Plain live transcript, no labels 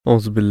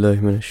Auzu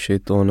billahi minash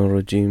shaitanir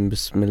rajeem.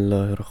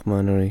 Bismillahir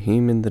rahmanir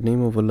rahim. In the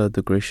name of Allah,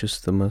 the gracious,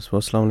 the merciful.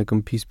 Assalamu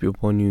alaikum, peace be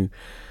upon you,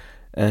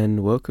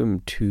 and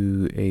welcome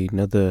to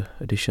another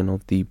edition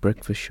of the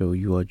Breakfast Show.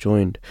 You are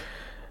joined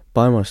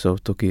by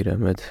myself, Touqeer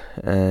Ahmad,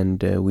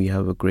 and we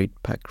have a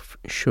great packed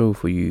show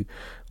for you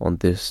on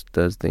this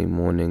Thursday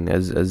morning.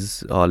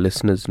 As our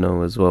listeners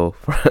know as well,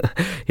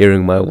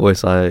 hearing my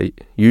voice, I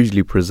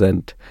usually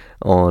present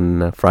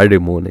on Friday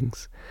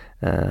mornings.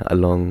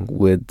 Along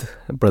with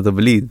Brother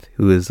Walid,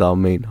 who is our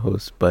main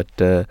host.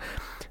 But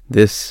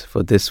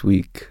this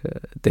week,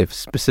 they've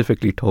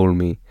specifically told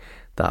me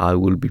that I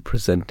will be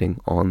presenting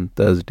on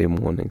Thursday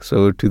morning.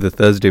 So to the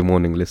Thursday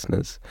morning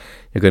listeners,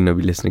 you're going to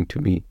be listening to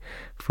me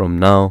from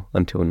now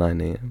until 9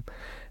 a.m.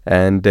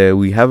 And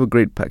we have a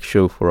great packed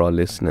show for our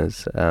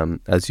listeners.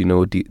 As you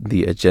know,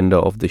 the agenda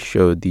of the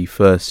show, the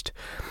first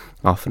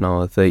half an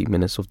hour, 30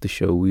 minutes of the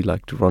show, we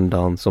like to run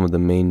down some of the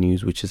main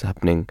news which is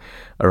happening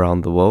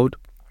around the world.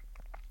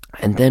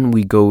 And then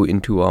we go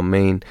into our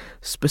main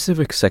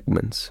specific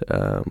segments.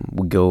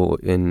 We go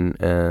in,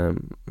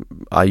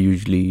 I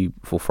usually,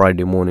 for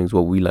Friday mornings,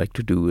 what we like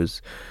to do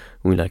is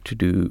we like to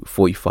do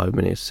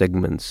 45-minute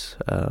segments,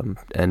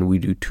 and we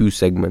do 2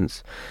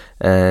 segments.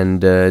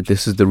 And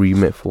this is the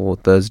remit for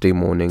Thursday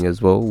morning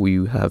as well.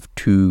 We have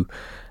 2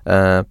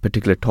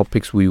 particular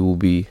topics we will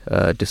be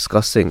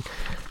discussing.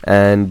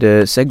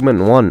 And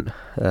segment 1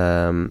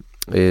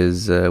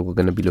 is we're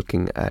going to be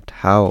looking at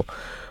how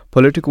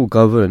political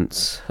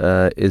governance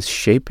is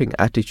shaping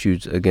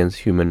attitudes against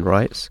human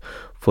rights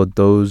for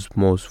those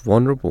most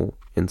vulnerable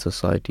in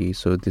society.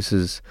 So this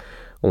is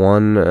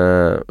one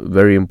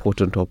very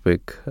important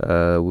topic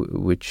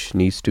which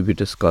needs to be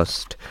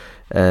discussed.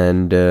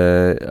 And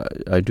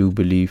I do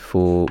believe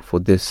for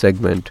this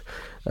segment,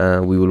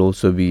 we will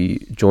also be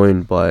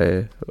joined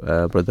by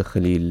Brother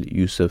Khalil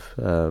Yousuf,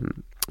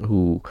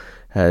 who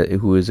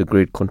is a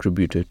great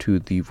contributor to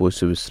the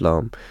Voice of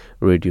Islam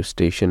radio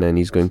station, and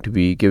he's going to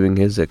be giving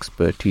his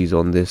expertise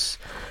on this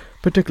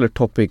particular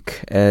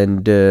topic.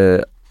 And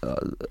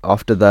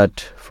after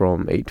that,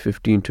 from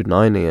 8:15 to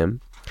 9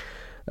 a.m.,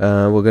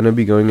 we're going to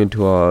be going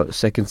into our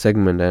second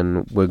segment,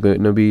 and we're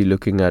going to be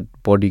looking at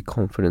body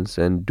confidence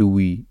and do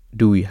we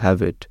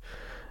have it.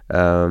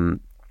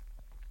 And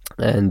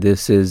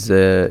this is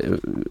a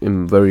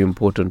very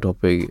important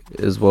topic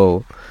as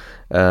well.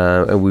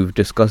 And we've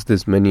discussed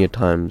this many a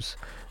times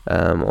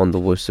on the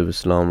Voice of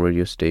Islam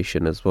radio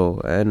station as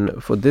well.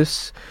 And for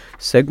this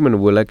segment,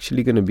 we're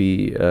actually going to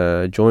be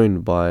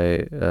joined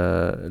by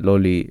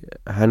Lollie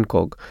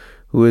Hancock,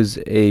 who is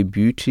a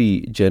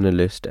beauty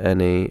journalist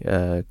and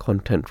a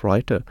content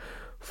writer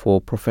for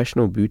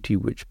Professional Beauty,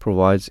 which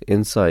provides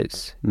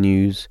insights,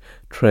 news,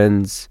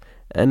 trends,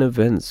 and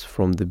events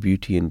from the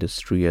beauty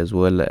industry, as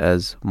well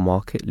as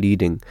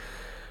market-leading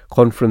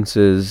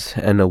conferences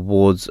and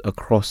awards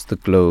across the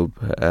globe.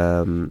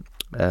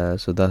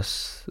 So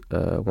that's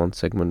one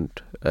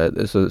segment.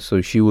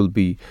 So she will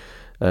be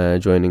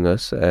joining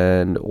us,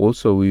 and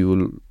also we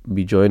will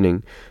be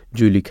joining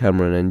Julie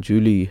Cameron. And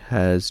Julie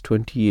has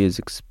 20 years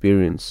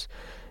experience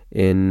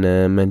in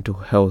mental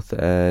health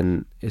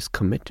and is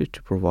committed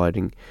to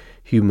providing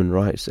human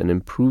rights and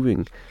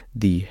improving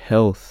the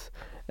health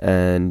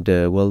and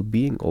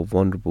well-being of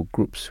vulnerable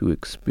groups who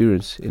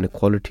experience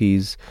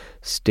inequalities,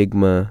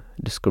 stigma,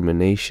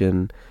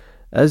 discrimination.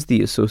 As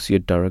the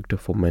Associate Director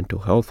for Mental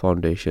Health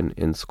Foundation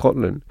in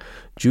Scotland,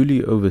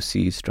 Julie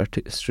oversees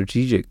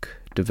strategic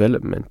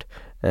development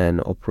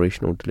and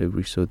operational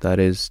delivery. So that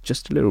is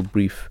just a little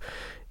brief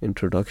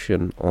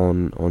introduction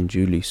on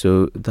Julie.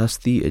 So that's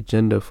the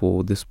agenda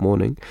for this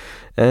morning.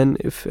 And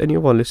if any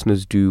of our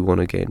listeners do want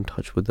to get in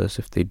touch with us,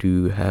 if they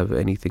do have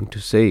anything to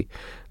say,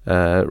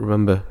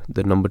 remember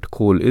the number to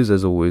call is,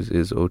 as always,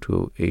 is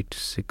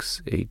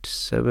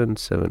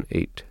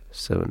 0208-687-7878.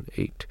 So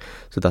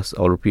that's,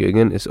 I'll repeat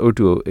again, it's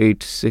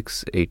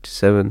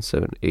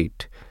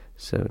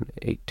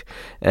 0208-687-7878.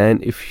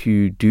 And if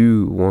you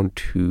do want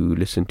to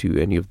listen to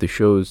any of the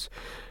shows,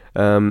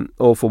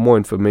 or for more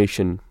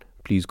information,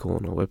 please go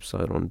on our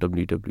website on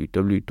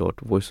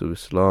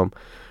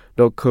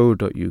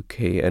www.voiceofislam.co.uk.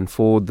 And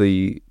for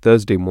the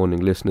Thursday morning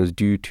listeners,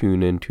 do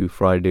tune into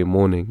Friday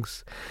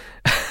mornings.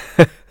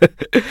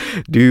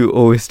 Do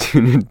always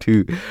tune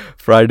into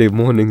Friday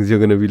mornings. You're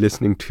going to be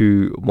listening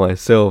to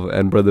myself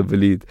and Brother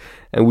Walid,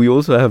 and we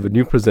also have a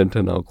new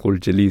presenter now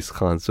called Jalise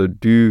Khan. So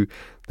do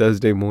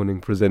Thursday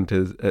morning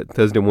listeners,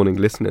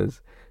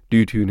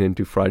 do tune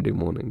into Friday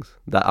mornings.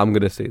 That I'm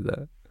going to say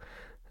that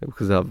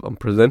because I'm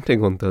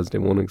presenting on Thursday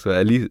morning, so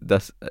at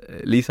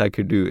least I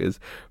could do is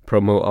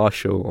promote our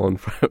show on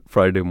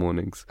Friday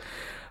mornings.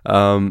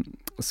 So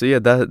yeah,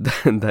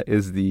 that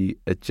is the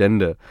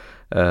agenda.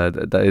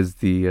 That is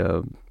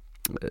the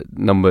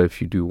number if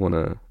you do want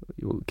to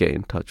get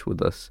in touch with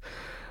us.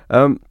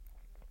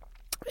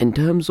 In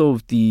terms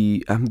of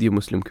the Ahmadiyya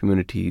Muslim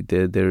community,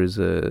 there's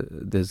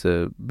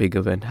a big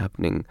event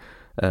happening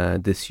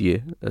this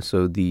year.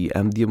 So the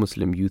Ahmadiyya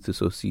Muslim Youth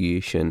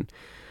Association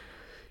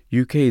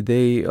UK,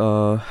 they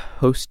are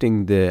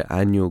hosting their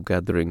annual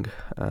gathering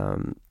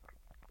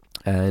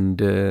And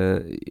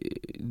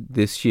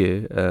this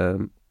year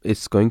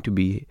it's going to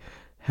be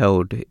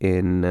held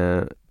in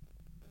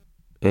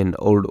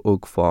Old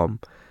Oak Farm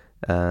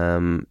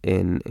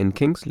in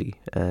Kingsley,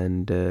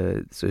 and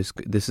this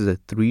is a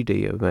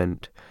 3-day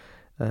event.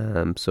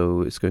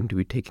 So it's going to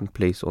be taking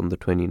place on the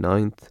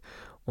 29th,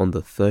 on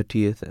the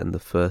 30th, and the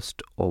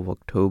 1st of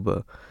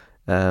October.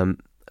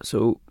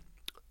 So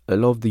a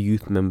lot of the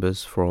youth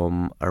members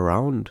from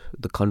around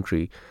the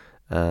country,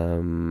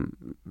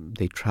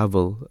 they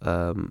travel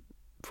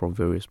from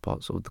various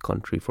parts of the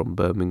country, from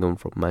Birmingham,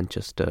 from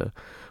Manchester,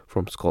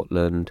 from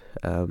Scotland,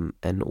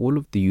 and all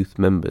of the youth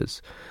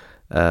members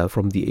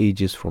from the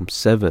ages from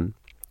 7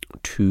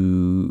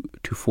 to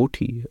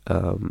 40,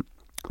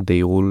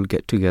 they all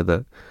get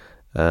together,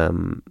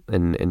 and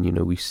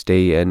we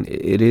stay, and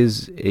it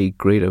is a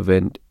great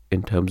event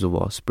in terms of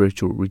our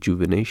spiritual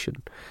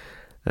rejuvenation,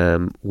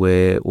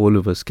 where all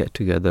of us get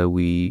together.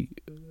 We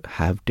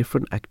have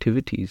different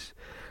activities.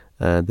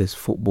 There's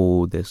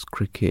football, there's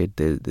cricket,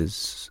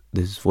 there's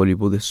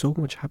volleyball. There's so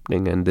much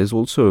happening, and there's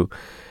also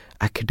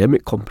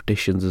academic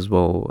competitions as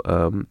well,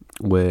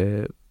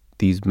 where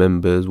these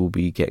members will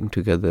be getting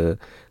together.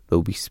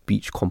 There'll be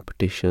speech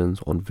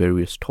competitions on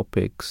various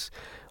topics,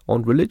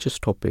 on religious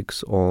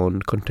topics,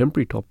 on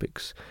contemporary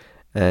topics,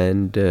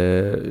 and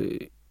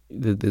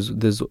there's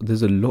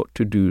a lot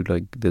to do.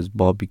 Like there's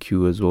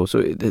barbecue as well,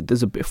 so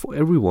there's a bit for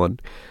everyone,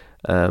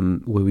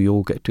 where we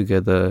all get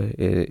together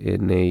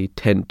in a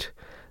tent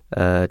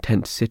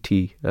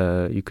city,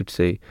 you could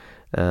say,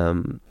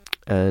 and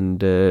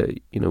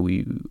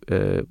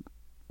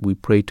we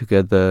pray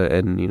together,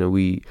 and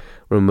we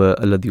remember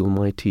Allah the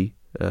Almighty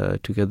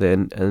together,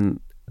 and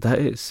that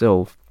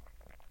itself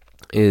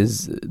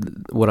is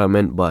what I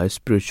meant by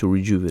spiritual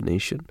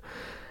rejuvenation.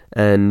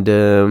 And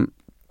the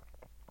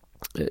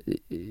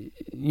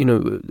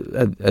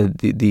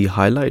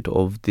highlight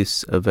of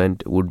this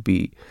event would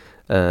be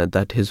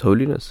that His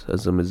Holiness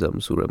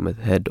Azam Surah Ahmed,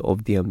 head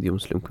of the Ahmadiyya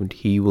Muslim community,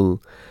 he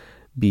will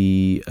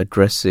be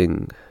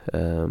addressing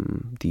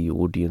the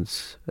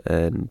audience,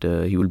 and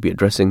he will be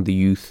addressing the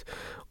youth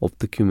of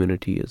the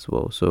community as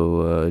well.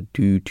 So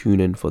do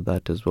tune in for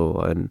that as well.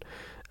 And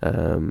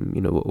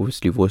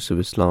obviously Voice of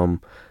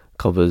Islam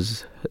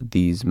covers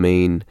these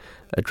main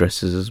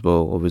addresses as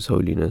well of His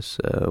Holiness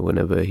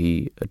whenever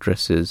he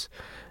addresses.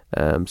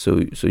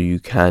 So you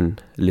can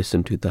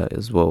listen to that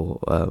as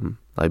well.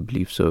 I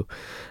believe so.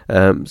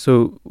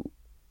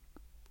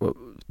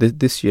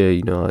 This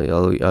year,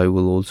 I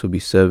will also be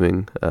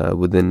serving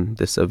within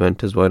this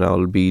event as well. And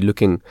I'll be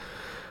looking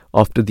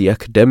after the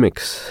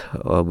academics.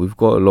 We've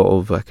got a lot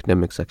of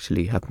academics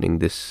actually happening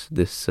this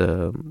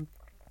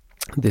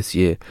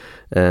year.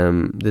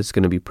 There's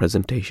going to be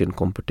presentation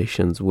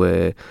competitions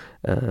where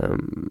a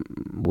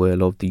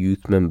lot of the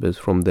youth members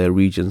from their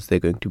regions, they're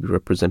going to be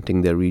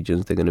representing their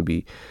regions. They're going to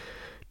be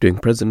doing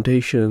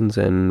presentations,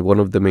 and one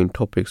of the main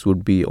topics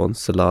would be on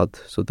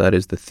Salat. So that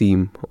is the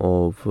theme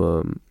of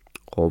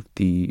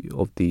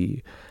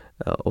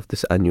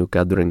this annual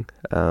gathering.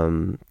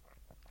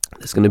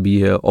 There's going to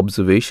be an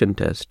observation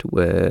test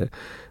where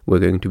we're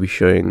going to be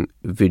showing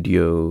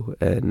video,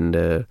 and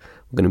we're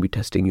going to be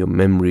testing your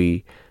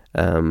memory,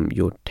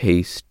 your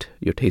taste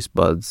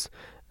buds.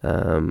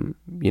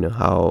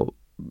 How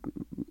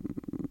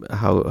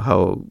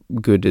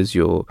good is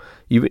your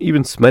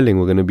even smelling.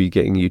 We're going to be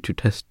getting you to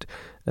test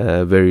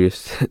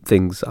various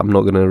things. I'm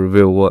not going to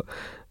reveal what,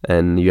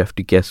 and you have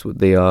to guess what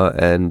they are.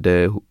 And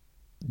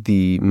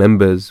the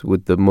members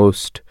with the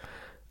most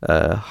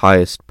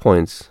highest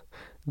points,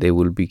 they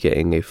will be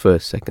getting a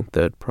first, second,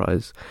 third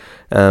prize.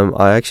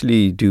 I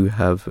actually do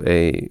have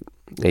a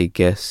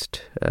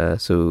guest.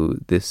 So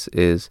this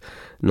is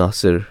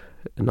Nasir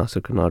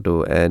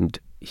Canado, and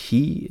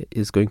he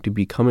is going to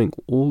be coming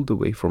all the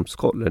way from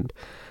Scotland,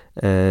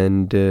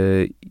 and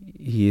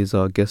he is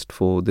our guest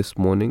for this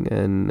morning.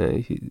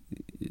 And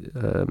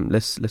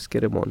let's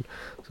get him on.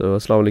 So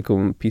assalamu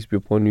alaikum, peace be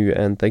upon you,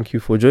 and thank you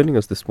for joining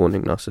us this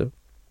morning, Nasir.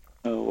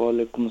 Wa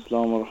alaikum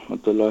assalam wa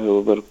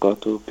rahmatullahi wa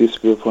barakatuh. Peace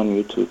be upon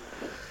you too.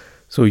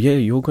 So yeah,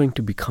 you're going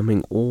to be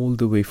coming all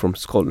the way from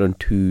Scotland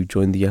to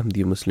join the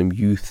Ahmadiyya Muslim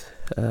youth,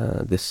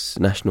 this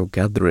national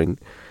gathering.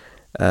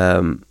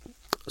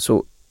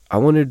 So I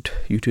wanted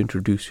you to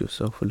introduce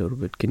yourself a little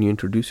bit. Can you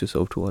introduce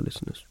yourself to our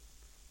listeners?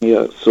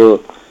 Yeah,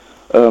 so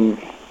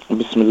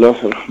Bismillah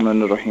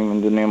ar-Rahman ar-Rahim,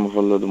 in the name of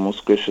Allah, the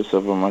most gracious,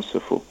 ever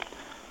merciful.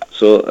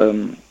 So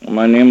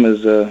my name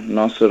is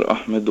Nasir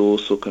Ahmed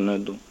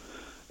Kanadu,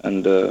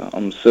 and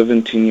I'm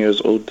 17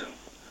 years old,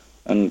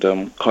 and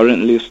I'm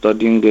currently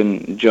studying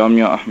in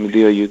Jamia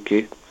Ahmadiyya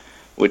UK,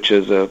 which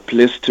is a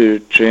place to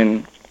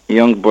train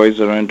young boys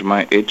around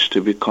my age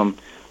to become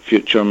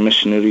future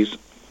missionaries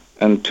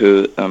and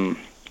to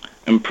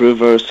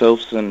improve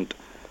ourselves and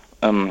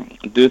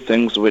do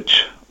things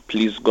which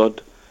please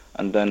God,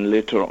 and then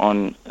later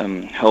on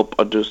help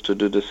others to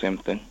do the same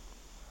thing.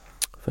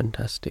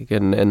 Fantastic.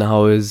 And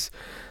how is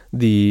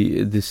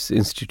this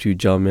institute,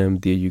 Jamia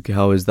Ahmadiyya UK,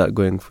 how is that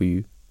going for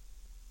you?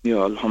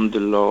 Yeah,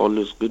 alhamdulillah, all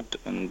is good,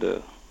 and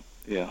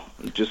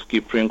just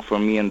keep praying for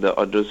me and the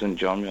others in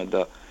Jamia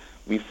that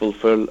we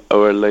fulfill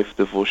our life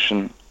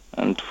devotion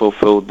and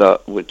fulfill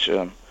that which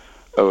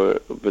our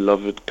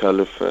beloved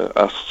Caliph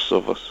asks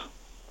of us.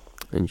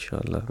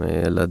 Inshallah.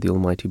 May Allah the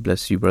Almighty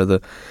bless you, brother.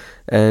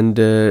 And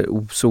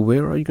so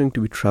where are you going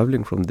to be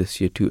traveling from this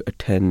year to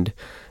attend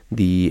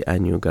the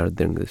annual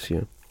gathering this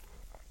year?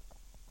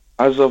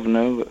 As of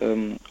now,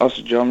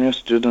 us Jamia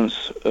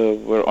students,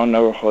 we're on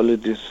our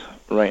holidays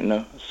right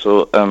now.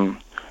 So,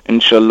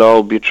 inshallah,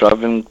 I'll be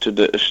traveling to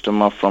the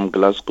Ijtima from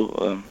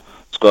Glasgow,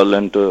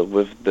 Scotland,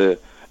 with the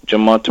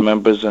Jamaat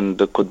members and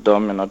the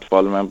Quddam and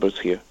Atfal members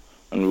here.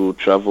 And we will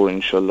travel,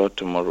 inshallah,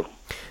 tomorrow.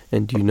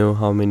 And do you know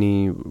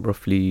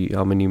roughly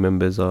how many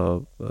members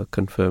are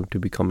confirmed to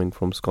be coming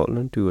from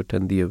Scotland to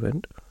attend the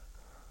event?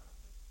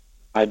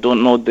 I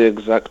don't know the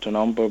exact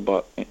number,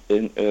 but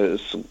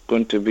it's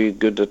going to be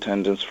good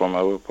attendance from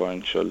our part,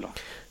 inshallah.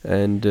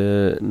 And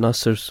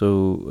Nasser,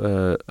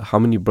 so how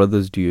many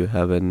brothers do you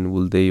have, and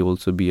will they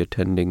also be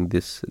attending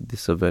this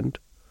event?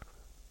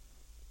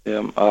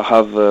 I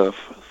have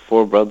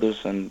 4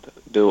 brothers, and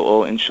they will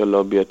all,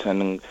 inshallah, be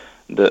attending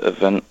the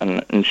event,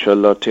 and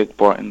inshallah take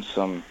part in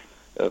some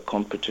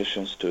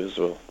competitions too as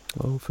well.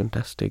 Oh,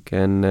 fantastic!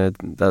 And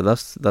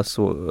that's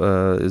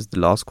is the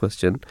last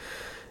question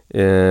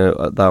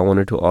that I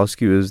wanted to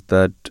ask you is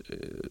that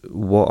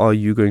what are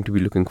you going to be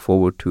looking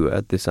forward to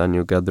at this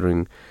annual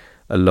gathering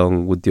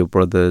along with your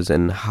brothers,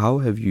 and how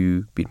have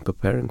you been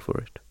preparing for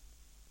it?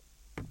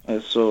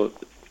 The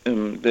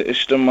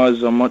Ijtima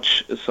is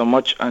a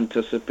much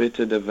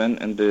anticipated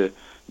event in the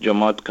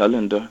Jamaat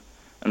calendar,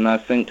 and I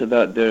think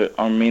that there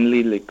are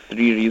mainly like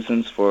 3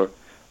 reasons for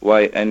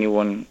why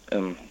anyone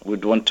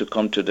would want to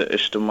come to the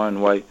Ijtima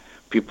and why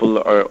people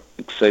are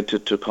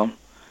excited to come.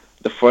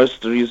 The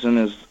first reason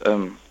is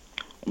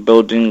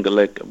building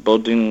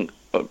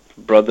a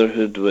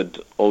brotherhood with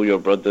all your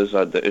brothers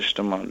at the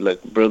Ijtima, like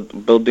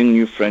building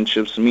new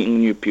friendships, meeting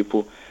new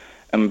people,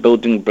 and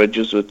building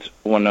bridges with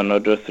one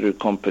another through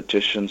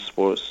competition,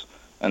 sports,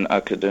 and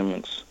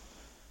academics.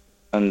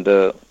 And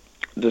the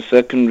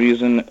second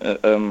reason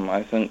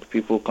I think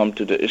people come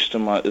to the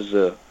Ijtima is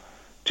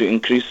to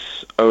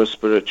increase our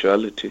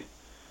spirituality.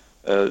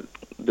 There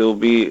will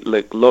be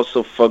like lots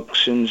of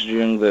functions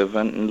during the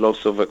event and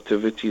lots of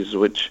activities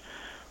where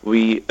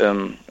we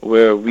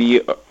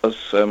as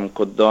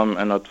Quddam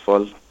and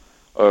Atfal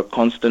are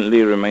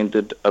constantly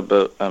reminded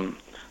about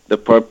the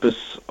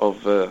purpose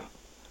of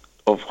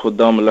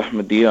Khuddam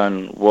al-Ahmadiyya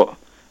and what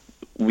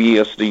we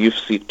as the youth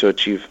seek to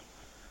achieve.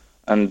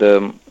 And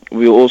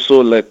we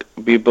also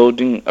be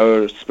building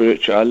our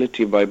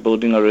spirituality by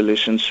building a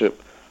relationship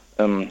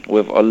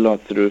with Allah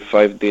through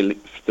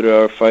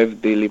our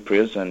 5 daily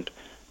prayers and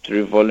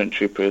through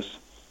voluntary prayers.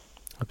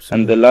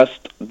 Absolutely. And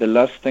the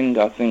last thing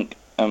I think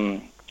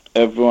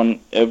everyone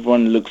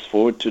looks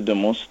forward to the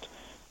most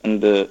in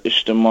the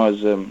Ijtima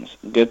is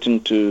getting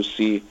to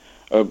see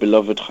our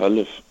beloved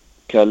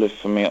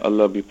Caliph, may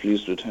Allah be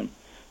pleased with him,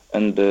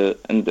 and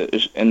in the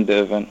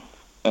event,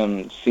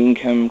 seeing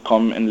him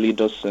come and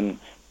lead us in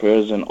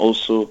prayers, and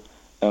also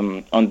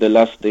on the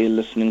last day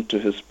listening to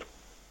his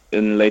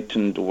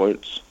enlightened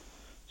words.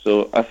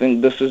 So I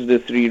think this is the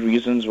 3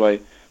 reasons why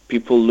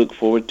people look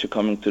forward to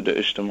coming to the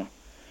Ijtima.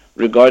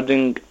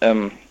 Regarding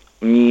I'm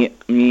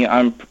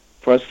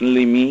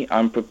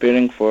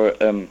preparing for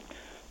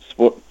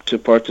sport to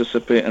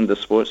participate in the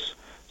sports.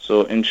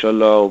 So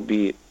inshallah I'll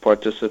be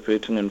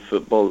participating in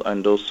football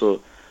and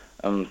also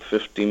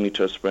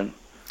 50-meter sprint.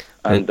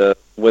 And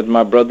with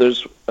my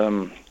brothers,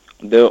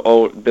 they're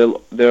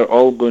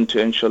all going to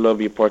inshallah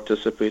be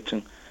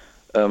participating.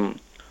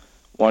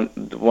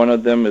 One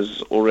of them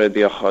is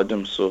already a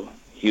khadim, so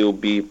he'll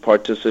be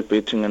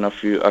participating in a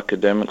few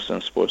academics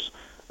and sports.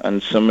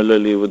 And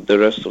similarly with the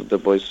rest of the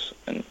boys,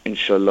 and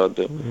inshallah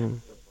they'll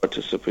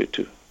participate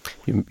too.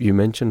 You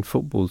mentioned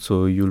football,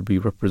 so you'll be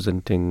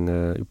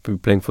representing,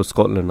 playing for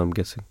Scotland, I'm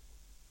guessing.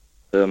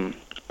 And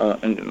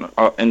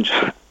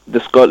the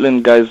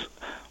Scotland guys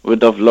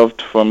would have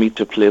loved for me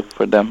to play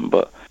for them,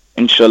 but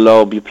inshallah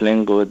I'll be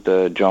playing with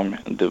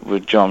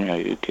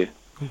Jamia UK.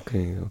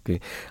 Okay.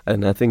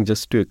 And I think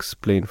just to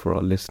explain for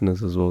our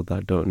listeners as well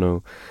that don't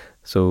know,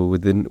 so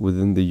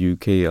within the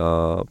UK,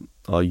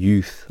 our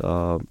youth,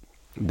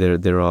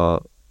 there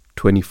are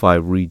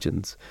 25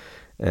 regions,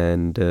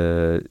 and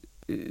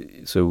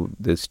so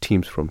there's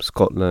teams from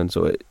Scotland.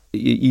 So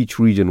each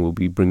region will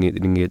be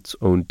bringing its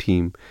own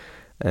team,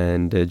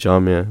 and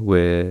Jamia,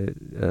 where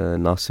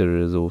Nasser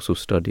is also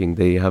studying,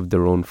 they have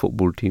their own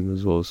football team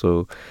as well.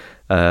 So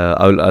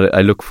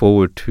I look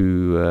forward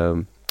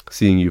to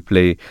seeing you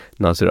play,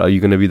 Nasser. Are you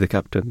going to be the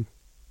captain?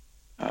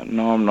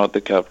 No, I'm not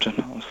the captain.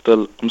 I'm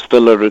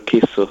still a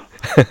rookie, so.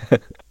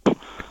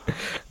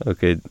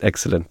 Okay,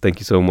 excellent. Thank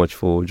you so much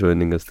for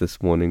joining us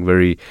this morning.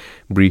 Very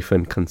brief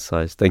and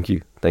concise. Thank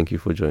you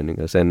for joining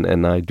us.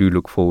 And I do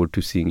look forward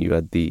to seeing you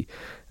at the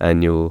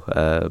annual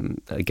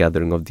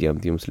gathering of the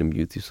Ahmadiyya Muslim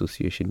Youth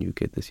Association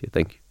UK this year.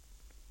 Thank you.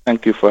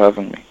 Thank you for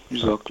having me.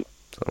 Exactly.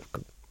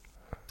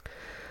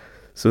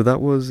 So that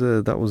was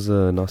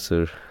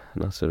Nasser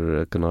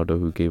Canado,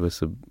 who gave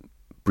us a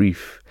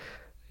brief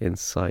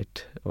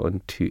insight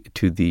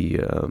to the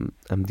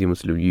Ahmadiyya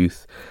Muslim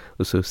Youth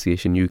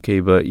Association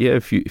UK. But yeah,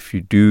 if you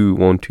do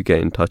want to get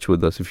in touch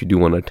with us, if you do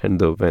want to attend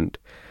the event,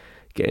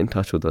 get in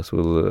touch with us.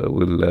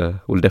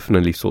 We'll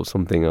definitely sort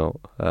something out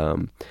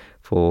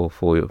for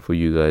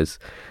you guys.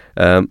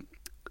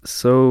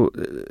 So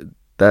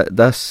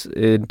that's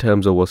in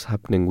terms of what's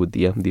happening with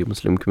the Ahmadiyya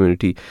Muslim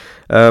community.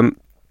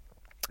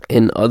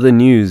 In other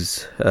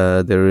news,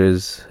 there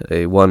is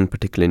one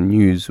particular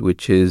news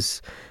which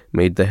is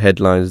made the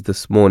headlines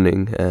this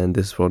morning, and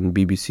this from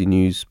BBC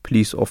News.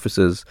 Police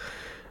officers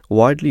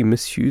widely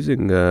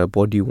misusing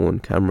body-worn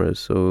cameras.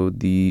 So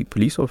the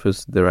police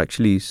officers, they're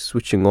actually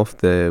switching off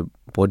their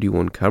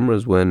body-worn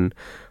cameras when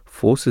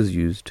force is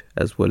used,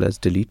 as well as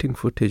deleting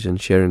footage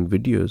and sharing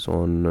videos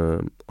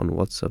on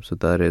WhatsApp. So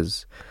that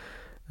is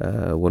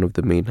one of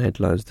the main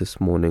headlines this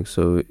morning.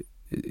 So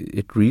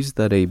it reads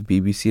that a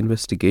BBC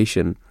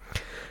investigation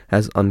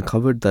has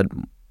uncovered that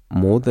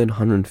more than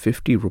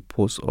 150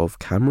 reports of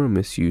camera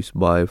misuse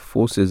by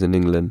forces in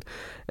England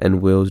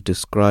and Wales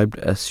described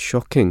as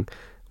shocking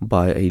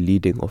by a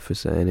leading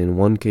officer. And in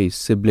one case,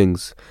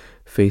 siblings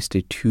faced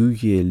a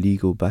 2-year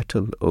legal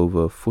battle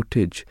over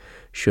footage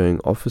showing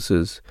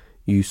officers'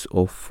 use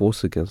of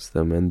force against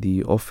them. And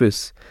the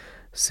office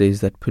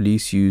says that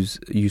police use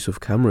of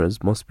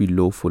cameras must be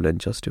lawful and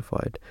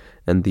justified,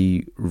 and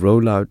the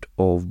rollout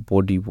of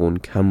body-worn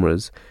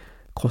cameras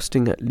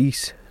costing at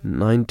least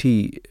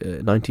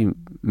 £90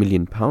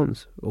 million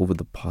over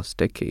the past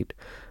decade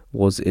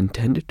was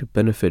intended to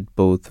benefit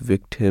both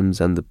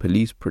victims and the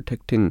police,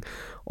 protecting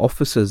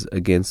officers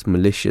against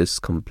malicious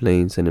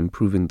complaints and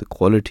improving the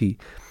quality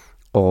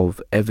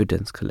of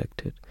evidence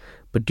collected.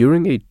 But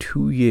during a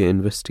 2-year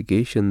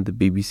investigation, the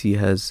BBC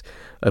has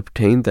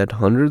obtained that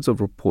hundreds of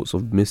reports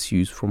of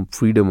misuse from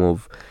Freedom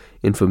of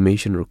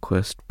Information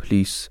request,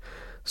 police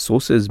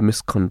sources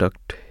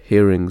misconduct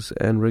hearings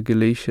and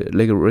regulator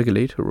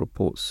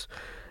reports.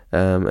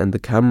 And the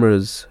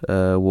cameras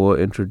were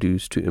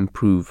introduced to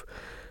improve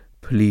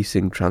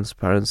policing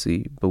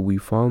transparency, but we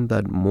found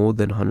that more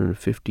than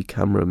 150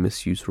 camera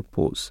misuse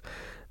reports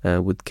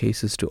with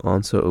cases to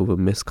answer over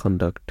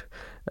misconduct,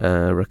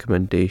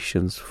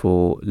 recommendations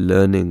for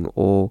learning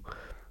or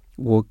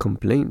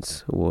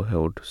complaints were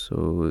held.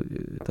 So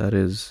that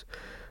is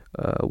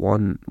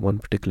one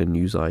particular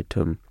news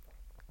item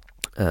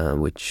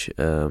which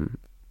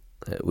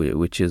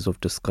is of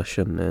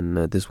discussion, and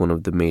this is one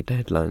of the main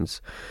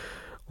headlines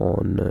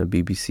on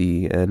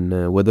BBC.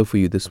 And weather for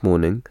you this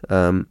morning.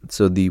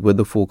 So the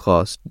weather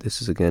forecast,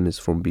 this is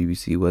from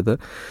BBC Weather,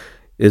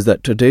 is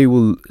that today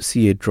we'll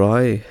see a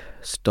dry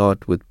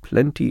start with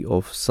plenty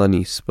of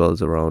sunny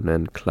spells around,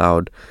 and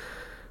cloud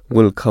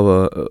will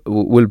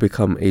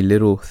become a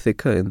little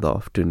thicker in the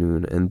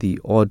afternoon, and the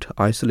odd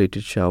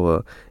isolated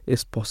shower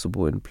is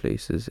possible in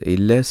places. A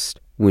less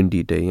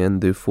windy day,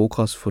 and the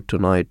forecast for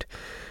tonight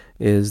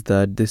is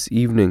that this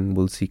evening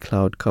we'll see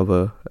cloud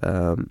cover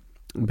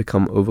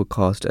become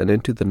overcast, and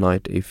into the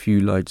night a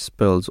few light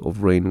spells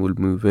of rain will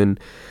move in.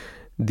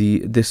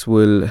 This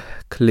will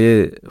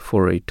clear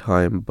for a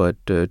time, but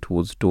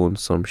towards dawn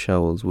some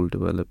showers will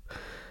develop.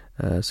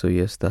 So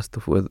yes, that's the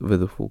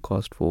weather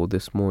forecast for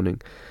this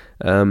morning.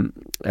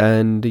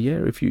 And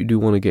yeah, if you do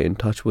want to get in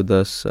touch with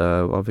us,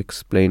 I've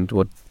explained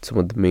what some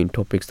of the main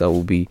topics that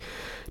we'll be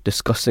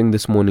discussing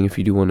this morning. If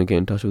you do want to get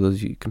in touch with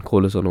us, you can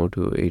call us on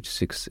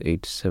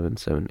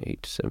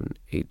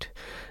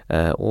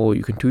 02868778878, or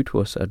you can tweet to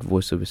us at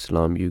Voice of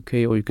Islam UK,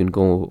 or you can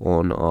go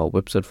on our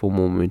website for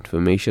more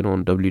information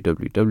on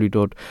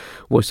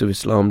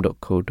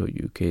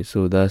www.voiceofislam.co.uk.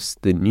 So that's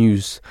the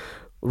news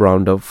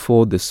roundup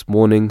for this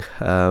morning,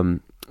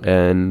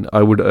 and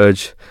I would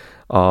urge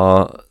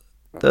our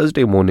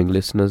Thursday morning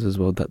listeners as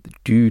well that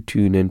do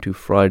tune into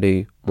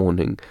Friday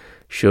morning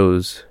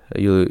shows.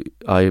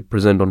 I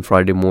present on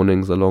Friday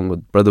mornings along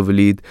with Brother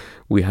Waleed.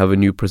 We have a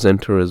new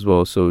presenter as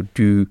well, so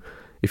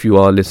if you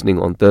are listening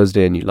on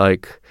Thursday and you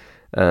like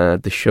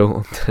the show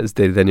on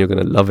Thursday, then you're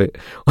going to love it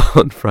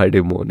on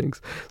Friday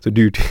mornings. So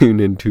do tune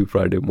into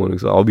Friday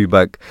mornings. So I'll be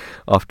back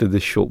after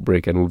this short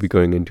break, and we'll be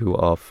going into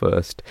our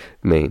first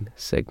main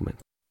segment.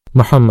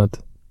 Muhammad,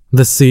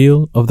 the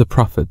seal of the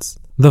prophets,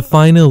 the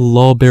final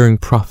law-bearing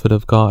prophet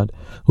of God,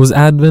 whose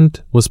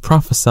advent was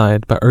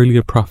prophesied by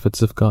earlier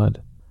prophets of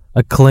God.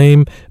 A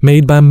claim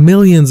made by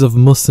millions of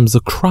Muslims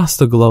across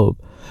the globe.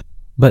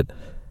 But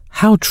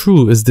how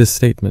true is this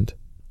statement?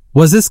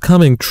 Was this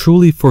coming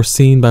truly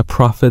foreseen by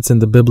prophets in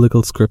the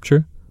biblical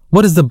scripture?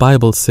 What does the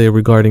Bible say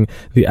regarding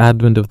the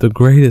advent of the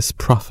greatest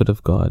prophet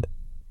of God?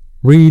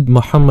 Read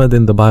Muhammad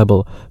in the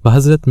Bible by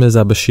Hazrat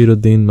Mirza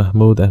Bashiruddin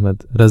Mahmud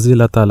Ahmad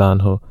Razila Ta'ala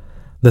Anhu,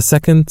 the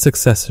second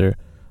successor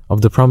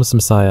of the promised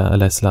Messiah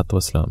alayhi salatu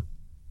wasalam.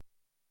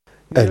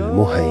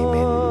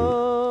 Al-Muhaymin.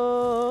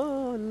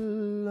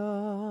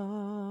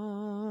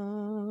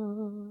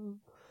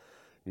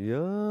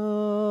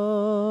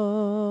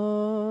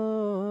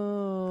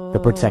 The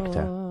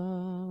Protector,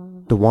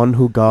 the one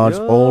who guards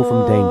all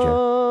from danger.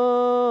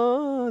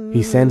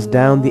 He sends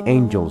down the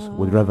angels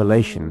with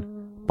revelation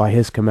by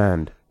his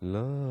command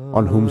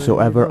on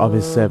whomsoever of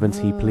his servants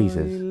he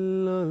pleases.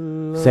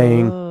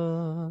 saying,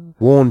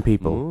 "Warn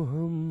people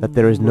that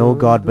there is no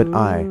God but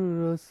I,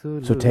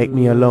 so take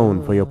me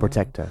alone for your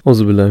protector."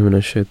 Auzubillahi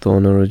minash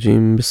shaitanir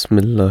rajeem.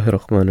 Bismillahir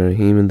Rahmanir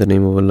Rahim. In the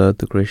name of Allah,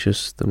 the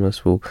Gracious, the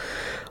Merciful.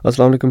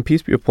 Assalamu alaikum,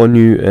 peace be upon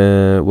you.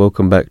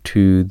 Welcome back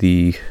to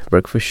the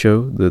breakfast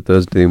show, the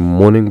Thursday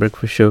morning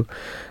breakfast show.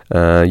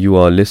 You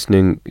are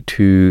listening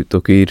to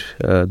Touqeer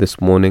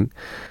this morning.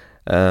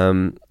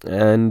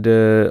 And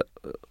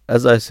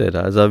as I said,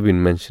 as I've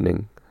been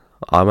mentioning,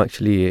 I'm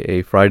actually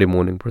a Friday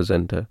morning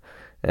presenter.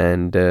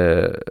 And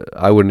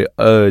I would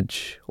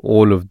urge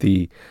all of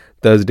the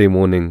Thursday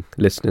morning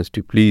listeners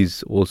to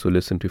please also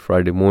listen to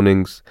Friday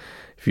mornings.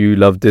 If you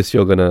love this,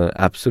 you're gonna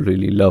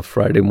absolutely love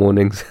Friday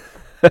mornings.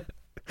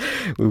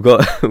 we've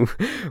got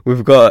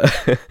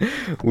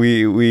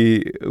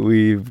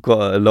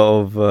a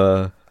lot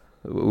of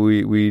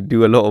we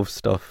do a lot of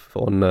stuff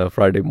on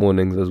Friday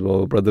mornings as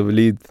well. Brother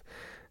Walid,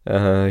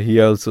 he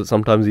also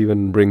sometimes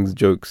even brings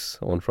jokes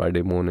on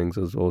Friday mornings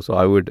as well. So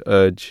I would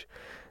urge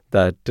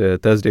that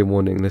Thursday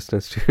morning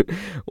listeners to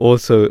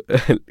also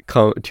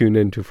tune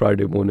in to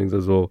Friday mornings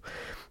as well.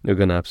 You're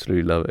gonna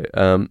absolutely love it.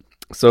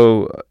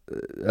 So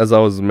as I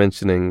was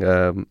mentioning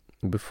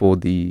before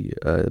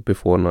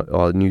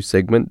our new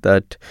segment,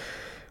 that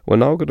we're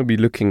now going to be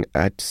looking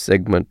at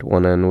segment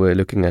 1, and we're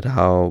looking at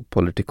how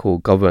political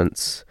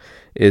governance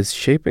is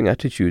shaping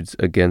attitudes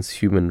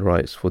against human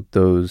rights for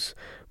those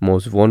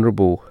most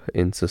vulnerable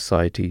in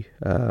society.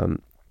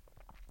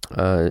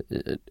 I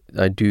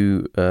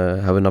do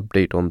have an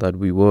update on that.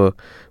 We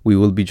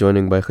will be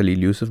joining by Khalil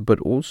Yousuf, but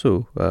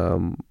also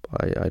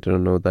I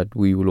don't know that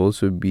we will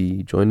also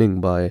be joining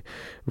by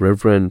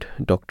Reverend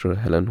Dr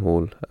Helen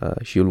Hall.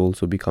 She'll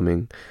also be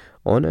coming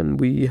on, and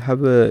we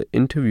have an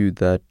interview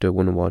that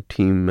one of our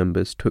team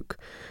members took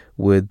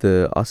with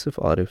Asif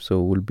Arif,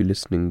 so we'll be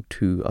listening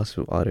to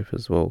Asif Arif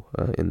as well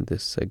in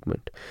this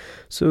segment.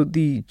 So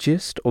the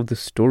gist of the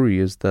story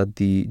is that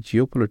the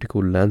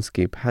geopolitical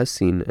landscape has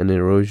seen an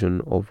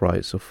erosion of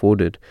rights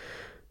afforded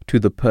to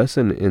the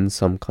person in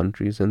some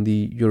countries, and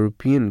the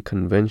European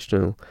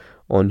Convention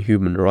on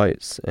Human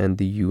Rights and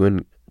the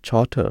UN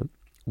Charter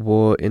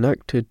were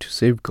enacted to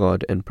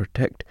safeguard and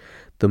protect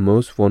the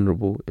most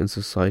vulnerable in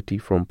society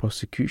from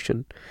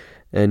prosecution,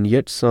 and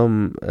yet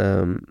some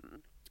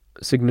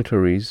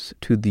signatories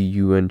to the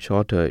UN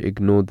Charter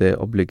ignore their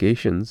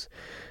obligations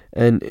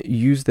and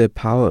use their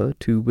power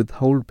to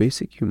withhold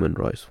basic human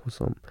rights for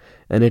some.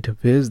 And it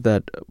appears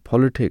that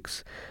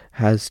politics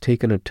has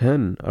taken a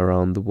turn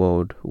around the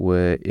world,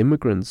 where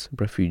immigrants,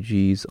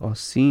 refugees are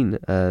seen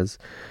as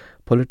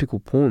political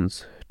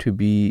pawns to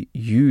be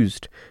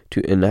used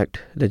to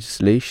enact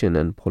legislation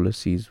and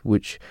policies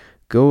which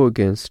go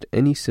against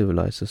any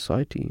civilized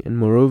society. And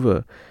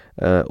moreover,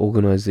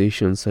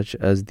 organizations such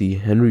as the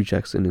Henry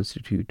Jackson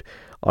Institute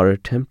are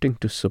attempting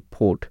to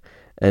support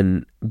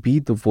and be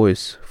the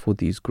voice for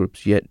these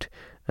groups. Yet,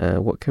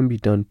 what can be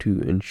done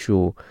to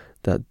ensure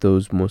that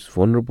those most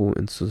vulnerable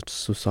in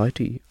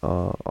society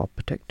are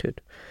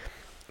protected?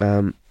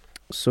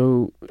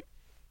 So,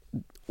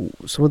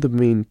 some of the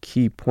main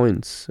key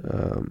points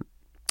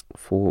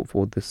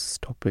for this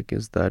topic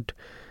is that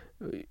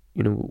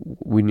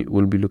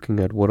we'll be looking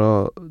at what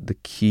are the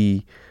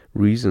key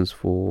reasons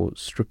for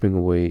stripping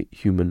away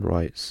human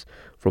rights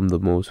from the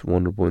most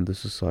vulnerable in the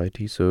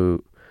society.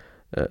 So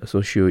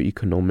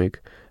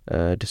socio-economic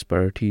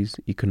disparities,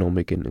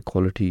 economic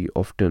inequality,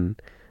 often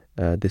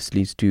this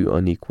leads to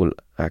unequal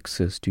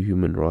access to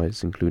human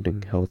rights,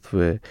 including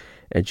healthcare,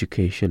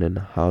 education and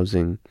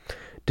housing,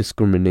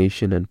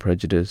 discrimination and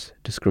prejudice,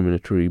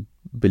 discriminatory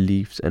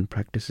beliefs and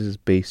practices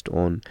based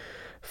on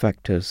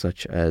factors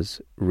such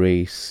as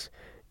race,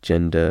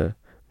 gender,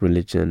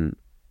 religion,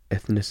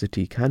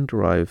 ethnicity can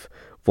derive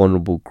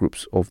vulnerable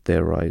groups of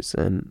their rights.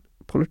 And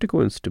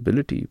political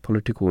instability,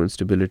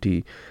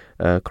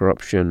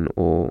 corruption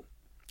or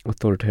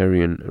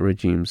authoritarian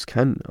regimes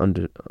can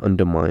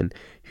undermine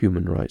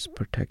human rights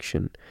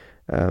protection.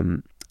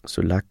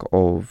 So lack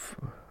of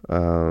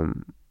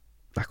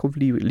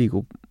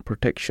legal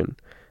protection,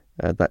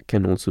 that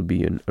can also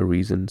be a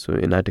reason. So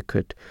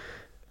inadequate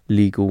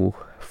legal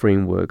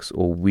frameworks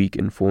or weak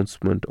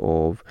enforcement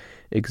of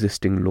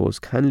existing laws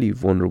can leave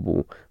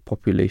vulnerable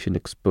population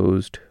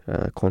exposed.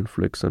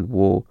 Conflicts and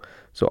war,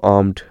 so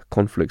armed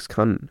conflicts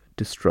can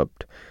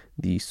disrupt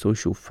the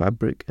social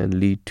fabric and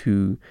lead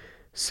to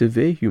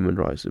severe human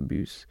rights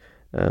abuse,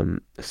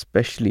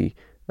 especially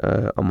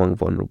among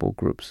vulnerable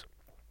groups.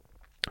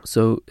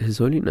 So His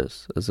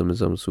Holiness Azam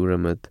Mansur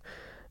Ahmad,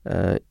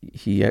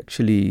 he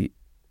actually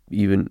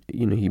even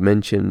he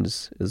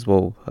mentions as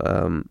well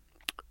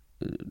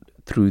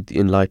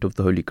in light of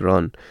the Holy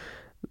Quran,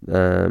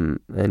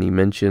 and he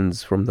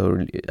mentions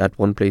at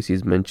one place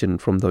he's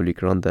mentioned from the Holy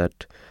Quran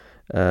that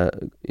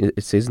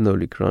it says in the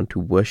Holy Quran to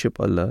worship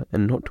Allah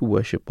and not to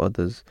worship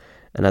others,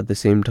 and at the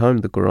same time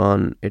the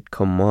Quran, it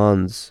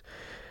commands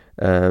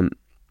to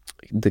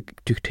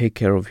take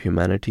care of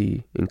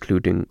humanity,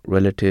 including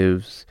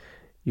relatives,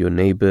 your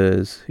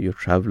neighbors, your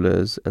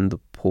travelers, and the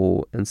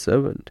poor and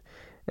servant.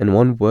 And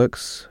one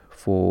works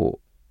for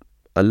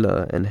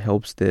Allah and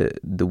helps the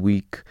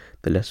weak,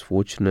 the less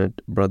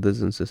fortunate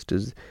brothers and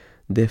sisters,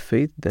 their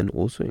faith then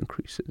also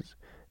increases.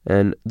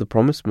 And the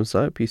promised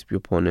Messiah, peace be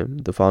upon him,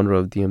 the founder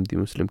of the Ahmadi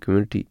Muslim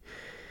community,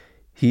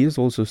 he has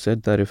also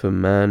said that if a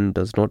man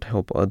does not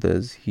help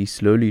others, he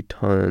slowly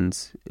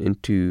turns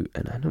into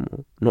an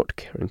animal, not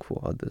caring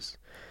for others.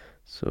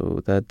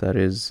 So that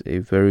is a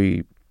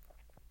very,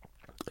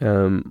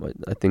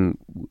 I think,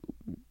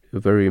 a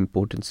very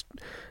important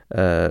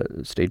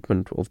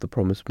statement of the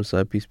promised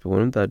Messiah, peace be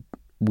upon him, that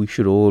we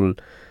should all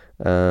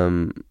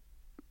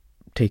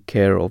take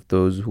care of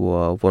those who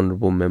are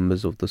vulnerable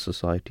members of the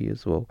society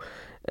as well.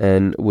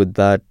 And with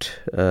that,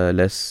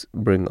 let's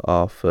bring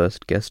our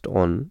first guest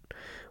on.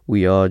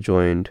 We are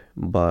joined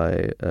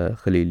by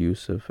Khalil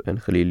Yousuf,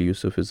 and Khalil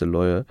Yousuf is a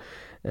lawyer,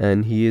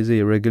 and he is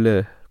a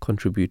regular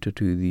contributor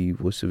to the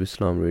Voice of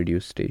Islam radio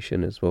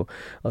station as well.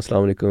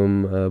 Assalamu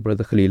alaikum,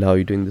 Brother Khalil, how are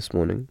you doing this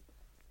morning?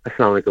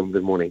 Assalamu alaikum,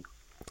 good morning.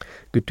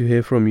 Good to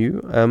hear from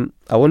you.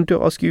 I wanted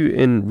to ask you,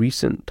 in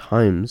recent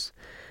times,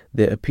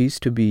 there appears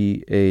to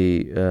be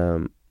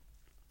a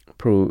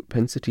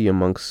propensity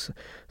amongst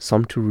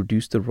some to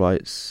reduce the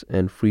rights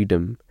and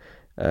freedom.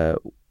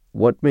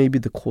 What may be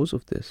the cause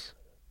of this?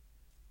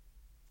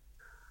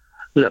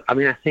 Look, I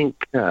mean, I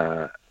think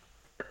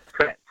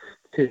threats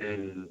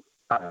to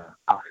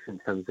us in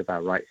terms of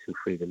our rights and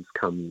freedoms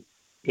come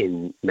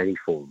in many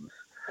forms.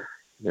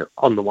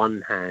 On the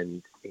one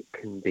hand, it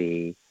can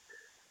be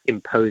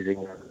imposing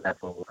a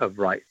level of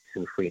rights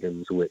and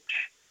freedoms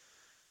which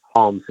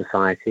harm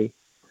society.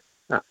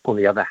 On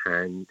the other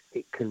hand,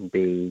 it can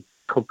be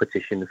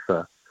competition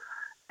for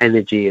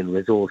energy and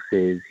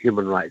resources,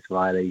 human rights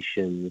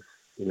violations,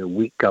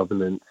 weak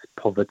governance,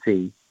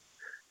 poverty,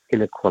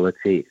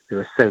 inequality. There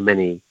are so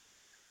many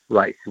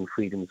rights and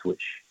freedoms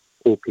which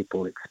all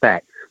people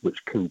expect,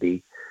 which can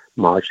be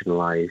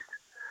marginalized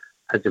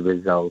as a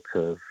result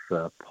of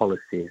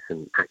policies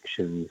and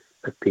actions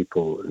of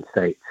people and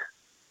states.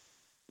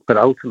 But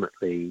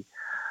ultimately,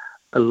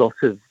 a lot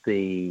of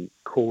the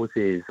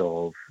causes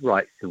of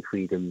rights and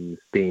freedoms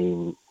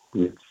being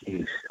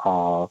reduced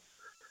are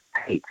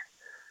hate.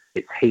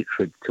 It's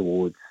hatred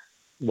towards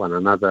one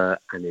another,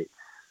 and it's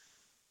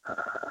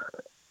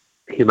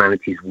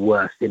humanity's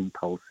worst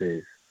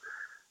impulses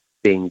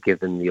being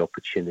given the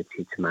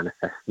opportunity to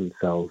manifest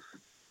themselves.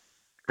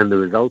 And the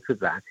result of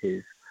that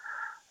is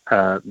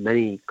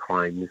many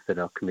crimes that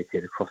are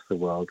committed across the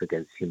world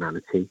against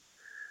humanity.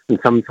 And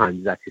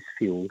sometimes that is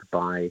fueled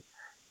by,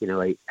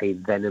 a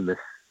venomous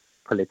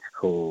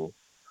political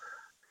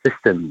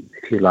system,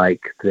 if you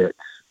like, that,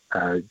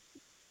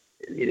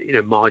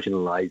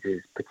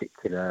 marginalizes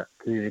particular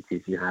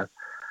communities. You have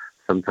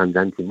sometimes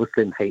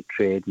anti-Muslim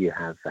hatred, you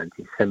have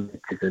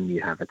anti-Semitism,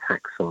 you have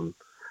attacks on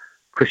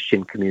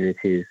Christian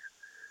communities,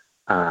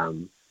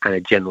 and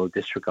a general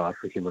disregard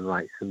for human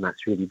rights. And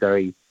that's really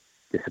very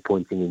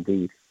disappointing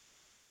indeed.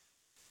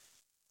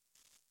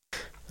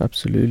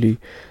 Absolutely.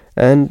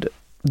 And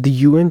the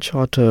UN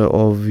Charter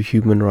of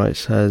Human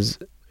Rights has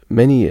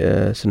many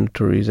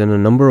signatories, and a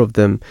number of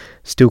them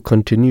still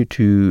continue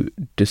to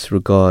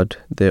disregard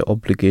their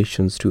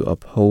obligations to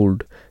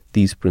uphold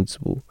these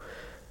principles.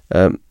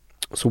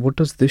 So what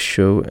does this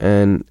show,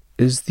 and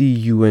is the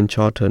UN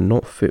Charter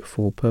not fit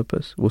for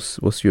purpose?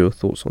 What's your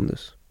thoughts on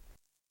this?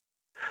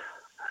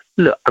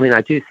 Look, I mean,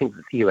 I do think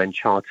that the UN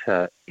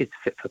Charter is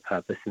fit for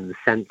purpose in the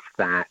sense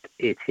that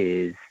it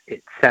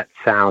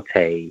sets out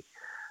a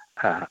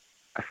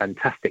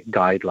fantastic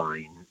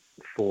guideline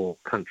for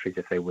countries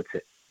if they were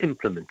to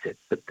implement it.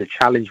 But the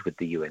challenge with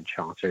the UN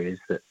Charter is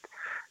that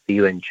the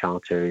UN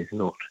Charter is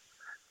not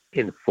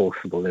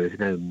enforceable. There is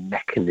no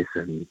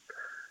mechanism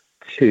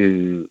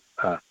to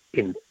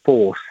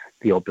enforce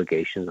the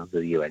obligations of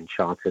the UN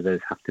Charter.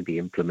 Those have to be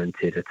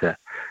implemented at a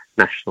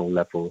national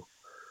level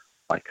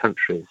by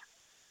countries.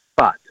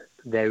 But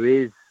there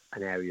is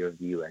an area of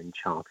the UN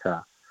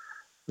Charter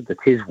that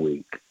is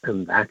weak,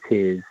 and that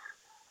is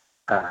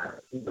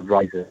the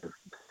rise of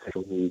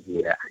social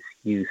media as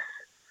use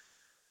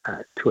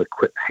to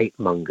equip hate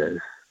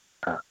mongers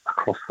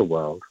across the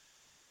world.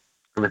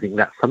 And I think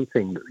that's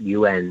something that the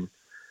UN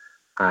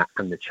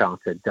and the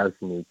Charter does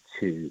need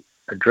to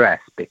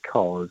address,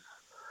 because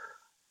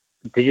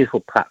digital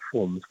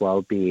platforms,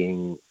 while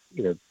being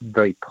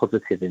very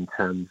positive in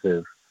terms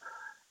of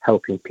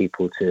helping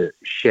people to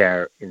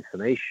share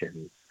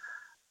information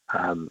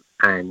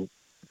and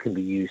can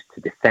be used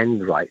to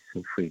defend rights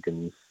and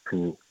freedoms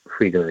and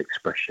freedom of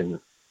expression,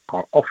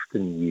 are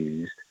often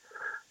used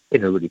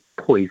in a really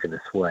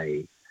poisonous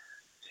way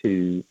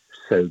to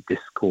sow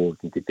discord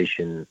and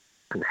division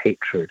and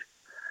hatred.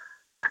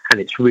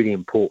 And it's really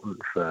important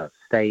for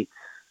states,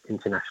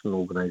 international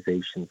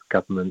organizations,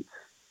 governments,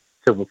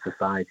 civil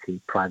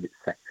society, private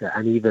sector,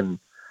 and even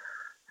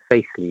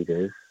faith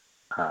leaders.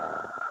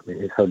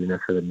 His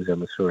Holiness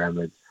Subia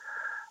Ahmad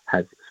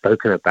has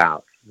spoken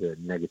about the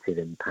negative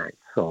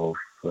impacts of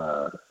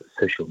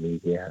social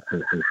media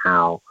and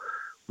how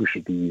we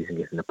should be using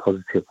it in a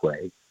positive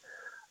way.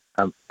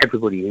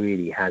 Everybody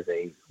really has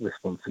a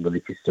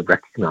responsibility to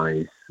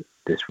recognize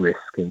this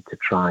risk and to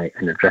try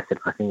and address it.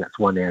 I think that's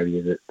one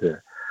area that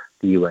the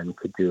UN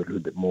could do a little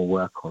bit more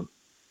work on.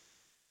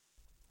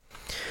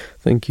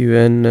 Thank you.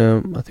 And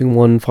I think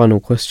one final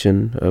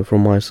question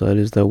from my side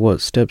is that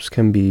what steps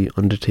can be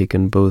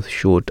undertaken both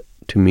short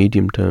to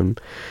medium term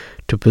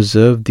to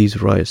preserve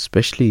these rights,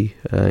 especially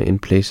in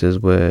places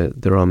where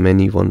there are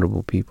many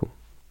vulnerable people?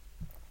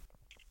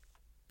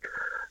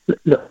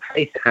 Look,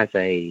 faith has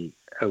a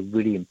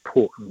really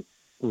important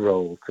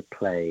role to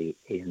play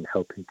in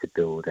helping to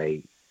build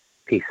a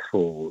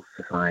peaceful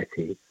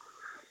society.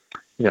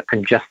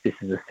 And justice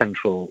is a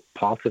central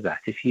part of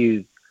that. If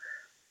you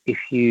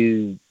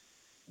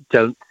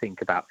don't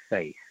think about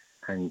faith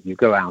and you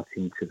go out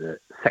into the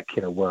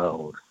secular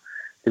world,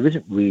 there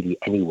isn't really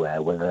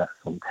anywhere, whether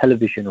that's on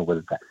television or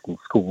whether that's in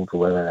schools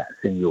or whether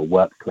that's in your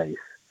workplace,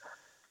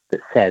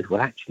 that says,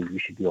 well, actually, you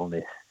should be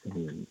honest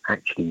and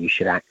actually you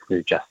should act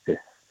with justice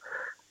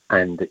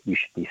and that you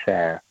should be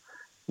fair.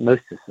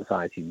 Most of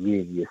society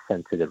really is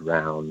centered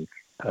around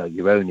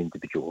your own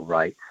individual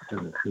rights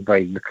and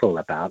very little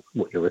about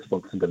what your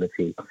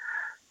responsibility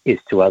is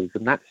to others.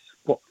 And that's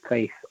what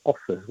faith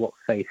offers. What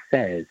faith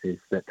says is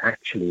that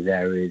actually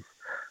there is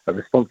a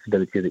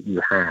responsibility that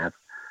you have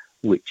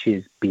which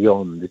is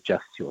beyond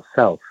just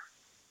yourself.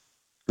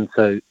 And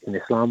so in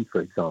Islam, for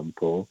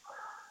example,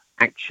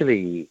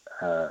 actually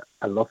a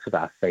lot of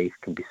our faith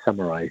can be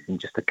summarized in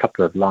just a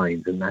couple of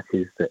lines, and that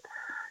is that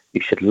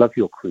you should love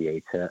your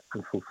Creator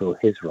and fulfill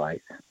His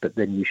rights, but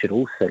then you should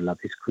also love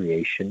His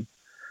creation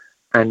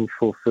and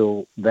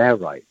fulfill their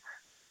rights.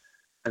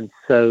 And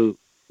so,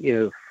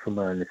 from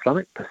an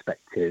Islamic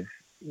perspective,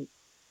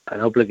 an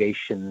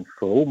obligation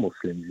for all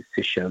Muslims is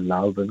to show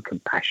love and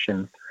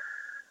compassion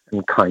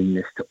and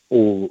kindness to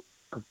all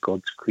of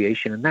God's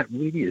creation. And that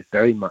really is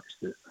very much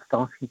the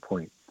starting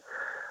point.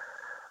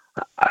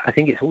 I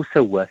think it's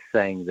also worth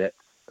saying that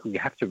we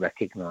have to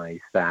recognize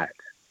that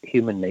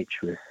human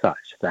nature is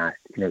such that,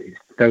 it's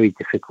very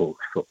difficult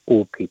for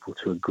all people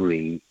to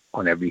agree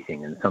on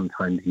everything. And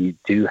sometimes you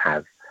do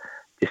have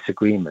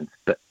disagreements.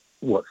 But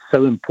what's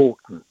so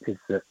important is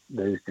that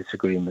those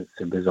disagreements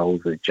are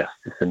resolved with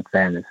justice and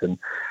fairness, and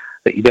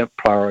that you don't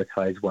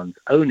prioritize one's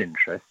own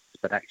interests,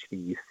 but actually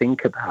you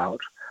think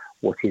about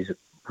what is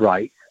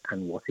right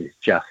and what is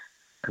just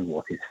and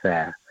what is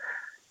fair.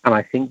 And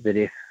I think that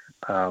if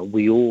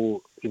we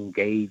all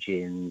engage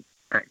in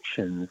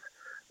actions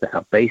that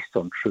are based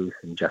on truth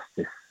and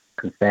justice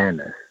and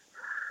fairness,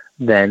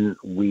 then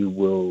we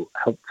will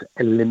help to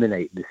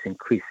eliminate this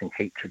increasing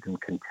hatred and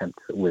contempt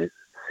that we're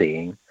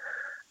seeing,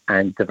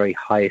 and the very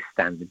highest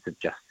standards of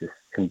justice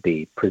can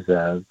be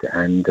preserved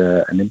and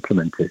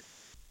implemented.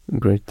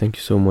 Great. Thank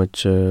you so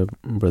much,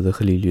 Brother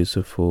Khalil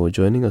Yousuf, for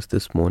joining us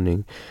this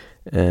morning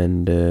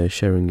and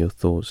sharing your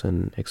thoughts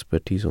and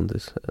expertise on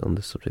this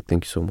subject.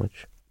 Thank you so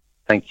much.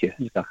 Thank you.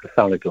 Assalamu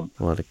alaikum.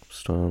 Wa alaikum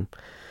assalam.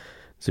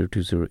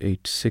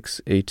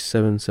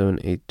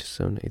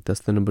 020868777878. That's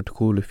the number to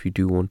call if you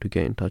do want to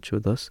get in touch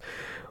with us.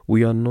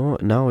 We are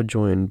now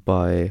joined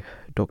by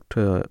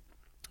Dr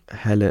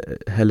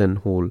Helen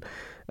Hall,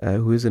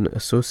 who is an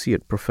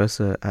associate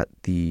professor at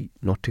the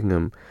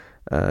Nottingham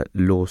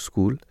Law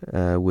School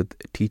with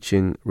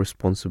teaching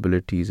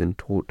responsibilities and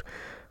taught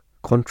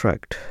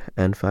contract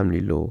and family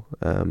law,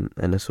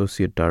 an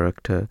associate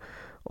director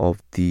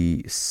of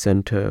the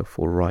Centre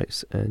for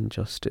Rights and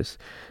Justice.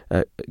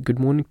 Good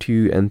morning to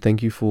you, and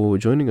thank you for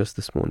joining us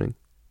this morning.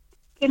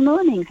 Good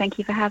morning. Thank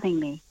you for having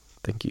me.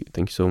 Thank you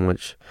so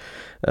much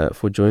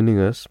for joining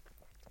us.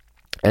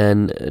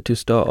 And to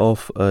start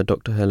off,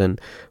 Dr. Helen,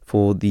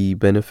 for the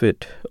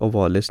benefit of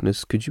our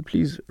listeners, could you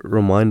please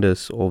remind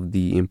us of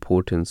the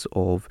importance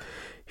of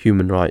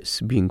human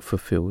rights being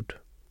fulfilled?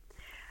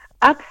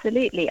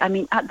 Absolutely. I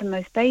mean, at the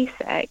most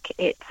basic,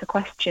 it's a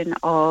question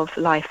of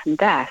life and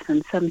death,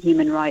 and some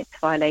human rights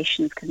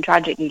violations can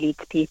tragically lead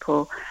to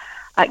people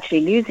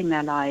actually losing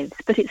their lives.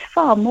 But it's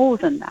far more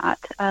than that.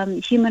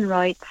 Human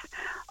rights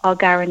are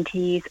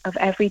guarantees of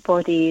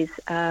everybody's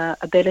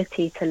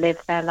ability to live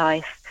their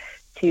life,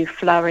 to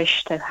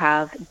flourish, to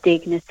have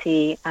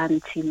dignity,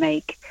 and to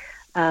make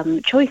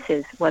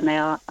choices when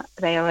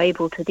they are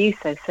able to do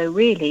so. So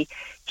really,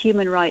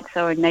 human rights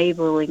are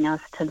enabling us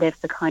to live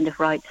the kind of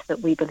rights that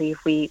we believe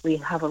we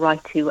have a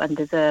right to and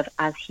deserve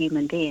as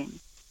human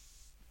beings.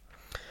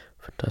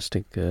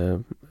 Fantastic.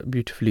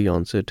 Beautifully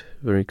answered.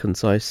 Very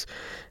concise.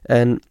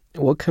 And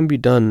what can be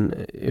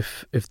done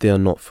if they are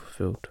not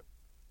fulfilled?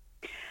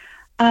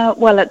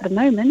 Well, at the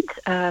moment,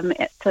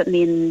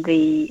 certainly in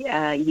the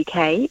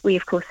UK, we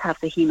of course have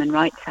the Human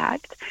Rights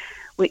Act,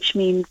 which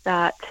means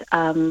that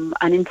an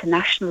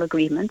international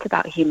agreement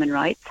about human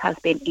rights has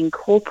been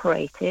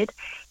incorporated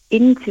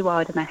into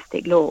our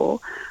domestic law,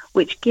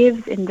 which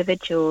gives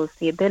individuals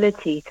the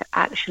ability to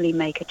actually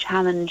make a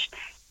challenge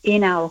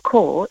in our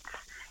courts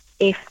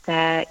if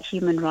their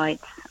human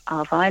rights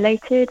are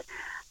violated,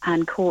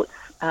 and courts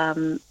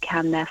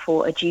can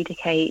therefore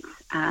adjudicate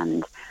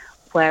and,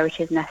 where it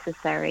is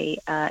necessary,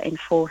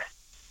 enforce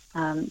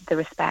the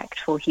respect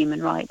for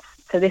human rights.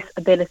 So this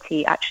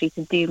ability actually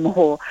to do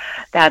more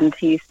than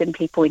to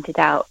simply point it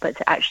out, but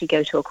to actually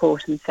go to a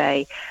court and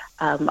say,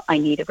 I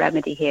need a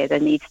remedy here, there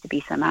needs to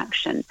be some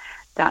action.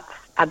 That's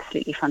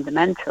absolutely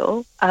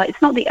fundamental.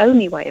 It's not the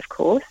only way, of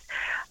course.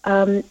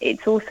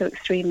 It's also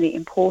extremely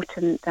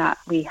important that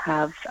we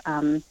have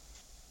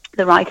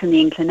the right and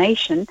the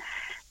inclination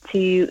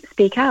to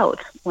speak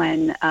out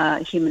when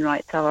human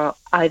rights are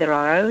either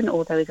our own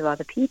or those of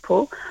other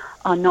people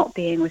are not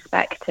being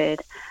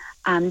respected,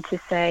 and to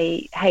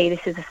say, hey,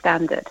 this is a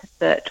standard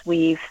that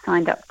we've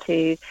signed up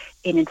to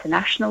in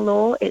international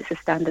law. It's a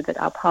standard that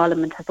our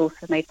parliament has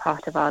also made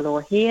part of our law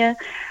here.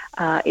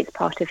 It's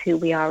part of who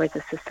we are as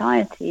a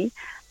society,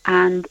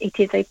 and it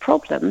is a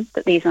problem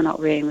that these are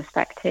not being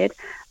respected,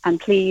 and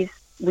please,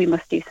 we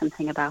must do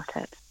something about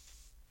it.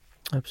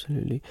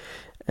 Absolutely.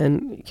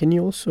 And can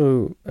you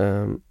also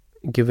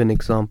give an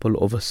example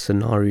of a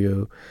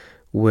scenario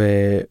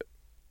where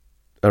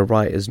a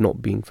right is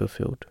not being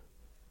fulfilled?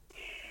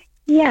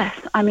 Yes,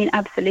 I mean,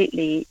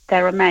 absolutely.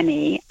 There are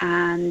many,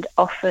 and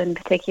often,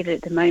 particularly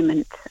at the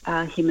moment,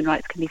 human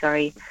rights can be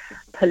very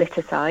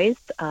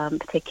politicized.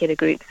 Particular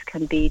groups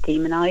can be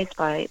demonized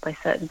by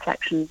certain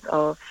sections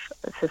of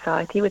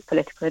society with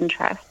political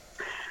interests.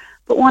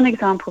 But one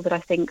example that I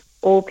think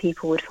all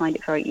people would find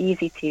it very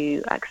easy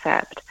to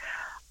accept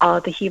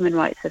are the human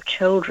rights of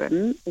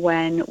children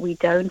when we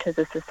don't, as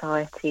a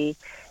society,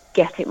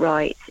 get it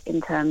right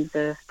in terms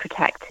of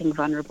protecting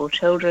vulnerable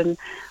children,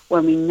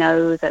 when we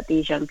know that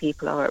these young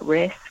people are at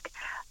risk,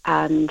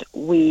 and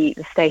the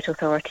state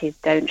authorities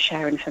don't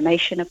share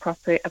information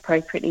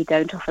appropriately,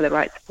 don't offer the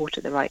right support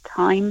at the right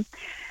time.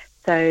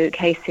 So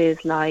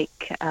cases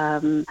like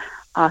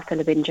Arthur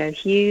Labinjo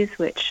Hughes,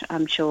 which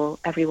I'm sure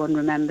everyone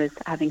remembers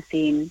having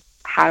seen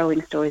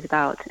harrowing stories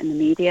about in the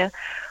media.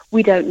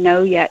 We don't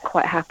know yet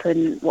what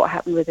happened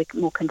with a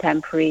more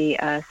contemporary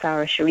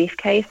Sarah Sharif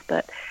case,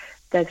 but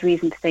there's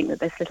reason to think that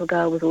this little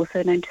girl was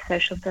also known to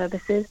social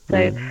services.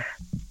 So,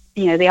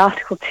 the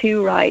Article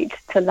 2 right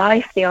to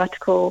life, the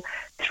Article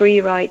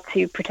 3 right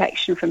to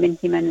protection from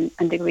inhuman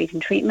and degrading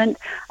treatment,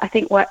 I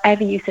think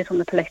wherever you sit on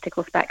the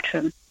political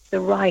spectrum,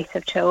 the right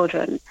of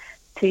children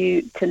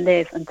to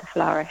live and to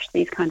flourish,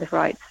 these kind of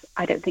rights,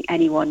 I don't think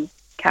anyone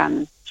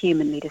can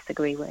humanly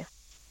disagree with.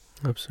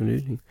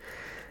 Absolutely.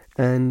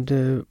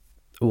 And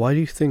why do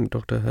you think,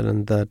 Dr.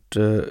 Helen, that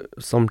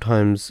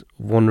sometimes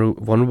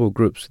vulnerable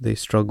groups, they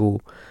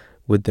struggle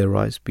with their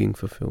rights being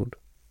fulfilled?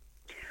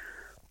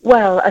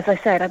 Well, as I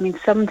said, I mean,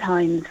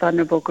 sometimes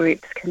vulnerable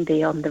groups can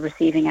be on the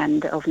receiving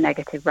end of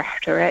negative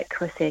rhetoric.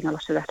 We're seeing a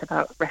lot of that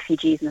about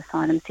refugees and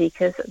asylum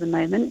seekers at the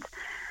moment.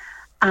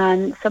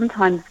 And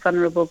sometimes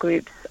vulnerable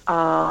groups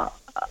are,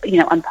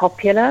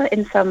 unpopular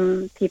in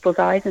some people's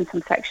eyes, in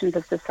some sections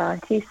of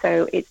society.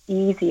 So it's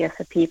easier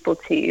for people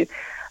to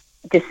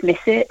dismiss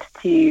it,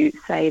 to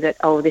say that,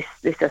 oh, this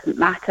doesn't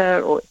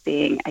matter, or it's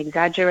being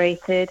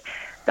exaggerated.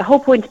 The whole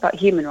point about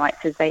human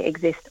rights is they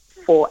exist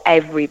for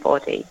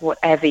everybody,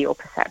 whatever your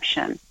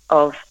perception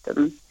of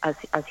them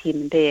as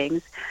human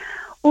beings.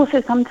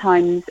 Also,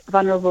 sometimes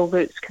vulnerable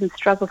groups can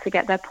struggle to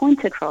get their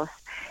point across.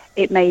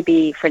 It may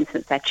be, for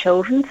instance, their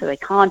children, so they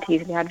can't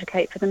easily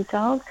advocate for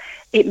themselves.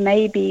 It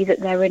may be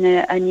that they're in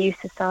a new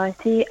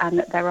society and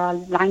that there are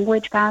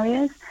language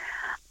barriers.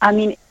 I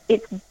mean,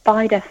 it's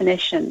by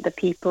definition the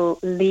people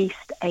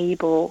least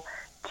able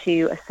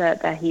to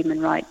assert their human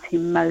rights who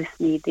most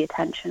need the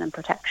attention and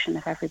protection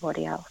of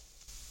everybody else.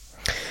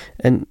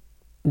 And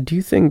do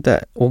you think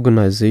that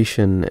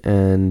organization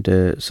and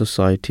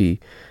society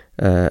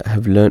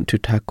have learned to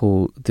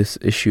tackle this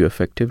issue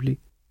effectively?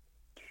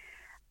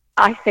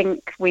 I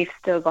think we've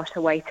still got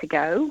a way to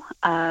go.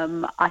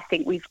 I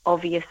think we've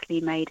obviously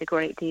made a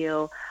great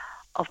deal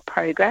of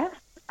progress.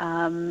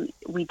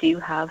 We do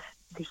have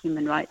the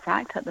Human Rights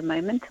Act at the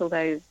moment,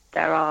 although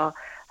there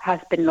has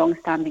been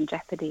long-standing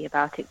jeopardy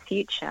about its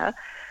future.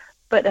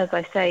 But as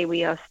I say,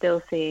 we are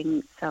still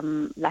seeing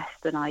some less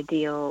than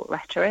ideal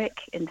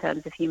rhetoric in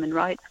terms of human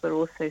rights. We're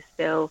also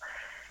still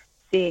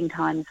seeing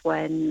times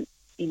when,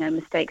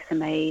 mistakes are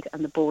made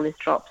and the ball is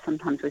dropped,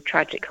 sometimes with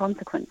tragic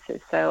consequences.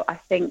 So I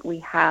think we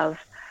have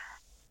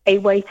a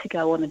way to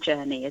go on a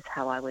journey, is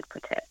how I would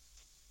put it.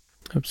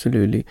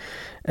 Absolutely.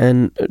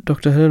 And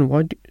Dr.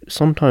 Helen,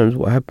 sometimes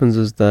what happens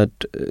is that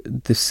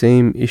the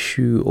same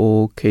issue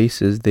or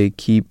cases, they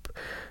keep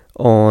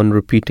on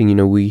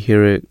repeating. We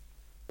hear it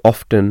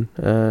often.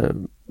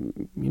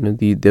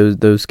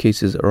 Those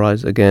cases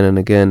arise again and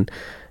again.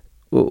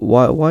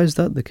 Why is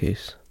that the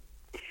case?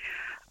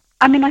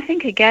 I mean, I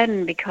think,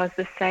 again, because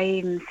the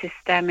same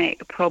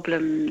systemic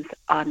problems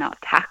are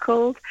not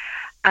tackled.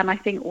 And I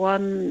think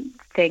one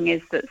thing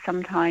is that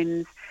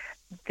sometimes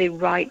the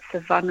rights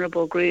of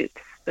vulnerable groups,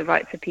 the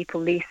rights of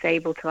people least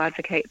able to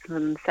advocate for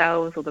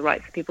themselves, or the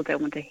rights that people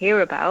don't want to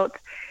hear about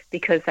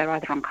because they're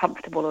either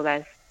uncomfortable or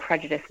there's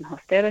prejudice and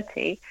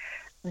hostility,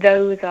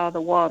 those are the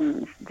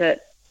ones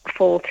that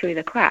fall through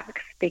the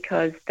cracks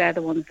because they're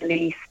the ones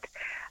least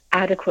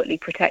adequately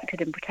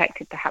protected and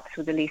protected perhaps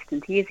with the least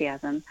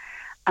enthusiasm.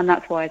 And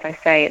that's why, as I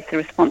say, it's the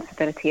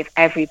responsibility of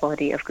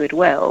everybody of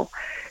goodwill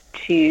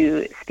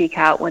to speak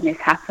out when this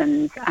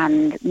happens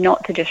and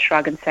not to just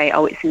shrug and say,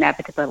 oh, it's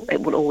inevitable, it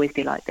will always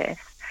be like this,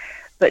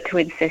 but to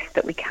insist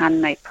that we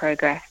can make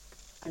progress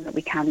and that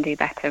we can do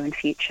better in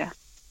future.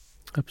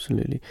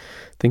 Absolutely.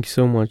 Thank you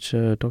so much,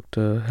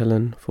 Dr.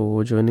 Helen,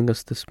 for joining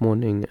us this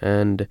morning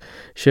and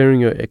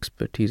sharing your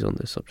expertise on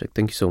this subject.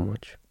 Thank you so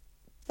much.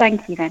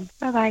 Thank you then.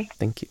 Bye-bye.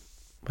 Thank you.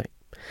 Bye.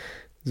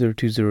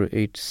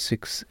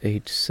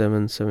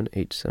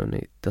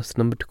 020868777878. That's the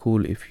number to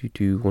call if you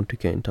do want to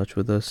get in touch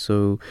with us.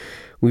 So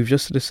we've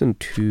just listened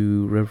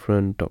to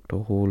Reverend Dr.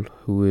 Hall,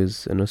 who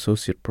is an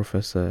associate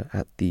professor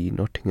at the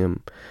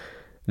Nottingham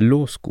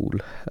Law School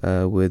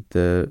with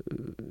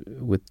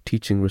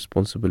teaching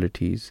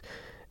responsibilities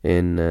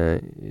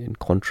in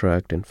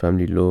contract and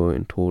family law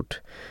and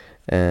tort.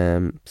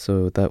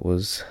 So that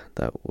was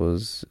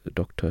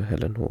Dr.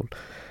 Helen Hall.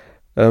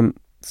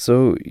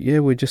 So yeah,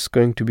 we're just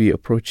going to be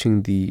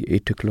approaching the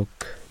 8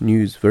 o'clock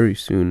news very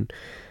soon.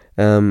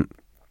 And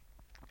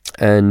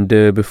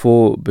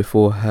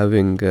before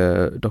having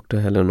Dr.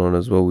 Helen on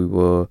as well, we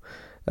were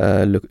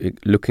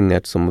looking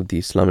at some of the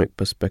Islamic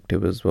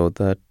perspective as well.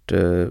 That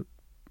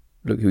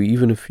look,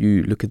 even if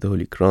you look at the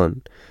Holy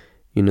Quran,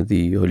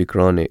 the Holy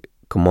Quran, it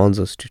commands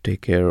us to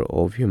take care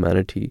of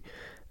humanity,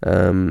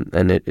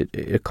 and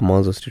it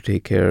commands us to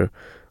take care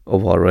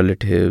of our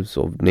relatives,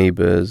 of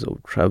neighbors,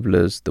 of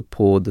travelers, the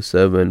poor, the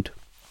servant.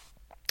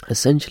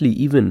 Essentially,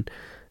 even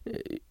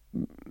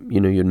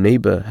your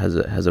neighbor has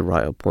a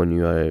right upon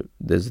you.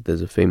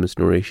 There's a famous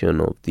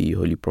narration of the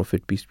Holy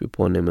Prophet, peace be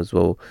upon him, as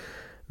well,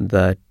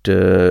 that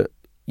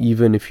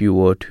even if you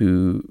were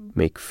to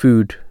make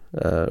food,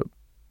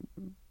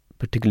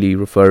 particularly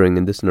referring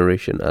in this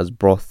narration as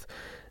broth,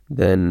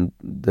 then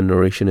the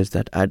narration is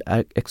that add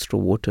extra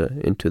water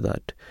into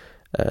that.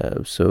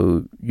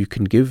 So you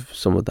can give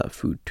some of that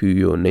food to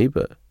your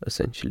neighbor,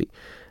 essentially.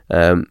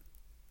 And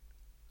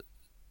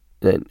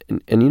that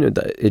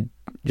it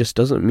just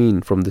doesn't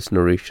mean from this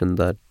narration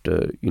that,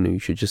 you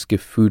should just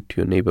give food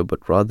to your neighbor,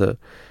 but rather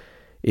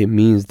it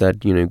means that,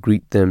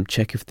 greet them,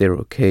 check if they're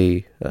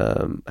okay,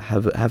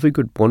 have a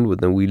good bond with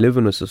them. We live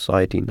in a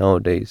society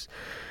nowadays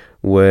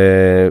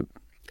where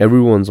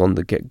everyone's on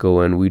the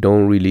get-go and we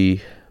don't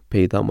really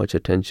pay that much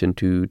attention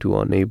to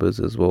our neighbors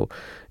as well.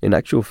 In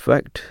actual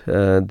fact,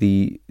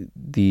 the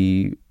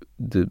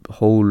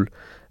whole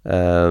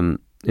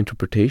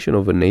interpretation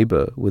of a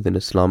neighbor within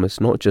Islam is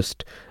not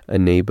just a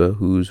neighbor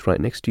who's right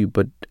next to you,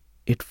 but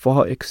it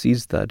far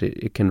exceeds that.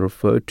 It can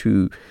refer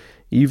to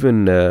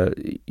even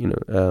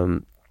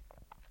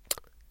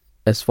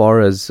as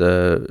far as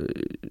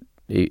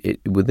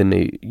within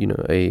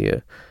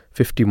a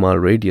 50-mile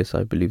radius,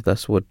 I believe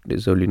that's what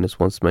His Holiness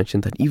once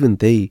mentioned, that even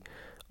they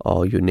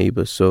are your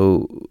neighbors.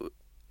 So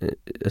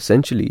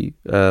essentially,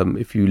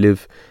 if you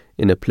live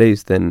in a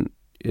place, then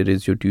it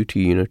is your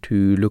duty,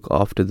 to look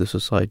after the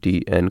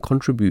society and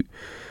contribute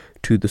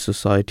to the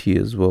society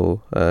as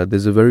well.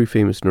 There's a very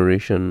famous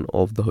narration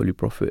of the Holy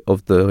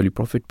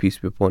Prophet, peace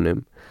be upon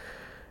him,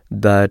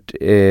 that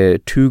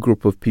two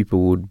group of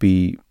people would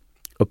be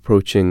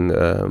approaching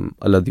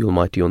Allah the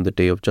Almighty on the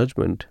Day of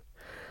Judgment.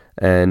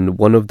 And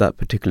one of that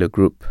particular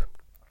group,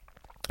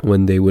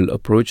 when they will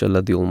approach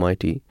Allah the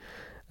Almighty,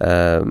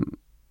 Allah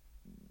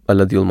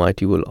the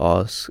Almighty will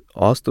ask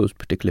those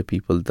particular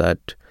people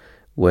that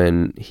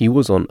when he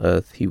was on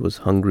earth, he was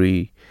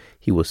hungry,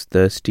 he was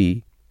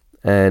thirsty,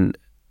 and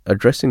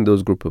addressing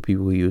those group of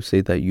people, he will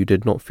say that you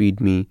did not feed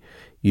me,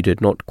 you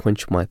did not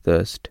quench my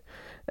thirst.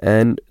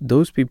 And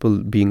those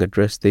people being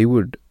addressed, they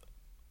would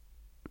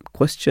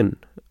question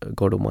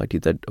God Almighty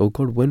that, oh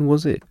God, when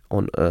was it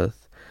on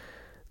earth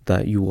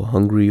that you were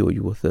hungry or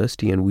you were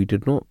thirsty and we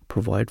did not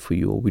provide for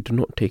you or we did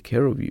not take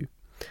care of you?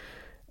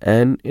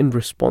 And in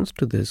response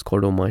to this,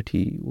 God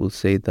Almighty will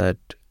say that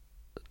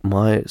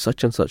my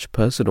such and such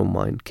person of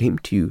mine came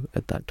to you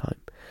at that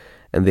time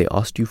and they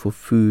asked you for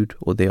food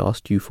or they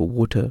asked you for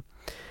water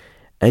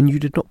and you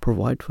did not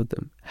provide for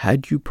them.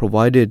 Had you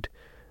provided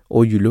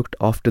or you looked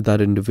after that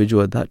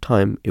individual at that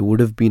time, it would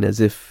have been as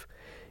if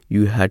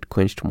you had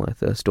quenched my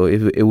thirst, or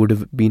it would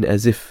have been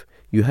as if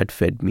you had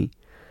fed me.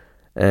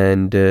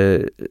 And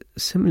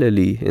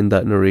similarly, in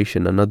that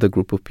narration, another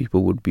group of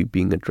people would be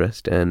being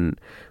addressed, and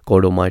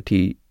God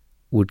Almighty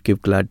would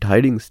give glad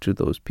tidings to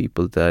those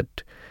people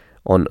that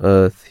on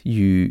earth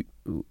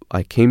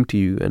I came to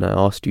you and I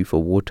asked you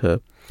for water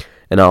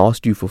and I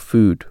asked you for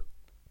food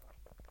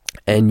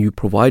and you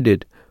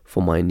provided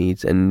for my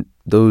needs. And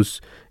those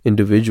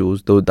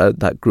individuals, though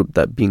that group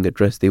that being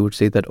addressed, they would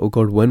say that, oh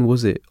God, when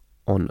was it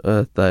on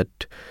earth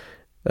that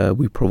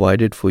we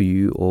provided for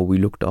you or we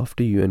looked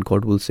after you? And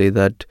God will say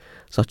that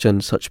such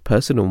and such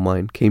person of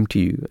mine came to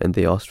you and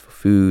they asked for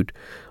food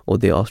or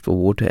they asked for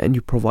water and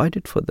you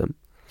provided for them.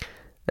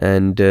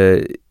 And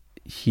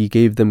he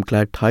gave them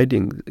glad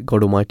tidings.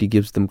 God Almighty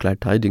gives them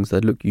glad tidings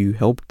that, look, you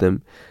helped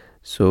them,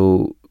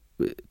 so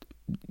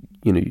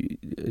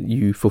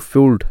you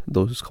fulfilled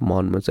those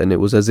commandments, and it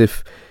was as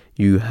if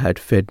you had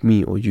fed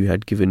me or you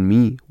had given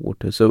me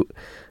water. So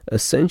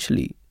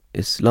essentially,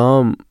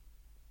 Islam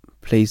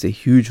plays a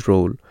huge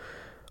role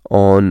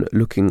on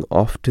looking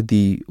after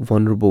the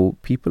vulnerable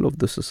people of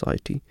the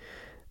society.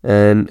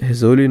 And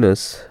His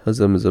Holiness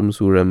Hazrat Mirza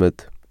Masroor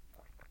Ahmad,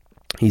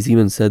 He's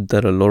even said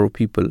that a lot of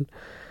people,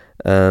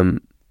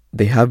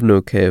 they have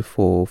no care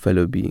for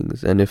fellow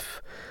beings, and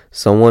if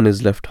someone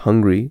is left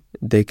hungry,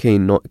 they care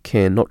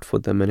not for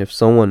them, and if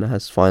someone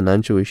has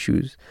financial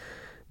issues,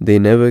 they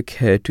never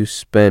care to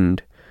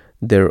spend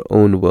their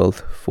own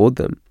wealth for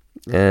them.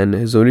 And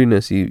His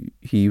Holiness, he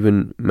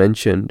even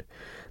mentioned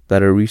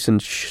that a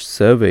recent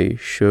survey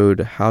showed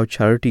how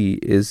charity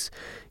is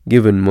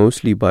given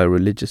mostly by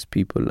religious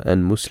people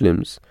and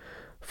Muslims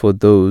for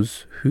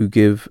those who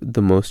give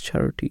the most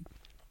charity.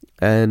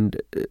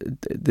 And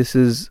this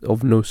is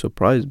of no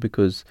surprise,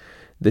 because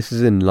this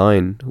is in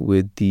line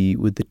with the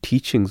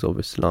teachings of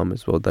Islam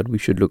as well, that we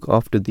should look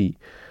after the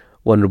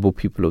vulnerable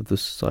people of the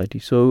society.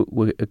 So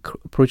we're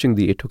approaching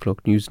the 8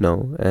 o'clock news now,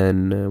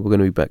 and we're going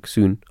to be back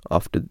soon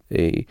after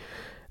a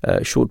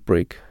short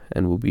break,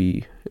 and we'll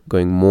be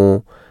going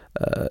more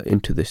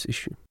into this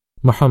issue.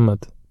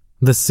 Muhammad,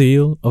 the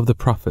seal of the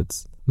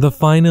prophets, the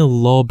final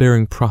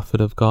law-bearing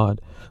prophet of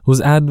God,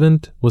 whose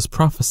advent was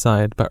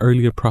prophesied by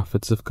earlier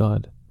prophets of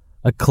God.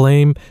 A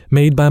claim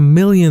made by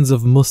millions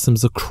of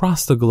Muslims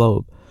across the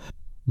globe.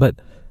 But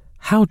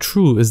how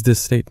true is this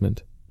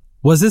statement?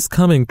 Was this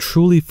coming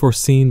truly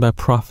foreseen by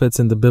prophets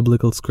in the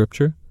biblical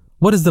scripture?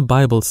 What does the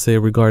Bible say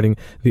regarding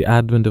the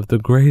advent of the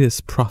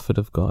greatest prophet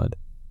of God?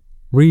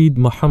 Read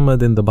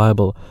Muhammad in the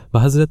Bible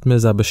by Hazrat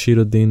Mirza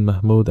Bashiruddin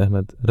Mahmud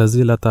Ahmad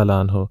Razila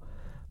Ta'ala Anhu,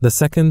 the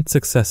second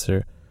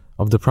successor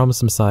of the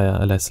promised Messiah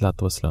alayhi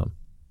salatu wasalam.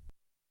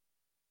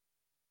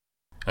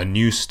 A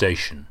new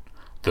station,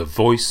 the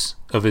Voice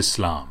of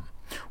Islam,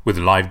 with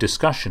live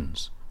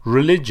discussions,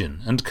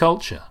 religion and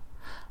culture.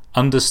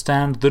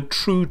 Understand the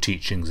true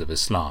teachings of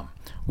Islam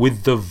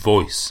with the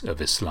Voice of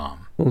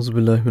Islam.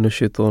 Auzubillahi minash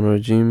shaitanir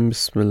rajeem.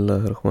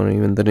 Bismillahir rahmanir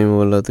rahim. In the name of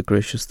Allah, the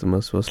gracious, the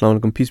merciful. Assalamu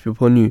alaikum, peace be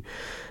upon you,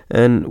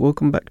 and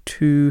welcome back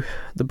to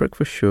the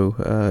breakfast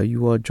show.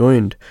 You are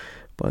joined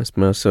by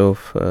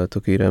myself,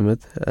 Touqeer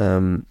Ahmed,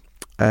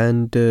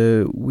 and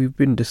we've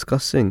been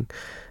discussing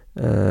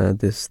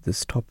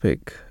this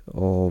topic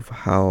of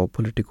how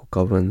political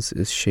governance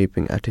is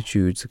shaping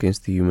attitudes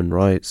against the human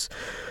rights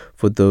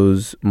for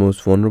those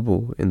most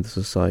vulnerable in the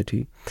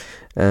society.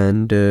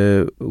 And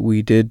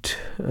we did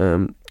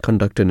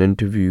conduct an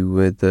interview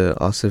with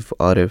Asif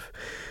Arif,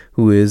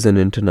 who is an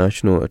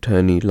international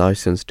attorney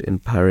licensed in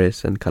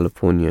Paris and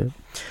California,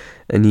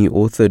 and he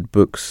authored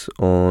books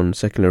on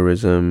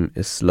secularism,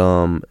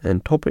 Islam,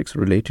 and topics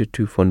related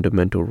to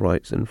fundamental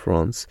rights in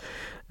France.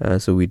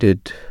 So we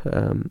did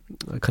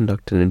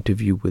conduct an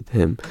interview with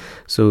him.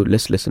 So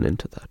let's listen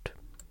into that.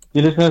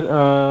 Dear listeners,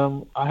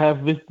 I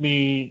have with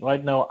me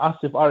right now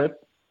Asif Arif,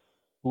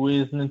 who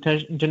is an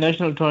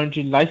international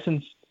attorney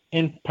licensed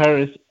in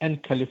Paris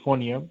and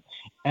California.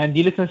 And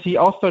dear listeners, he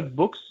authored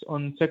books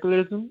on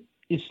secularism,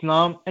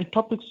 Islam, and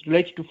topics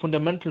related to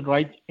fundamental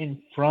rights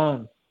in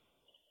France.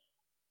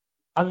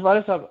 Asif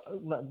Arif,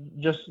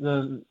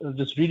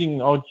 just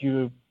reading out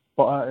your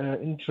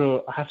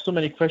intro, I have so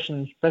many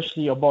questions,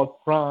 especially about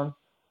France,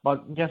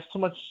 but we have so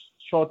much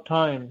short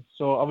time,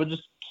 so I will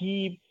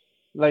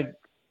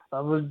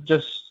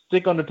just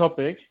stick on the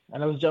topic,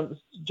 and I will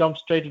jump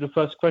straight to the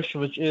first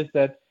question, which is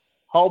that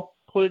how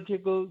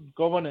political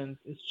governance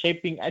is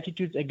shaping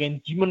attitudes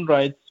against human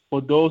rights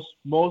for those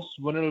most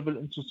vulnerable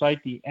in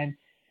society, and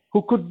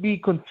who could be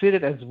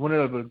considered as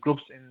vulnerable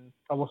groups in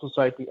our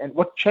society, and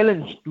what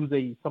challenge do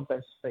they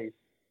sometimes face?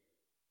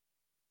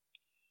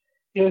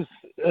 Yes,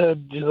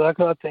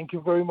 Jazakallah, thank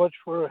you very much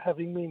for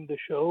having me in the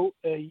show.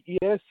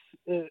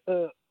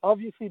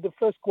 Obviously the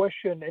first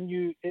question, and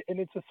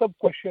it's a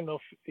sub-question of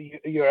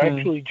your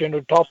actually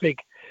general topic,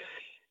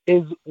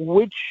 is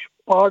which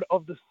part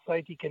of the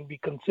society can be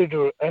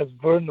considered as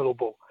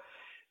vulnerable.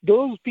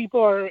 Those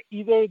people are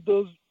either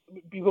those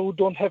people who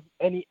don't have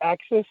any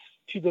access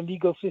to the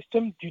legal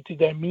system due to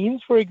their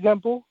means, for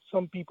example.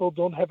 Some people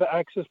don't have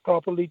access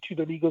properly to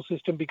the legal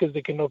system because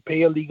they cannot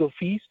pay a legal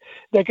fees.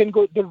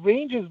 The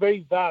range is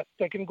very vast.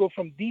 That can go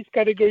from these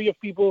category of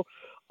people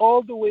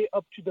all the way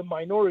up to the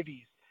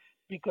minorities,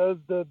 because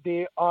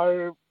they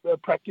are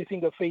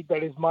practicing a faith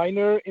that is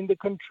minor in the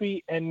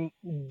country, and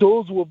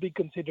those will be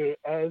considered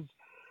as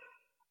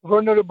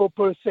vulnerable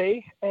per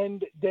se,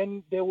 and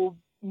then they will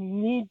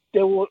need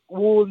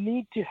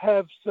to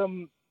have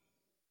some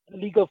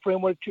legal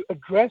framework to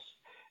address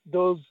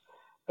those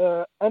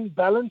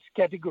unbalanced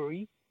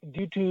category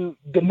due to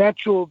the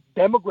natural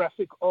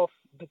demographic of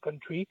the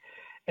country.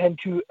 And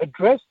to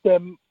address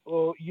them,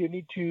 you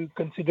need to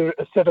consider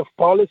a set of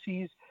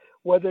policies,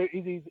 whether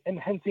it is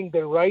enhancing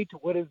their right,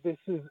 whether this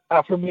is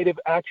affirmative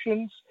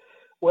actions,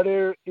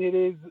 whether it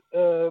is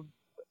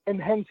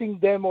enhancing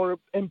them or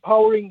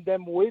empowering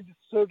them with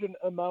certain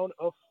amount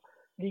of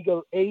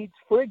legal aids.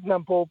 For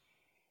example,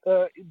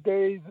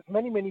 there is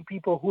many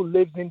people who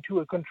live into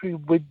a country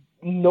with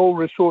no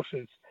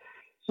resources.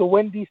 So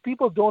when these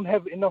people don't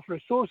have enough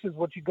resources,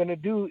 what you're going to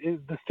do is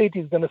the state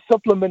is going to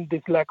supplement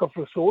this lack of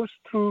resource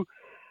through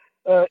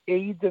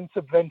aids and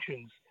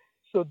subventions.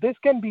 So this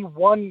can be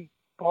one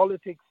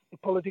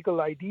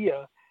political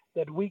idea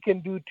that we can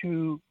do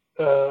to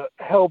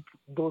help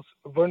those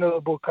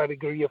vulnerable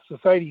category of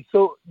society.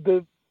 So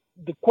the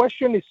the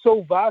question is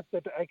so vast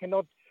that I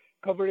cannot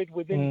cover it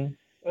within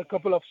a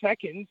couple of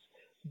seconds.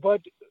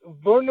 But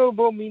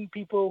vulnerable mean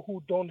people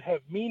who don't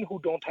have mean, who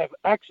don't have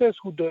access,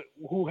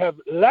 who have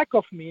lack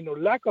of mean or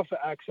lack of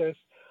access,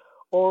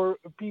 or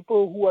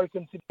people who are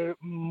considered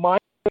minor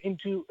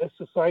into a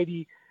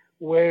society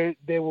where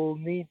they will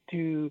need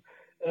to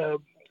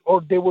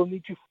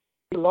face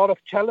a lot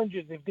of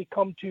challenges if they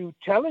come to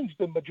challenge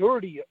the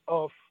majority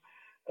of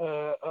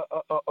the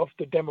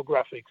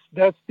demographics.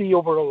 That's the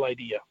overall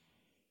idea.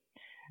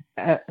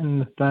 I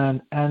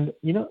understand. And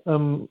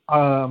Mr.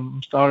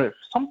 Arif,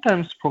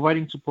 sometimes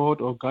providing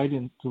support or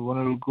guidance to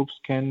vulnerable groups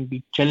can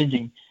be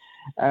challenging.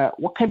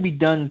 What can be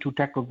done to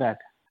tackle that?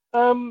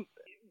 So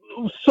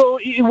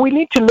we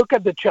need to look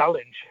at the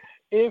challenge.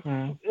 If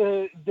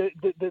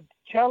the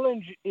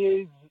challenge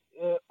is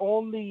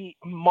only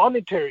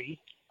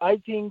monetary, I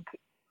think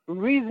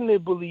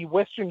reasonably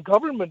Western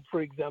government,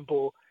 for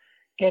example,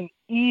 can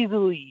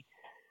easily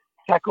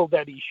tackle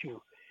that issue.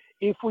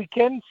 If we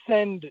can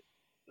send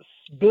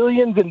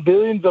billions and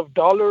billions of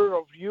dollars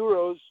of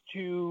euros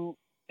to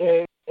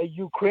a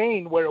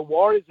Ukraine where a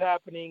war is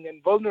happening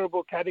and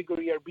vulnerable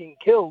category are being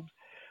killed,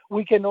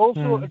 we can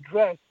also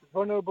address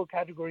vulnerable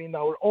category in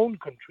our own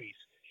countries.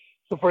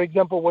 So, for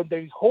example, when there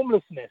is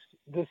homelessness,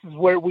 this is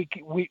where we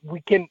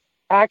can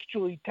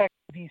actually tackle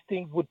these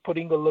things with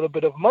putting a little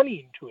bit of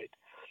money into it.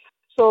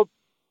 So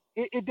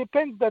it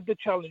depends that the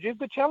challenge. If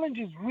the challenge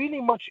is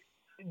really much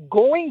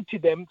going to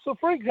them, so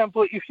for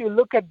example, if you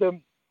look at the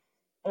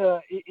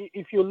I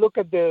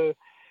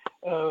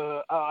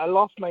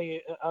lost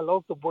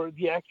the word,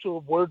 the actual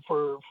word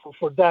for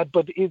that,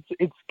 but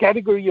it's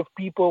category of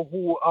people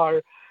who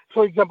are,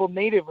 for example,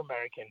 Native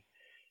American.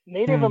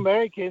 Native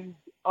Americans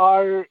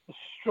are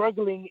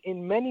struggling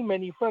in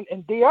many fronts,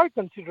 and they are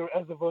considered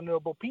as a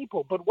vulnerable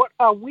people. But what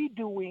are we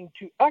doing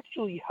to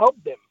actually help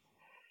them?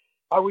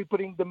 Are we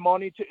putting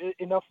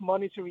enough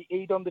monetary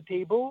aid on the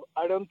table?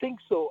 I don't think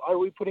so. Are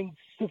we putting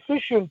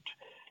sufficient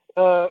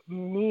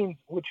means,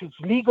 which is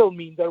legal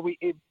means? Are we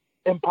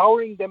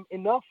empowering them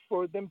enough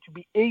for them to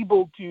be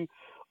able to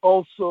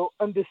also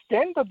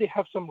understand that they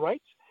have some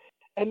rights?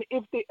 And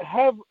if they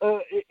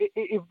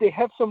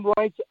have some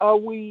rights, are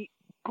we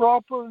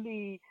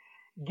properly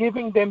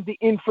giving them the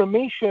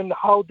information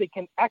how they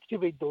can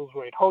activate those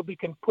rights, how they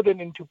can put it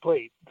into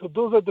play? So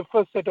those are the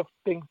first set of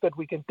things that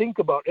we can think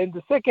about. And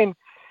the second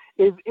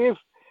is, if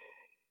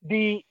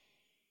the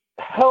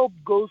help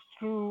goes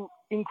through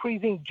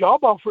increasing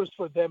job offers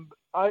for them,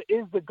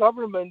 is the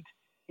government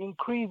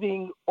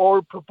increasing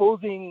or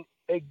proposing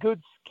a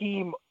good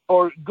scheme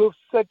or good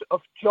set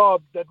of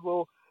jobs that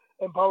will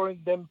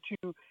empowering them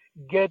to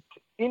get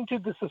into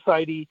the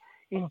society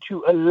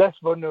into a less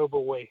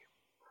vulnerable way?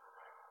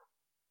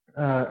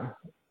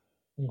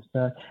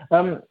 Mr.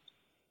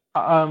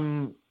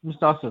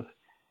 Asif,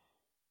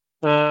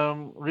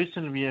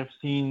 recently we have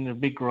seen a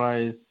big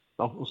rise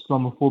of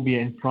Islamophobia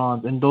in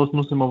France, and those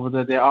Muslims over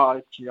there, they are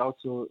actually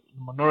also a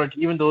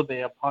minority, even though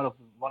they are part of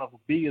one of the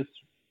biggest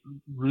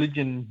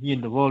religion here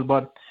in the world.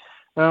 But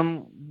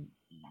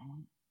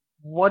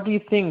what do you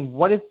think?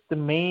 What is the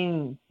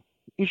main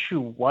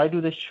issue? Why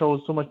do they show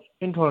so much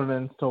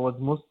intolerance towards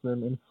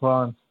Muslim in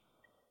France?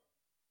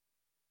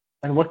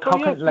 And we're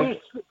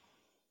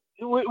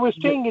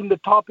staying in the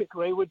topic,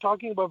 right? We're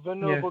talking about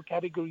vulnerable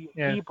category of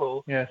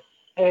people. Yes.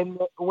 And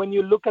when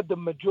you look at the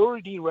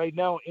majority right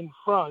now in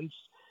France,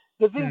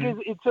 the thing is,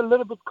 it's a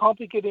little bit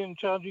complicated and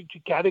challenging to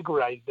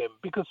categorize them,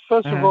 because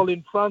first of all,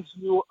 in France,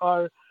 you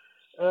are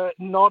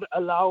not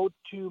allowed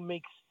to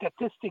make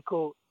statistics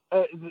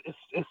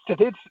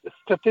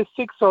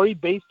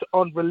based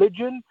on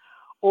religion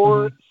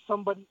or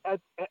somebody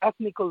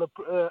ethnical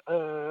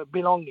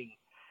belonging.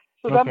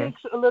 So that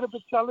makes a little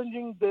bit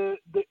challenging the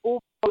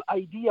overall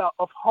idea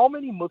of how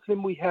many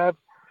Muslim we have,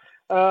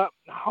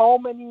 how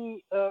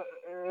many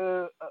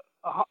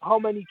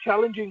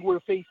challenging we're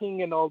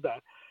facing, and all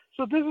that.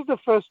 So this is the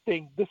first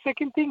thing. The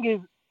second thing is,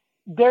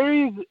 there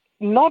is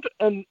not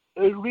a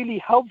really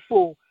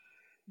helpful.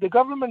 The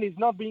government is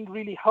not being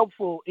really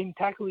helpful in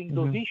tackling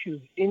those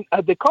issues.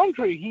 At the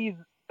contrary, he's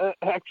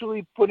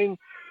actually putting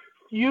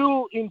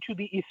fuel into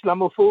the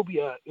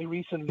Islamophobia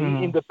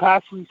recently, in the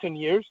past recent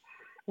years,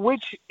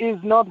 which is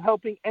not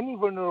helping any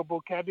vulnerable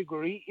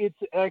category.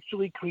 It's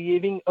actually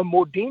creating a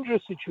more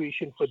dangerous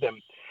situation for them.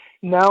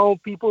 Now,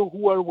 people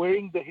who are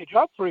wearing the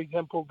hijab, for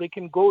example, they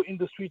can go in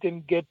the street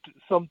and get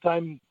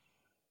sometimes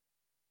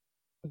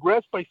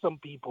aggressed by some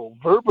people,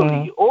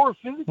 verbally or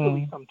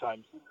physically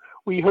sometimes.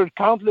 We heard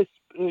countless,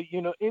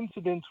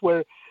 incidents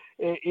where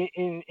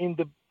in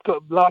the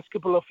last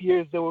couple of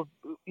years, there were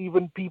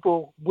even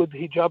people with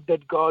hijab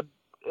that got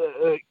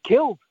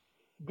killed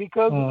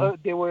because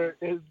they were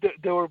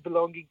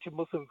belonging to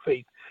Muslim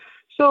faith.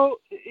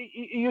 So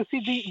you see,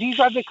 these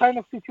are the kind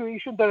of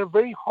situations that are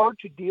very hard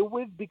to deal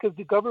with, because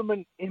the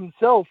government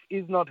himself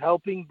is not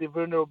helping the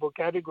vulnerable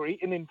category,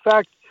 and in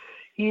fact,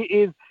 he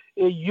is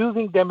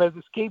using them as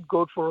a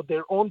scapegoat for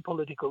their own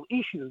political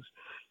issues.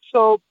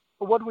 So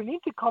what we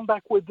need to come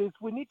back with is,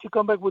 we need to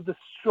come back with a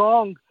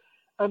strong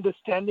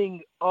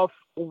understanding of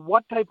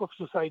what type of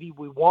society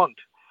we want.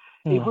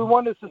 If we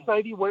want a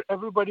society where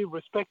everybody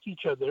respects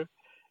each other,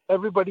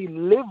 everybody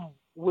live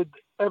with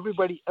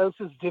everybody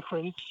else's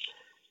difference,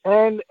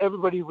 and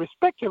everybody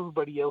respect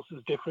everybody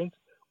else's difference,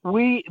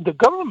 the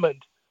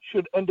government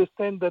should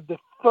understand that the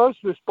first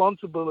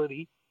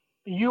responsibility,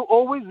 you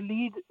always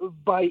lead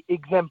by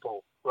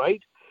example,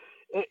 right?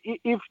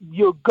 If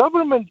your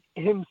government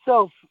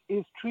himself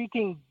is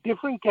treating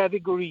different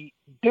category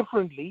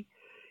differently,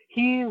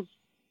 he is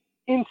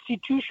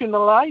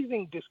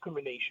institutionalizing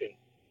discrimination.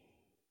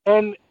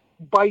 And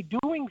by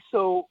doing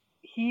so,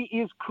 he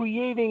is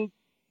creating,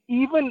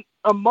 even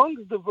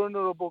amongst the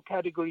vulnerable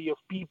category of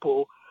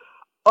people,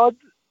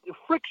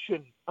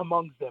 friction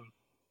amongst them.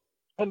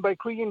 And by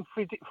creating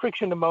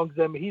friction amongst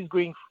them, he's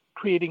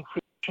creating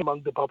friction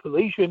among the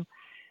population.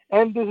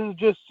 And this is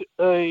just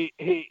a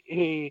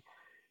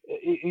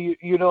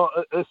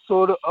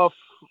sort of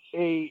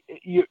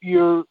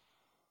you're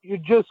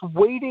just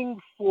waiting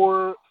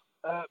for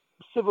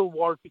civil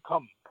war to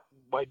come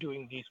by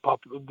doing these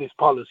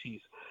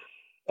policies.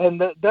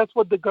 And that's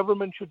what the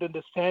government should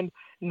understand.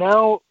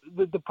 Now,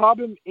 the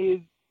problem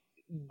is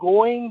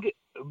going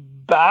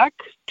back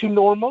to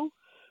normal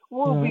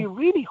will be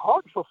really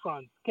hard for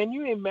France. Can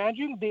you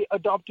imagine? They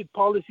adopted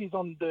policies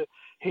on the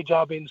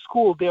hijab in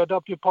school. They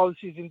adopted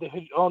policies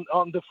on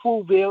the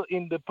full veil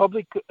in the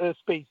public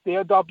space. They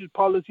adopted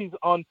policies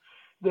on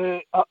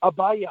the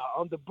abaya,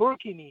 on the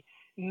burkini.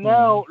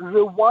 Now,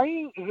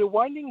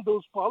 rewinding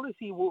those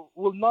policies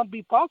will not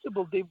be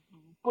possible. They've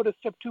put a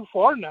step too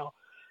far now.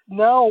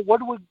 Now,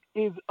 what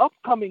is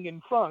upcoming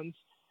in France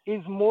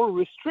is more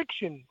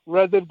restriction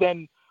rather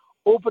than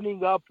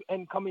opening up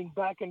and coming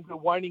back and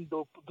rewinding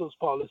those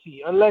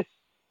policies, unless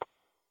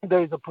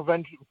there is a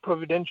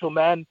providential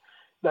man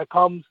that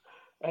comes,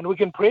 and we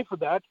can pray for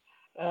that,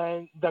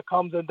 and that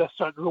comes and that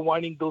start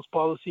rewinding those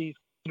policies,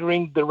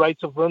 considering the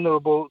rights of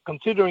vulnerable,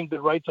 considering the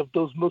rights of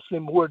those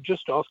Muslims who are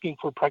just asking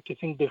for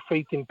practicing their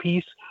faith in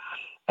peace.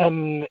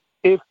 And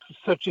if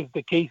such is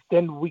the case,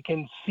 then we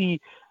can see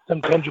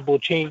some tangible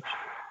change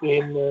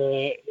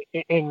in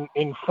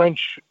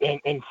French and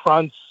in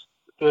France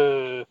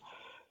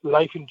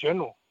life in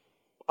general.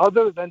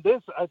 Other than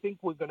this, I think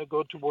we're going to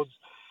go towards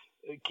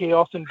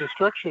chaos and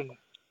destruction.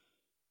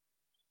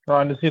 So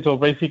I understand. So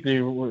basically,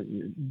 what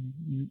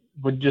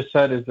you just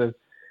said is that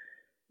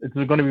it's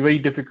going to be very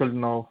difficult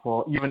now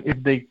for, even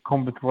if they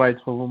come with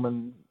rights for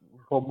women,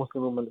 for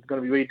Muslim women, it's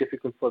going to be very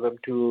difficult for them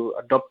to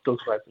adopt those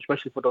rights,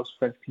 especially for those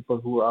French people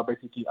who are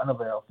basically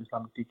unaware of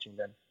Islamic teaching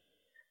then.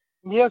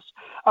 Yes,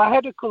 I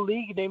had a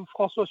colleague named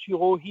François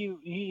Sureau.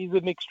 He is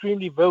an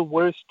extremely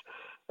well-versed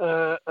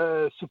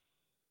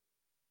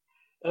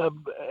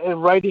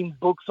writing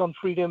books on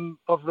freedom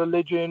of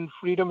religion,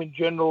 freedom in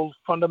general,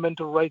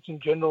 fundamental rights in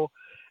general.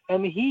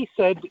 And he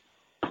said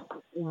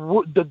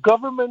the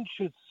government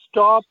should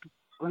stop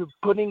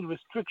putting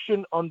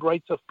restriction on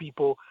rights of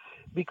people,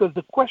 because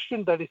the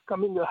question that is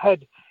coming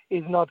ahead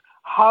is not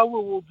how we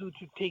will do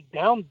to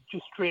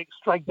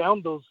strike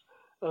down those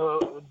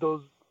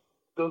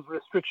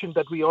restrictions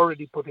that we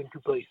already put into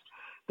place.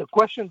 The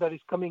question that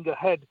is coming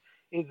ahead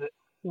is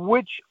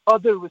which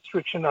other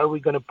restriction are we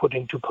going to put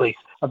into place?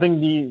 I think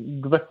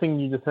the best thing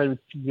you just said,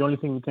 the only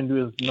thing we can do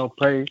is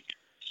pray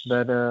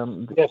that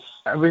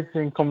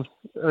everything turns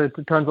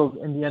out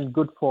in the end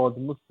good for the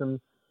Muslim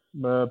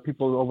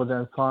people over there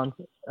in France,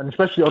 and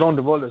especially around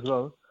the world as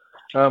well.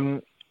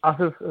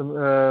 Asif,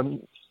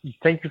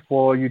 thank you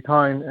for your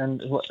time,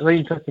 and it was very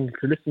interesting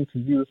to listen to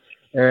you.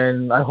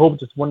 And I hope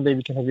just one day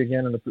we can have you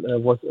again on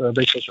the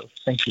Breakfast Show.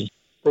 Thank you.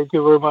 Thank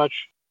you very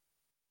much.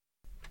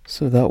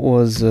 So that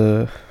was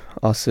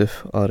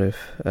Asif Arif.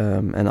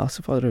 And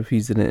Asif Arif,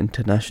 he's an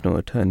international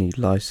attorney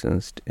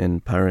licensed in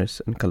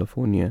Paris and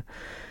California.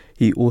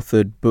 He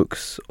authored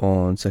books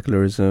on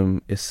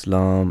secularism,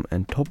 Islam,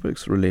 and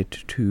topics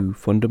related to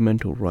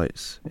fundamental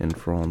rights in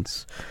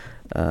France.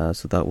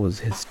 So that was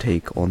his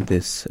take on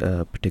this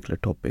particular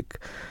topic.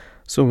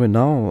 So we're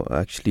now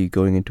actually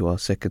going into our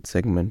second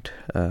segment,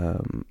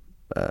 and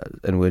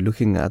we're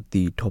looking at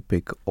the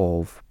topic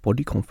of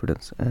body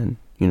confidence and,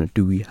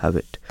 do we have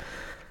it?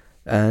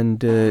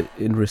 And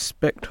in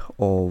respect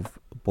of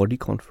body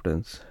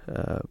confidence,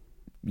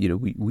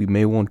 we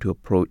may want to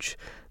approach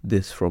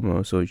this from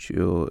a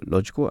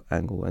sociological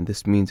angle, and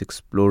this means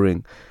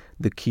exploring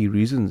the key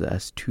reasons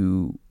as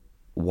to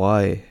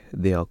why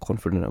they are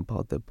confident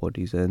about their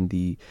bodies. And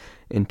the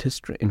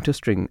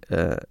interesting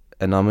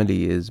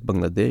anomaly is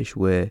Bangladesh,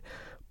 where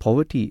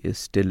poverty is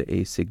still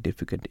a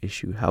significant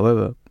issue.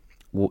 However,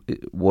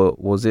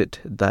 was it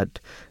that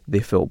they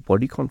felt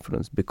body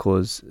confidence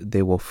because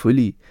they were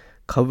fully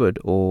covered,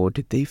 or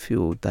did they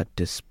feel that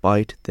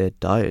despite their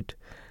diet,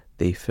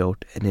 they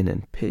felt an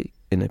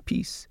inner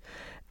peace?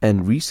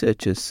 And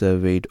researchers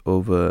surveyed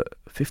over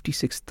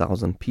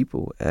 56,000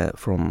 people,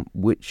 from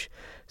which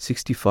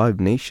 65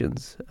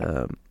 nations,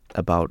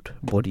 about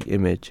body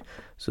image,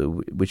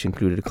 which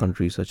included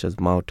countries such as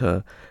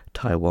Malta,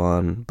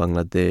 Taiwan,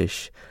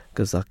 Bangladesh,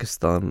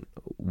 Kazakhstan,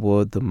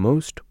 were the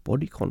most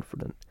body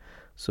confident.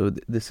 So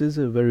this is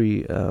a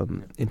very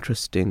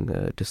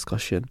interesting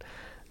discussion,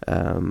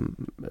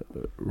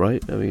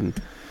 right? I mean,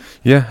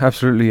 yeah,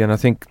 absolutely. And I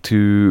think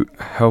to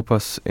help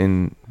us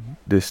in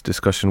this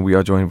discussion, we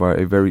are joined by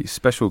a very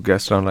special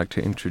guest. I'd like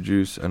to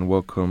introduce and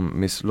welcome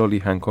Miss Lollie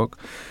Hancock,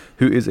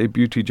 who is a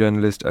beauty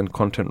journalist and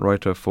content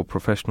writer for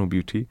Professional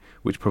Beauty,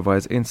 which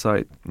provides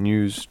insight,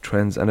 news,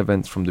 trends and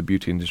events from the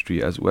beauty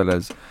industry, as well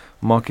as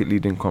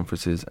market-leading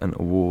conferences and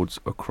awards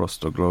across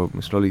the globe.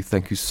 Miss Lollie,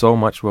 thank you so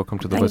much. Welcome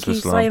to the Voice of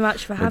Islam. Thank you so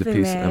much for having me. May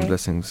the peace and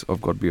blessings of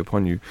God be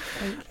upon you.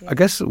 Thank you. I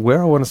guess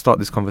where I want to start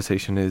this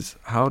conversation is,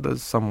 how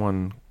does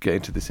someone get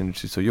into this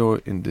industry? So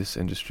you're in this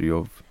industry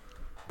of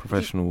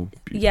professional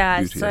beauty. Yeah,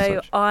 beauty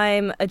so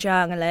I'm a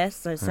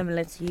journalist, so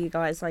similar to you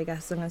guys, I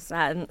guess, in a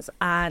sense.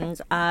 And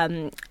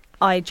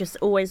I just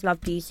always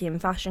loved beauty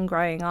and fashion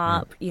growing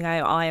up. You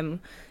know,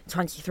 I'm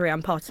 23,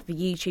 I'm part of the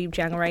YouTube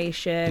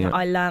generation.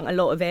 I learned a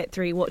lot of it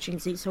through watching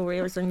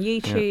tutorials on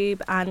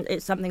YouTube, and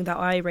it's something that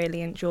I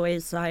really enjoy.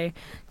 So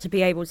to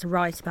be able to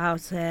write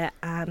about it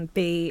and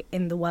be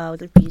in the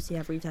world of beauty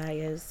every day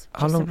is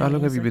How long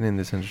have you been in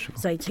this industry for?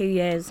 So 2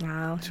 years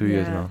now. 2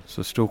 years now,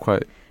 so still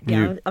quite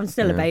new. Yeah, I'm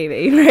still a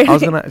baby, really. I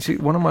was going to actually,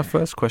 one of my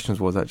first questions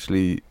was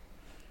actually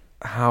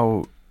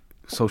how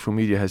social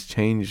media has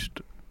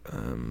changed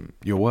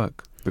your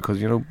work.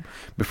 Because, you know,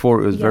 before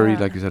it was very,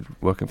 like you said,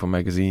 working for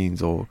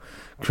magazines or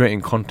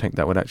creating content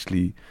that would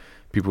actually,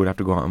 people would have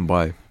to go out and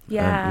buy.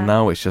 Yeah. And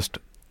now it's just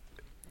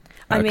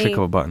a click of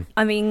a button.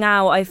 I mean,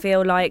 now I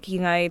feel like, you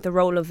know, the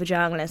role of a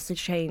journalist has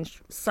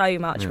changed so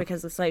much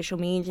because of social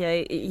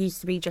media. It used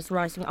to be just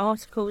writing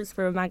articles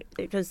for a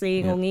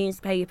magazine or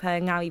newspaper,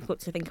 and now you've got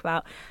to think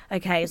about,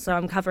 okay, so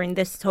I'm covering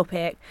this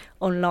topic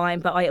online,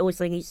 but I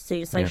also need to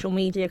do social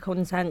media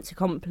content to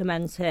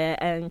complement it.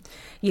 And,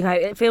 you know,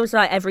 it feels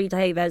like every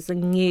day there's a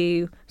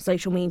new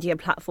social media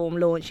platform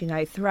launch, you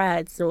know,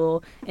 Threads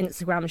or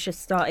Instagram's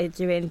just started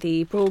doing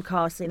the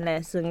broadcasting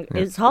list, and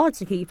it's hard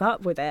to keep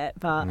up with it.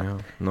 But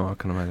No, I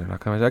can imagine.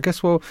 I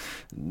guess, well,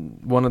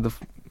 one of the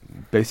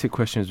basic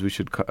questions we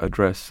should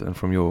address, and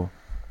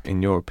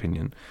in your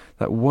opinion,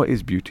 that what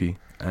is beauty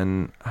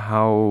and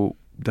how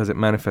does it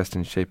manifest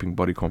in shaping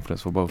body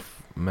confidence for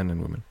both men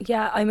and women?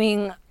 Yeah, I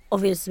mean,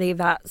 obviously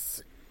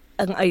that's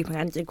an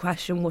open-ended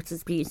question, what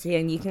is beauty?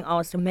 And you can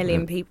ask a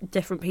million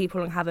different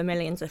people and have a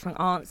million different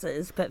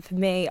answers. But for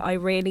me, I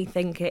really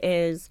think it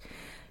is,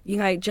 you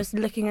know, just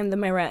looking in the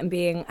mirror and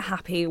being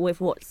happy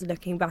with what's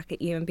looking back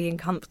at you and being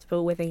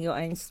comfortable within your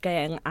own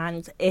skin.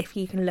 And if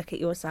you can look at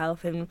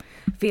yourself and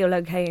feel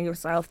okay in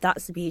yourself,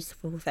 that's a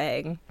beautiful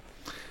thing.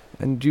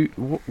 And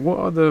what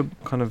are the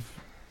kind of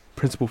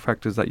principal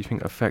factors that you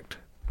think affect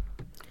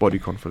body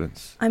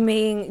confidence? I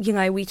mean, you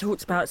know, we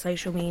talked about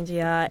social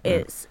media.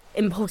 It's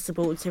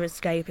impossible to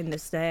escape in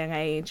this day and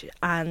age.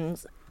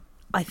 And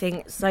I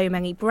think so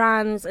many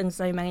brands and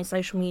so many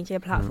social media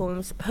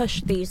platforms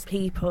push these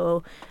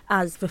people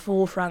as the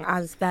forefront,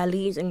 as their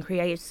leading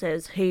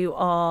creators who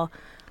are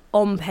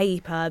on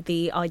paper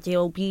the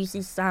ideal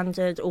beauty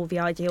standard or the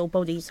ideal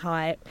body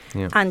type.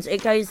 And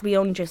it goes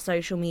beyond just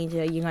social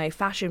media. You know,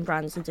 fashion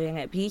brands are doing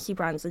it, beauty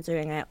brands are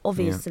doing it.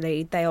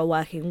 Obviously they are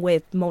working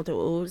with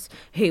models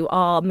who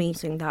are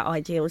meeting that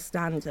ideal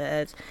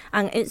standard.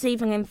 And it's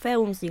even in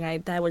films. You know,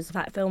 there was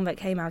that film that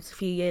came out a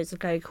few years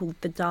ago called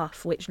The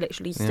Duff, which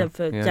literally stood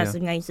for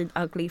designated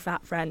ugly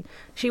fat friend.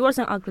 She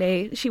wasn't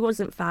ugly, she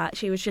wasn't fat,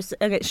 she was just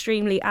an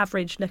extremely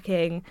average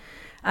looking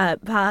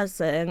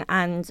person,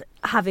 and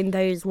having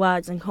those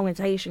words and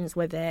connotations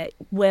with it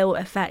will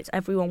affect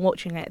everyone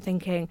watching it,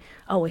 thinking,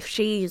 oh, if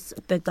she's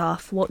the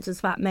duff, what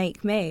does that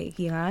make me,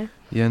 you know?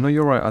 Yeah, no,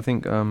 you're right. I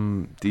think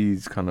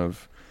these kind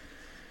of,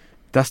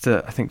 that's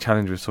the, I think,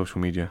 challenge with social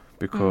media,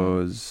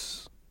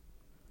 because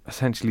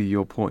essentially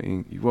you're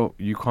pointing, well,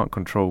 you can't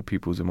control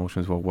people's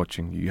emotions while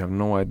watching. You have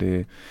no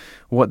idea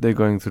what they're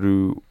going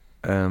through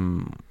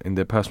in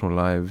their personal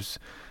lives,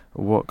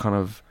 what kind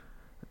of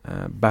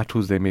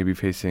battles they may be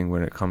facing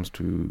when it comes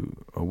to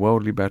a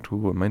worldly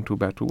battle, a mental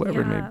battle,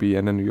 whatever it may be.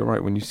 And then you're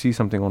right, when you see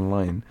something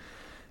online,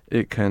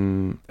 it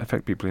can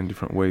affect people in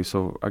different ways.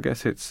 So I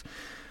guess it's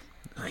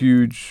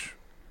huge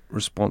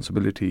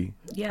responsibility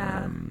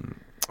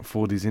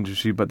for this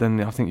industry. But then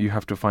I think you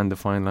have to find the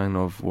fine line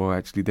of, well,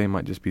 actually they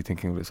might just be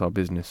thinking it's our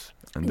business.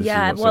 And this is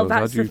what well,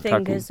 sells. that's the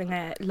thing, isn't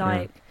it?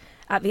 Like,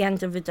 at the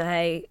end of the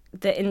day,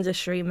 the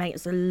industry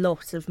makes a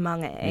lot of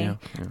money.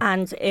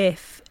 And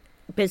if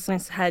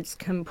business heads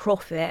can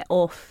profit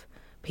off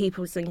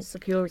people's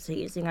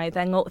insecurities, you know,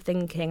 they're not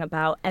thinking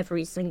about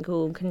every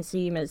single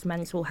consumer's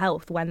mental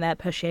health when they're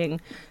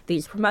pushing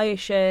these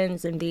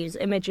promotions and these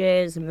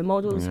images and the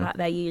models that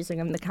they're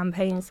using and the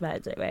campaigns they're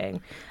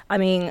doing. I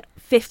mean,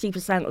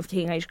 50% of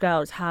teenage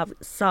girls have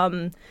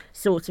some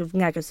sort of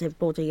negative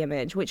body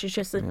image, which is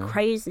just a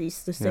crazy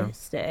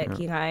statistic,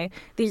 you know.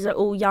 These are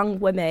all young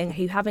women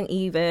who haven't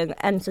even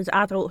entered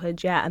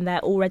adulthood yet, and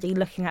they're already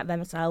looking at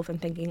themselves and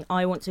thinking,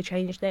 I want to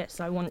change this,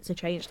 I want to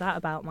change that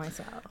about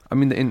myself. I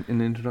mean, in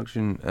the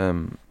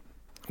introduction,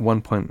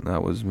 one point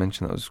that was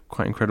mentioned that was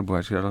quite incredible,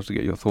 actually. I'd love to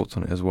get your thoughts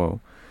on it as well.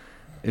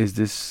 is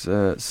this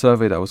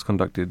survey that was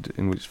conducted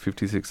in which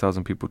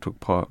 56,000 people took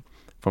part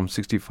from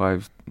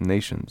 65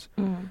 nations,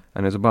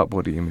 and it's about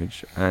body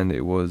image, and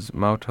it was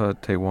Malta,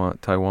 Taiwan,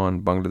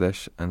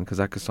 Bangladesh and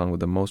Kazakhstan were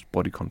the most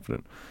body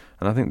confident.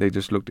 And I think they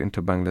just looked into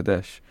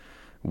Bangladesh,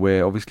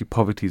 where obviously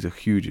poverty is a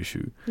huge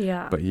issue,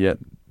 but yet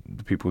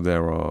the people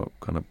there are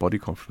kind of body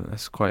confident.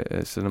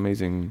 It's an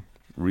amazing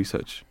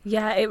research.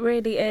 Yeah, it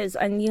really is.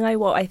 And you know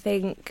what, I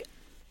think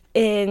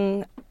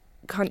in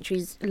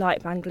countries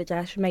like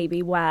Bangladesh,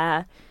 maybe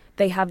where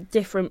they have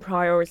different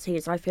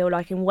priorities. I feel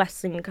like in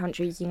Western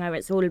countries, you know,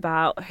 it's all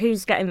about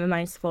who's getting the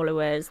most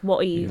followers, what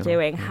are you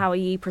doing, how are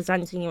you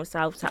presenting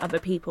yourself to other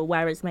people,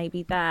 whereas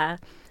maybe there,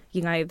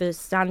 you know, the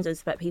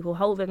standards that people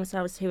hold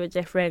themselves to are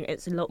different.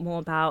 It's a lot more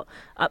about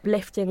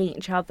uplifting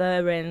each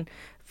other and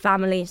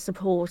family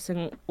support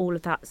and all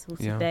of that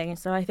sort of thing.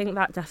 So I think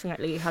that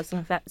definitely has an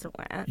effect on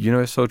it. You know,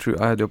 it's so true.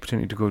 I had the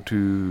opportunity to go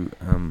to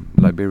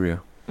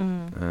Liberia.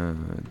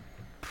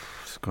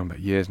 It's gone back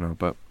years now,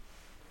 but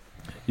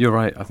you're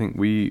right. I think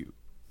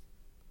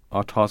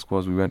our task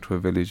was we went to a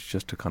village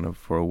just to kind of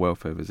for a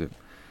welfare visit.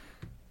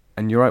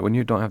 And you're right, when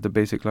you don't have the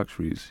basic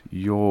luxuries,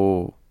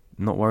 you're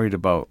not worried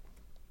about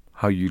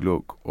how you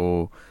look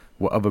or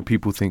what other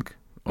people think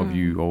of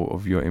you or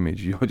of your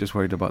image. You're just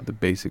worried about the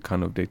basic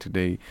kind of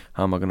day-to-day.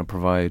 How am I going to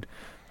provide?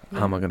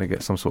 How am I going to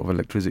get some sort of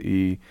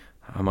electricity?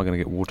 How am I going to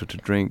get water to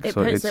drink? It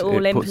puts it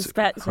all in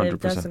perspective,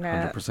 doesn't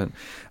it? 100%.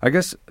 I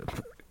guess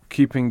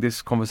keeping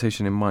this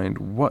conversation in mind,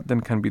 what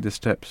then can be the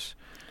steps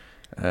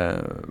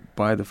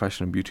by the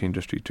fashion and beauty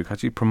industry to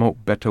actually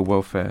promote better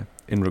welfare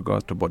in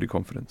regards to body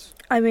confidence?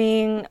 I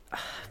mean,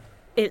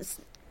 it's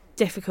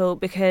difficult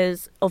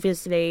because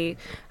obviously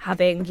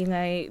having, you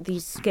know,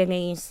 these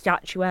skinny,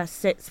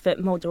 statuesque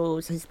 6-foot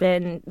models has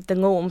been the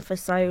norm for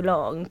so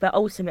long, but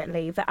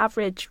ultimately the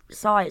average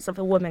size of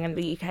a woman in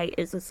the UK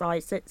is a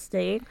size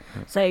 16.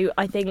 So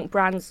I think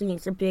brands need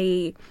to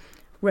be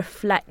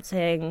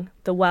reflecting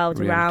the world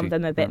around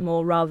them a bit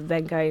more rather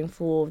than going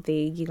for the,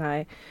 you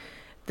know,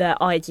 the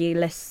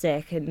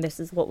idealistic and this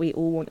is what we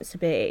all want to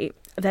be.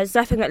 There's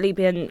definitely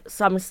been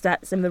some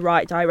steps in the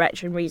right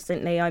direction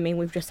recently. I mean,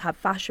 we've just had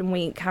Fashion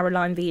Week.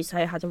 Caroline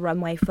Vito had a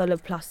runway full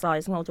of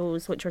plus-size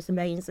models, which was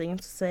amazing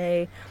to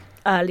see.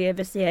 Earlier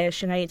this year,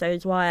 Sinead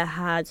O'Dwyer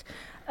had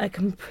a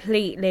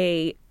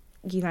completely,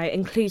 you know,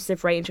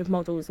 inclusive range of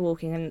models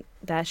walking in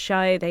their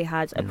show. They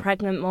had a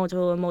pregnant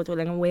model, a model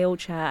in a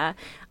wheelchair.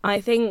 I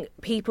think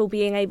people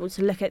being able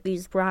to look at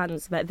these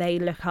brands that they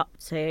look up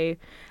to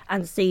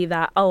and see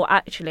that, oh,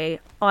 actually,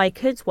 I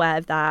could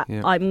wear that.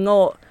 I'm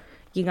not,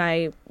 you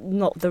know,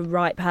 not the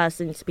right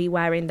person to be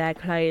wearing their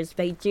clothes.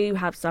 They do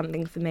have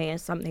something for me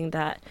as something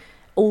that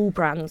all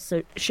brands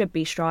should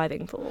be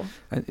striving for.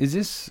 And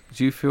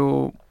do you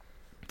feel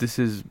this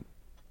is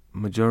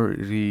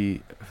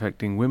majority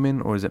affecting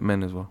women or is it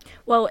men as well?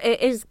 Well, it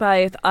is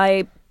both.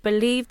 I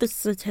believe the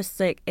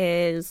statistic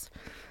is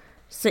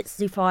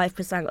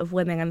 65% of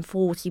women and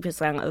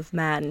 40% of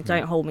men.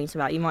 Don't hold me to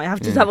that. You might have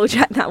to double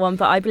check that one,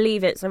 but I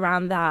believe it's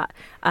around that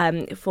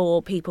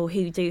for people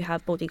who do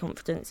have body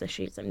confidence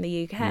issues in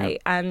the UK.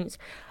 And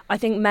I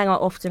think men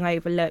are often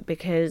overlooked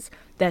because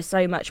there's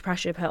so much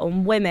pressure put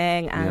on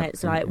women and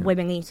it's like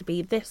women need to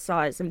be this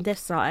size and this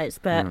size.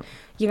 But,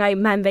 you know,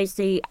 men, they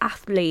see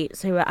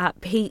athletes who are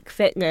at peak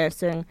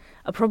fitness and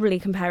are probably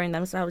comparing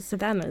themselves to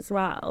them as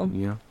well.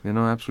 Yeah, you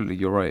know, absolutely.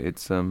 You're right.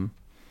 It's on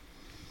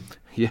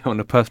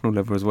a personal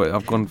level as well.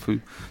 I've gone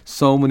through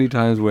so many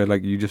times where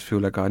like you just feel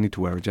like I need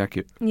to wear a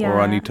jacket or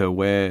I need to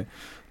wear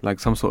like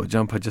some sort of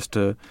jumper just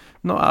to,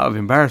 not out of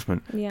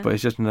embarrassment, but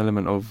it's just an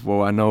element of,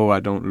 well, I know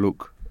I don't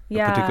look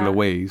a particular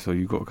way, so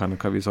you've got to kind of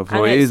cover yourself.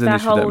 So it is an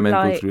issue that men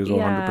go through as well,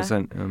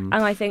 100%. And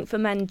I think for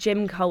men,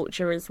 gym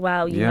culture as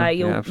well, you know,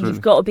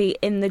 you've got to be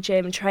in the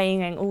gym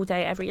training all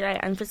day, every day.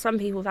 And for some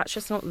people, that's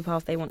just not the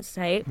path they want to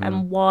take.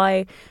 And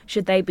why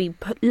should they be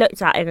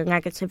looked at in a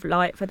negative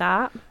light for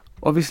that?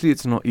 Obviously,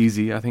 it's not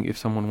easy. I think if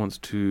someone wants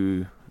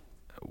to,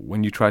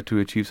 when you try to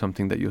achieve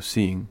something that you're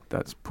seeing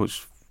that's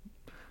pushed,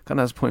 kind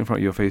of put in front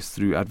of your face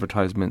through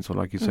advertisements or,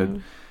 like you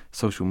said,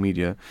 social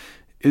media,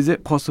 is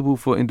it possible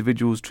for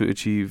individuals to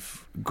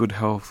achieve good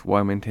health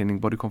while maintaining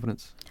body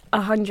confidence?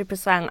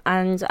 100%.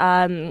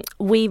 And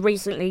we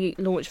recently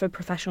launched the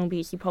Professional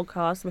Beauty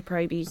Podcast, the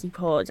Pro Beauty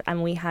Pod,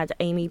 and we had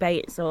Amy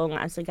Bates on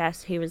as a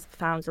guest, who is the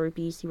founder of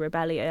Beauty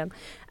Rebellion.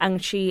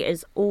 And she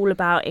is all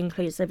about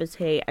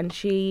inclusivity, and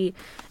she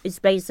is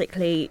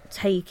basically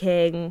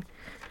taking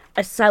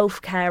a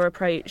self-care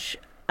approach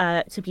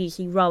to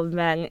beauty rather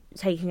than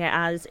taking it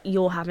as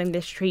you're having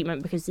this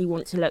treatment because you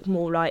want to look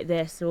more like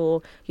this,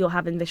 or you're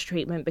having this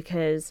treatment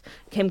because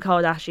Kim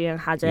Kardashian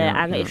had it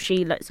and if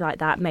she looks like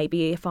that,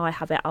 maybe if I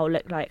have it I'll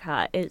look like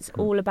her. It's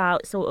all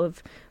about sort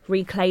of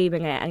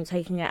reclaiming it and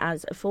taking it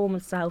as a form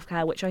of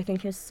self-care, which I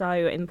think is so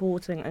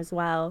important as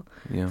well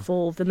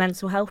for the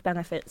mental health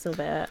benefits of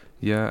it.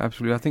 Yeah,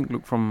 absolutely. I think,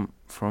 look,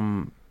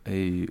 from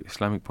a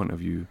Islamic point of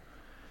view,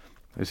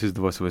 this is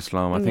the voice of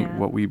Islam. I think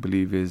what we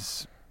believe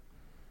is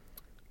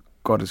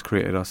God has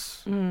created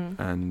us,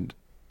 and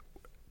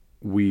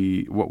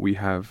what we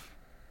have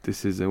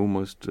this is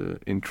almost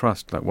in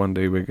trust. Like one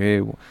day we're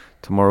here,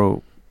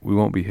 tomorrow we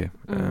won't be here.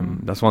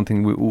 That's one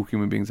thing we all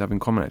human beings have in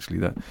common, actually,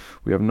 that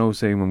we have no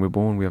say when we're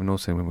born, we have no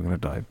say when we're going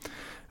to die.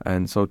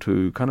 And so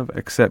to kind of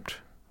accept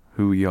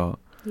who we are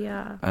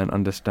and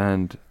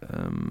understand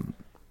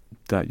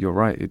that you're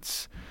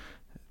right,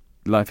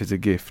 life is a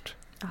gift.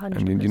 100%.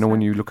 And you know,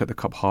 when you look at the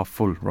cup half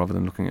full rather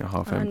than looking at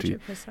half empty,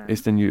 100%.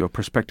 it's then your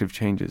perspective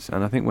changes.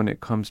 And I think when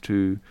it comes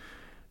to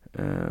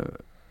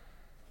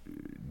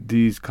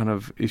these kind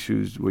of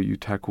issues where you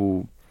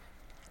tackle,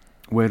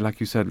 where, like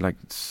you said, like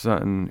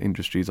certain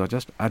industries are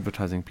just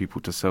advertising people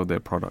to sell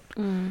their product,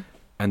 and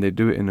they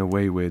do it in a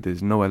way where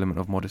there's no element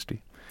of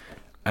modesty.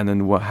 And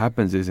then what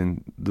happens is,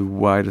 in the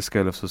wider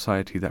scale of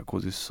society, that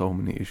causes so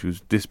many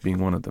issues, this being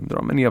one of them. There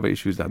are many other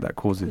issues that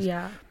causes,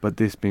 but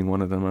this being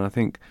one of them. And I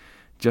think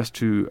just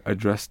to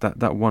address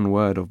that one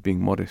word of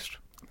being modest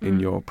in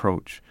your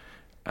approach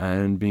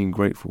and being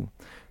grateful,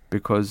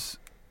 because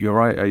you're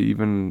right,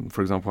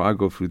 for example, I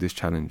go through this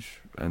challenge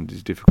and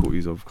these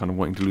difficulties of kind of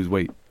wanting to lose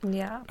weight.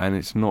 Yeah. And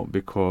it's not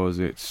because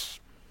it's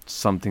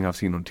something I've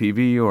seen on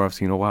TV or I've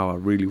seen, oh wow, I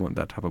really want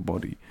that type of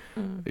body.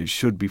 It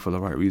should be for the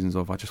right reasons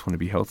of, I just want to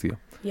be healthier.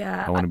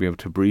 Yeah. I want to be able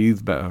to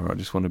breathe better. I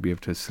just want to be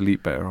able to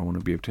sleep better. I want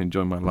to be able to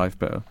enjoy my life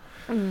better.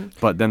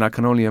 But then I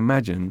can only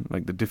imagine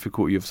like the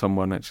difficulty of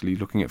someone actually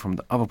looking at it from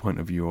the other point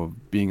of view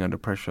of being under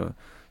pressure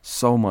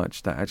so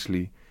much that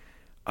actually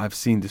I've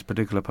seen this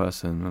particular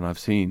person, and I've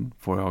seen,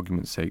 for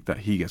argument's sake, that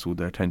he gets all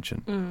the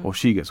attention or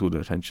she gets all the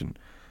attention.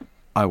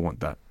 I want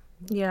that.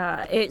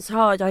 Yeah, it's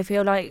hard. I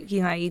feel like,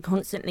 you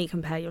constantly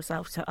compare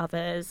yourself to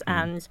others,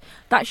 and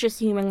that's just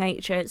human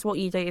nature. It's what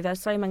you do.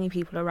 There's so many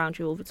people around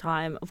you all the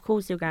time. Of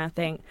course, you're going to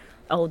think,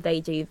 oh, they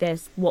do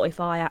this. What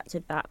if I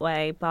acted that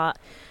way? But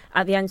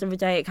at the end of the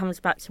day, it comes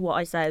back to what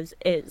I said.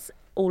 It's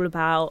all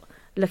about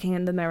looking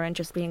in the mirror and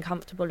just being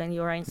comfortable in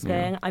your own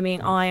skin. I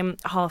mean, I'm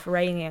half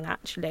Iranian,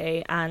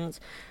 actually, and,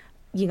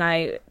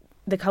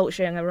 the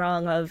culture in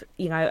Iran of,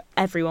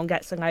 everyone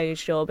gets a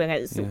nose job, and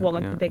it's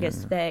one of the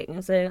biggest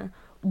things. And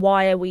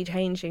why are we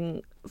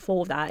changing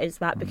for that? Is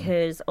that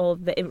because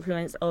of the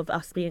influence of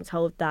us being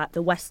told that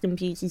the Western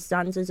beauty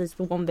standards is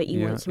the one that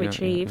you want to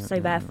achieve, so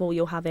therefore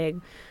you're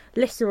having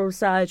literal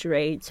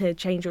surgery to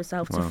change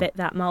yourself to fit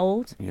that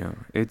mould? Yeah,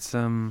 it's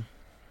I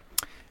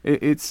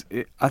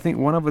think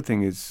one other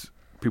thing is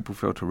people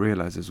fail to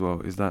realise as well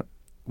is that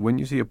when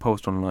you see a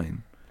post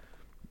online,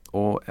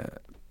 or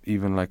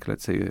even like,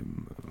 let's say,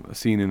 a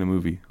scene in a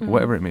movie,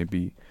 whatever it may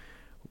be,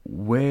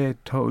 we're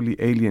totally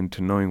alien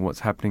to knowing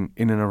what's happening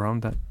in and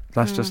around that.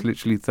 That's just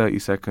literally 30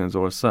 seconds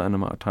or a certain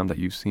amount of time that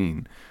you've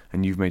seen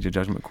and you've made your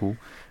judgment call.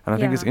 And I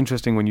think it's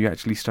interesting when you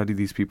actually study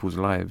these people's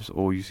lives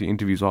or you see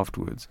interviews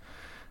afterwards,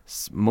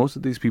 most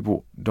of these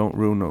people don't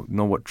really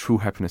know what true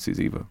happiness is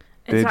either.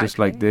 They're just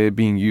like, they're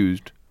being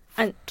used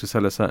to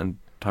sell a certain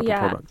type of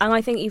product. And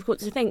I think you've got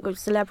to think with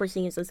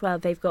celebrities as well.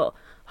 They've got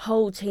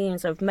whole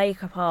teams of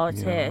makeup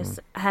artists,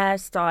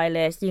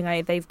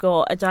 hairstylists, they've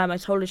got a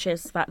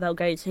dermatologist that they'll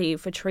go to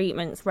for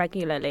treatments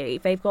regularly.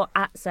 They've got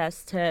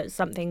access to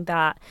something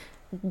that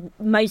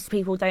most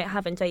people don't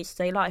have in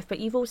day-to-day life. But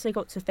you've also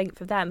got to think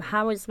for them,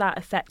 how is that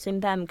affecting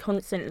them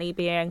constantly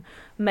being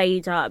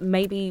made up?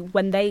 Maybe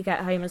when they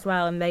get home as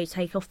well and they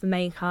take off the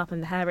makeup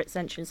and the hair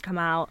extensions come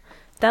out,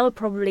 they're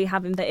probably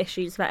having the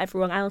issues that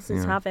everyone else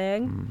is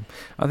having.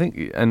 I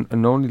think, and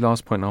the only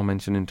last point I'll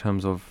mention in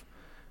terms of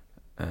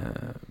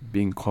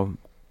being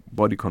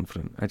body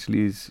confident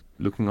actually is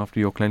looking after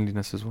your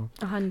cleanliness as well.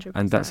 100%.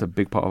 And that's a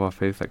big part of our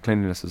faith, that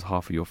cleanliness is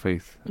half of your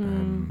faith.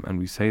 And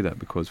we say that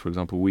because, for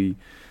example, we,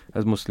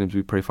 as Muslims,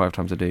 we pray 5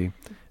 times a day,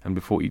 and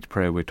before each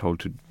prayer we're told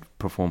to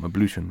perform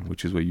ablution,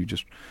 which is where you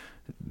just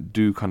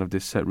do kind of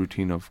this set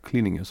routine of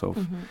cleaning yourself.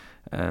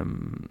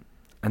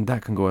 And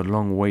that can go a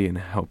long way in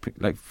helping,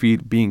 like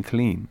being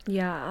clean.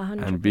 Yeah,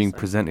 100%. And being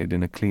presented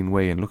in a clean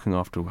way and looking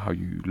after how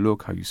you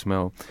look, how you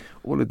smell,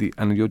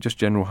 and your just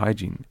general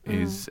hygiene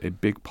is a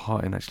big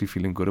part in actually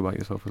feeling good about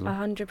yourself as well.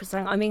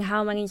 100%. I mean,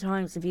 how many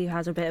times have you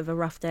had a bit of a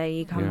rough day,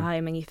 you come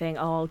home and you think,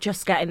 oh,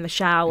 just get in the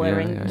shower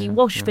and you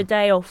wash the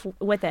day off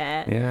with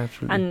it. Yeah,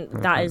 absolutely.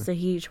 And that is a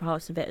huge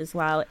part of it as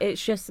well.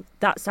 It's just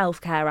that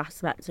self-care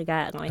aspect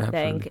again, I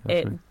think.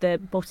 The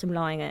bottom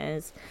line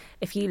is,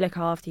 if you look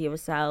after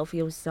yourself,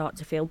 you'll start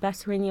to feel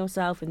better in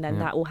yourself, and then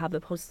that will have a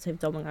positive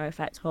domino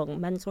effect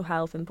on mental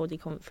health and body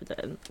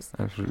confidence.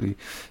 Absolutely.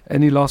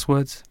 Any last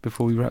words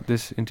before we wrap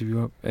this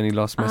interview up? Any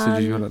last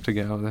messages you would like to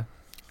get out there?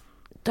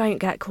 Don't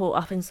get caught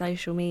up in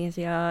social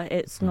media.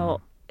 It's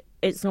not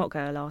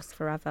going to last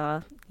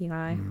forever,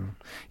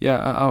 Yeah,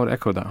 I would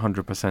echo that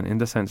 100% in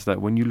the sense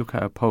that when you look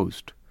at a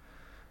post,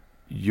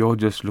 you're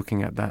just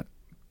looking at that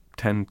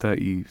 10,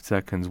 30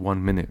 seconds,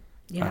 1 minute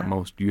at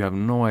most. You have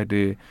no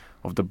idea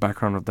of the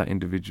background of that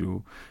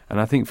individual.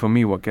 And I think for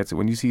me what gets it,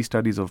 when you see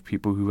studies of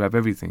people who have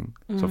everything,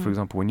 so for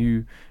example when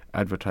you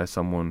advertise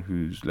someone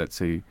who's, let's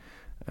say,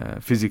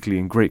 physically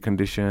in great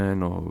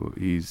condition, or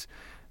he's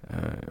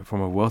from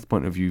a wealth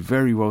point of view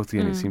very wealthy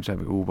and it seems to have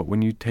it all, but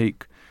when you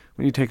take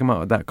him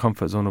out of that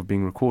comfort zone of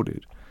being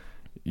recorded,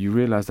 you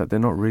realize that they're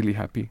not really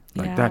happy.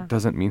 Like that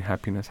doesn't mean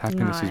happiness.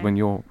 Happiness is when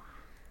you're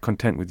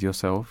content with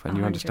yourself and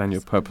you understand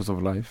your purpose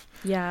of life.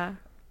 Yeah.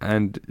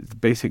 And the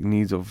basic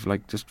needs of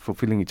like just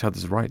fulfilling each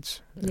other's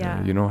rights.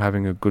 Yeah.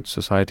 Having a good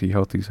society,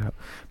 healthy,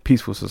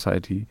 peaceful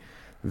society.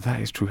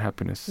 That is true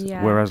happiness.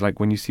 Yeah. Whereas like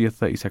when you see a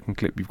 30-second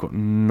clip, you've got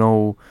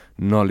no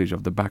knowledge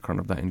of the background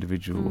of that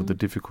individual or the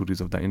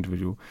difficulties of that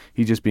individual.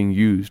 He's just being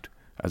used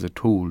as a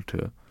tool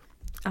to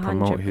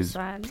promote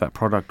 100%. that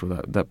product or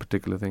that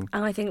particular thing.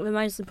 And I think the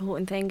most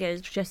important thing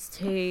is just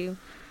to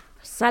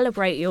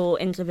celebrate your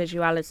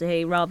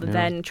individuality rather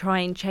than try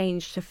and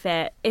change to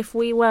fit. If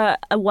we were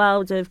a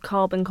world of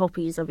carbon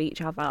copies of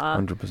each other,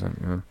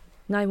 100%, yeah.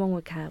 No one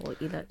would care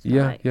what you look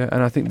like. Yeah,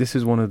 and I think this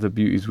is one of the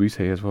beauties we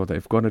say as well, that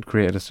if God had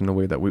created us in a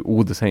way that we're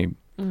all the same,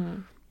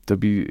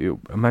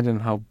 imagine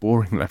how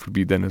boring life would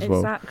be then as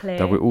well. Exactly.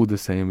 That we're all the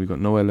same. We've got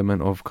no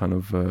element of kind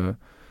of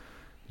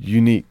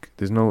unique.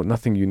 There's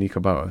nothing unique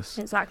about us.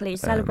 Exactly.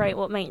 Celebrate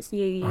what makes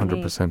you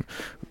unique. 100%.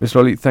 Miss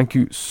Lollie, thank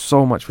you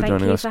so much for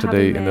joining us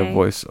today in the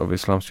Voice of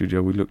Islam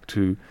studio. We look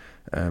to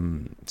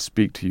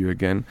speak to you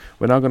again.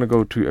 We're now going to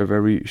go to a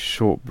very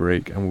short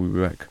break and we'll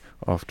be back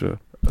after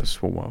a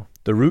small while.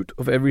 The root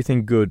of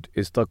everything good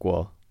is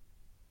taqwa.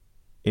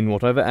 In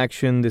whatever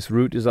action this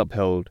root is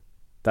upheld,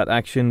 that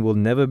action will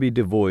never be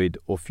devoid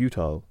or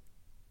futile.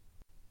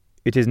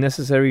 It is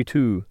necessary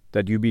too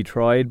that you be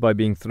tried by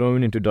being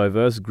thrown into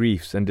diverse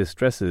griefs and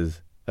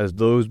distresses as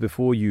those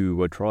before you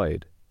were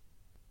tried.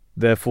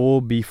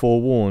 Therefore be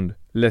forewarned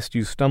lest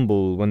you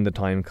stumble when the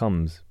time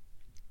comes.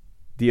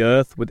 The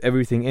earth with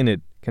everything in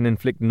it can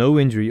inflict no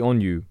injury on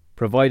you,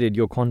 provided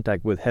your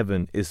contact with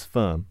heaven is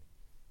firm.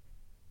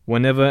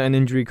 Whenever an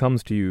injury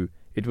comes to you,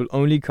 it will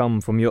only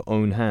come from your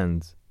own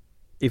hands.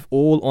 If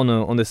all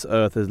honor on this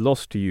earth is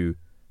lost to you,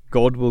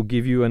 God will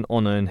give you an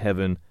honor in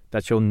heaven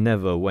that shall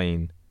never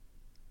wane.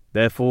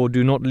 Therefore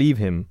do not leave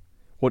him,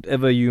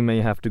 whatever you may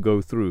have to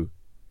go through.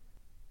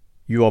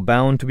 You are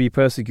bound to be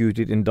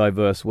persecuted in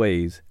diverse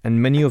ways,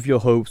 and many of your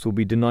hopes will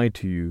be denied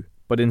to you.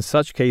 But in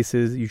such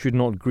cases you should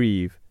not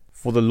grieve,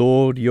 for the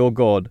Lord your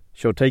God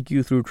shall take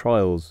you through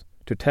trials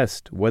to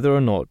test whether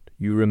or not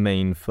you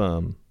remain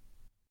firm.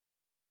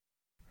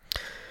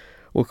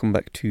 Welcome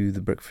back to The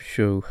Breakfast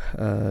Show.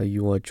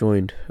 You are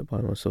joined by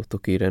myself,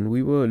 Touqeer, and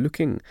we were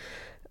looking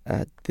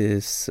at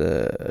this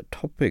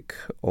topic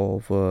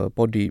of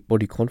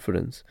body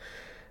confidence,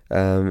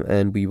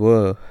 and we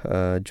were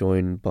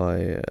joined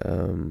by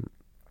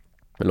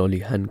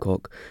Lollie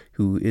Hancock,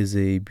 who is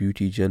a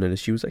beauty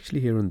journalist. She was actually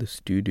here in the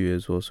studio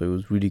as well, so it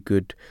was really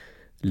good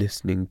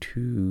listening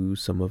to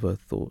some of her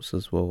thoughts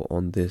as well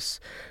on this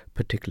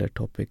particular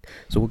topic.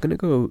 So we're going to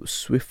go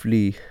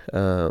swiftly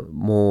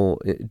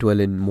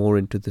dwell in more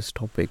into this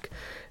topic,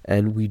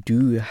 and we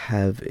do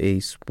have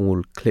a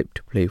small clip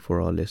to play for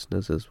our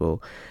listeners as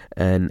well.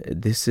 And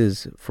this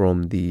is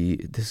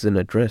an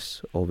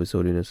address of His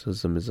Holiness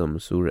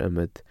Subia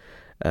Ahmad,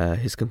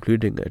 his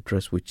concluding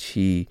address, which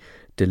he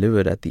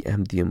delivered at the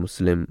Ahmadiyya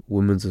Muslim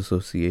Women's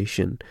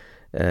Association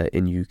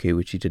in UK,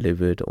 which he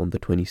delivered on the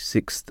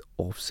 26th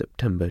of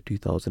September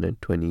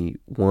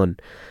 2021,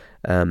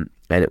 and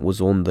it was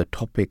on the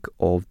topic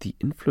of the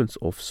influence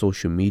of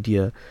social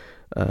media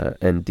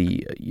and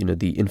the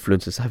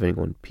influence it's having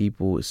on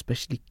people,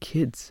 especially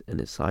kids, and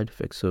its side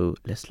effects. So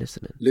let's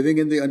listen in. Living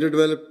in the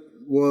underdeveloped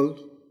world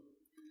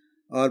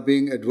are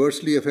being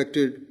adversely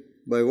affected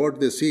by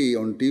what they see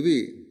on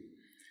TV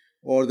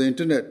or the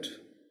internet.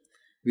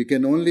 We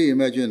can only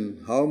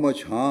imagine how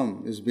much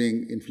harm is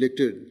being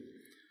inflicted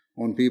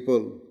on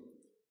people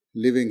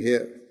living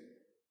here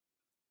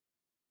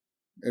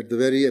at the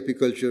very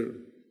epicenter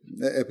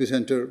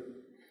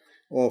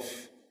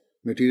of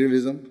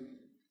materialism,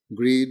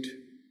 greed,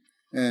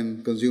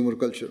 and consumer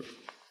culture.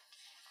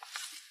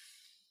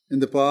 In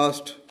the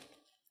past,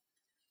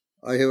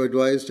 I have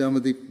advised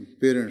Ahmadi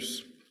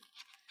parents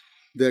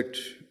that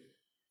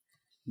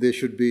they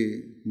should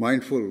be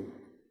mindful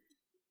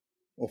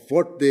of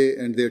what they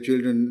and their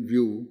children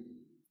view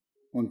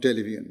on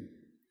television,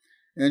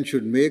 and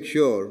should make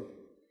sure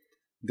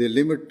they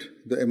limit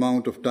the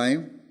amount of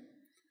time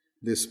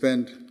they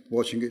spend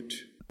watching it.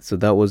 So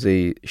that was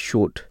a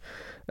short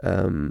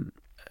clip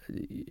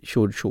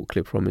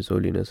from His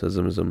Holiness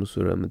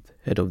Subia Ahmad,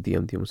 head of the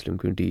Ahmadiyya Muslim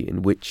community,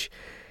 in which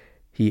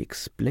he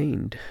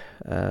explained,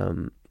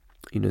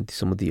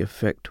 some of the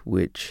effect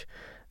which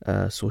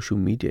social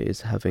media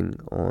is having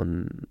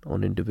on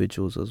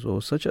individuals as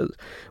well, such as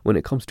when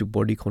it comes to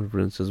body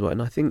confidence as well.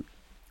 And I think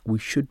we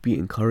should be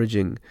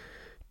encouraging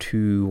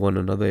to one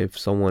another if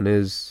someone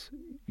is,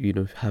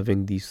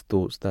 having these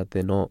thoughts that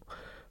they're not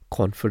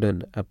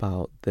confident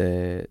about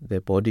their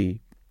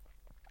body.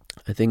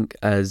 I think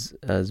as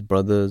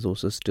brothers or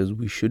sisters,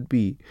 we should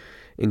be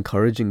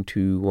encouraging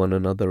to one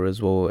another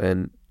as well.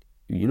 And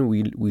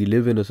we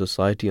live in a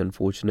society,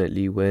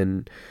 unfortunately,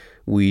 when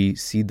we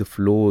see the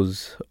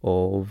flaws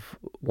of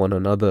one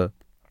another,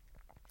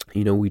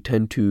 we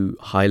tend to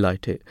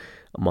highlight it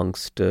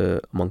amongst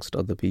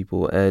other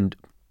people, and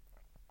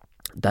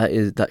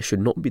that should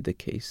not be the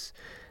case.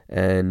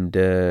 And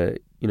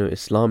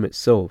Islam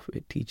itself,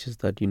 it teaches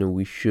that,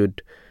 we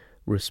should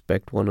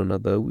respect one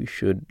another, we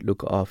should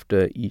look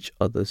after each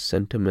other's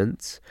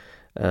sentiments,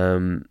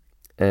 and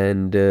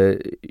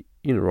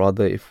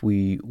rather, if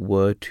we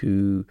were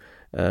to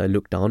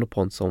look down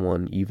upon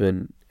someone,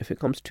 even if it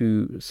comes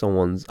to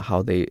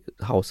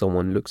how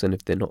someone looks, and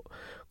if they're not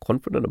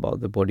confident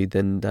about their body,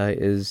 then that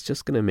is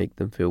just going to make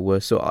them feel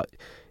worse. So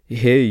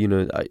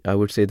I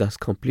would say that's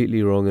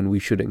completely wrong, and we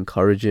should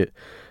encourage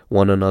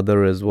one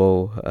another as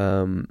well,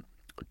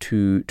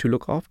 to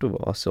look after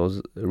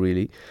ourselves,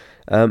 really.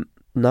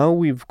 Now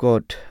we've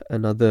got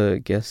another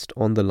guest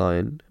on the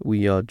line.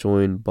 We are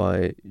joined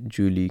by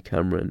Julie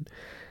Cameron.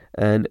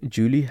 And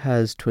Julie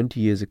has 20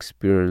 years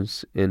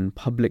experience in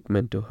public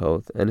mental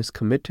health and is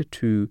committed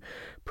to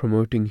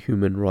promoting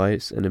human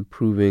rights and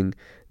improving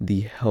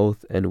the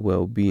health and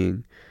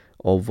well-being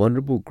of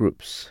vulnerable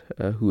groups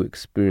who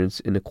experience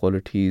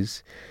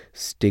inequalities,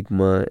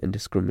 stigma and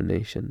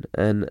discrimination.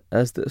 And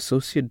as the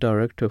Associate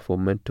Director for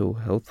Mental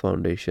Health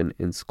Foundation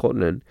in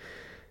Scotland,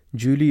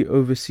 Julie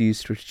oversees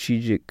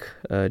strategic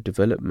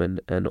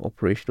development and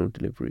operational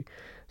delivery.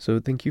 So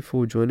thank you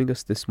for joining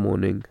us this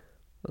morning.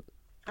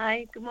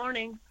 Hi, good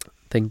morning.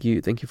 Thank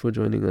you for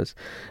joining us.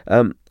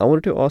 I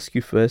wanted to ask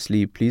you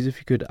firstly, please, if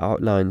you could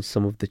outline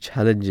some of the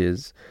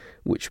challenges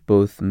which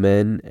both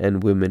men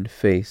and women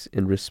face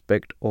in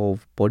respect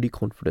of body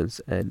confidence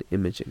and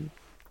imaging.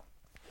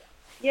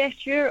 Yeah,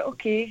 sure.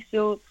 Okay,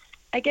 so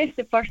I guess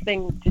the first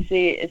thing to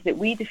say is that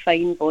we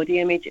define body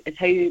image as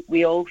how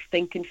we all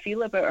think and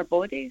feel about our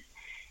bodies.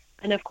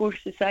 And of course,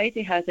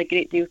 society has a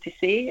great deal to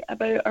say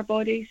about our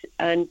bodies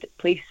and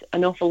place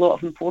an awful lot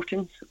of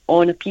importance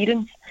on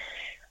appearance.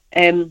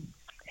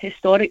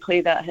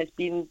 Historically, that has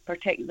been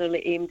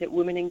particularly aimed at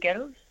women and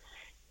girls,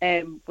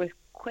 with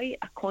quite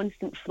a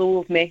constant flow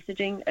of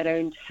messaging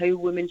around how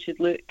women should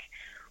look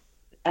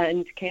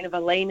and kind of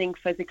aligning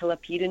physical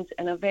appearance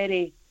and a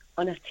very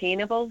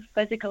unattainable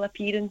physical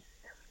appearance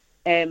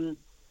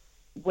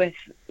with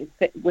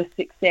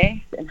success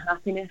and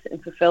happiness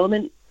and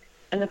fulfillment.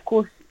 And of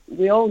course,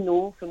 we all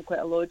know from quite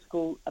a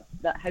logical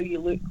that how you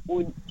look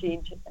won't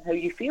change how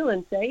you feel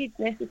inside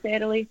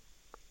necessarily,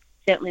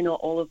 certainly not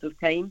all of the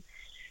time.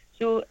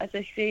 So as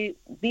I say,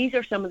 these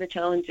are some of the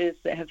challenges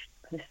that have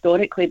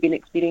historically been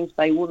experienced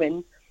by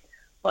women.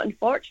 But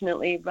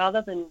unfortunately,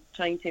 rather than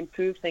trying to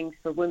improve things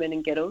for women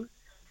and girls,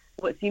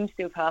 what seems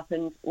to have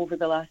happened over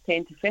the last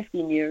 10 to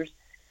 15 years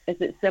is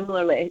that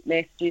similar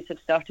messages have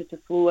started to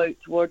flow out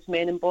towards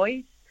men and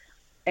boys.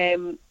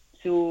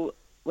 So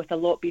with a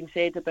lot being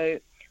said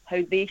about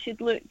how they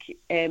should look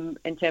in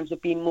terms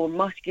of being more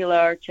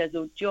muscular,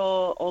 chiseled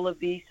jaw, all of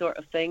these sort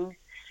of things,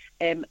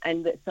 and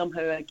that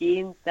somehow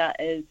again that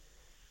is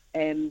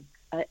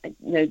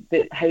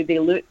how they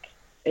look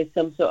is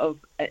some sort of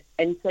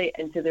insight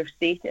into their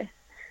status.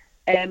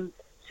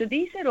 So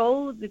these are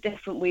all the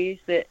different ways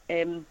that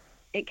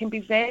it can be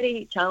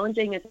very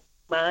challenging as a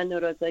man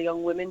or as a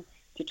young woman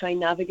to try and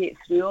navigate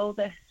through all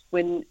this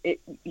when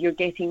you're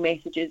getting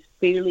messages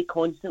fairly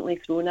constantly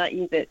thrown at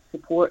you that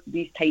support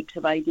these types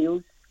of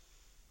ideals.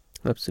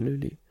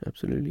 Absolutely.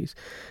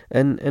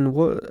 And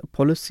what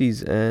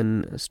policies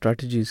and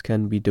strategies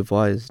can be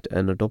devised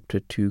and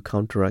adopted to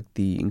counteract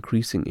the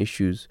increasing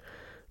issues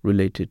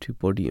related to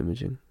body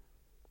imaging?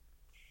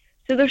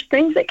 So there's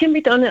things that can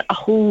be done at a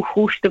whole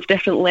host of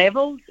different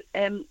levels,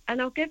 and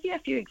I'll give you a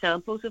few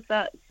examples of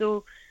that.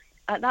 So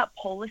at that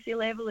policy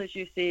level, as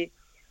you say,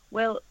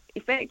 well,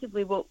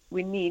 effectively what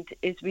we need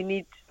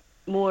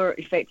more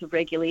effective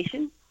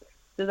regulation.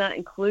 So that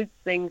includes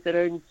things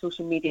around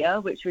social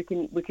media, which we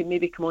can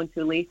maybe come on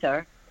to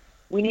later.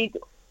 We need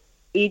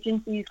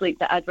agencies like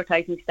the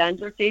Advertising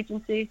Standards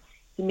Agency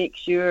to make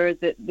sure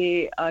that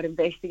they are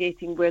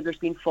investigating where there's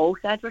been false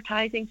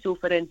advertising. So,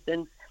 for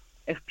instance,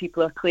 if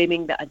people are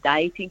claiming that a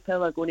dieting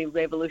pill are going to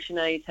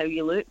revolutionise how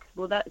you look,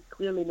 well, that's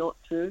clearly not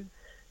true.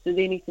 So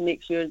they need to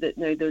make sure that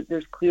now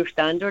there's clear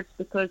standards,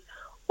 because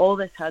all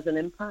this has an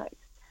impact.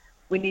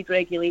 We need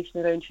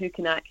regulation around who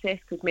can access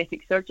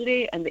cosmetic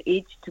surgery and the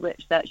age to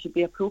which that should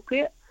be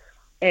appropriate,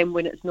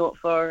 when it's not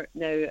for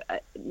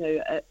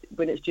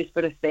when it's just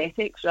for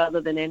aesthetics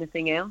rather than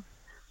anything else.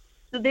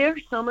 So there are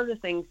some of the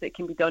things that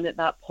can be done at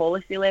that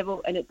policy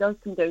level, and it does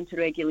come down to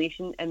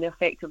regulation and the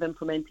effective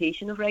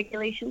implementation of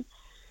regulation.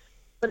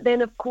 But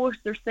then, of course,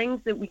 there's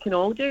things that we can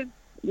all do.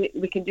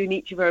 We can do in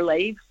each of our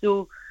lives.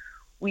 So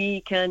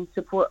we can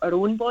support our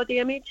own body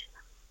image.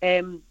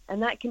 And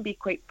that can be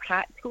quite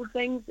practical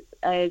things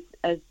as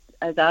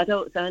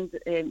adults and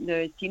now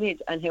as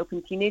teenage, and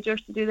helping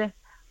teenagers to do this.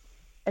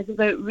 It's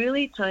about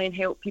really trying and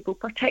help people,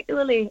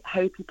 particularly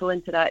how people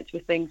interact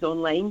with things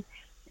online.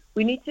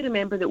 We need to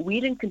remember that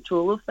we're in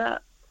control of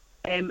that.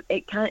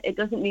 It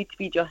doesn't need to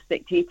be just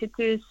dictated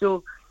to us.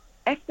 So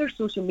if there's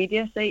social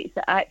media sites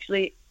that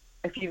actually,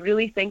 if you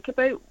really think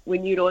about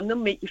when you're on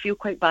them, make you feel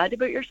quite bad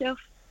about yourself,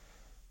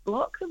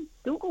 block them.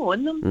 Don't go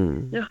on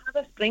them. Now have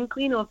a spring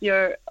clean of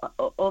your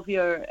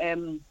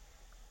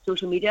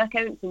social media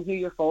accounts and who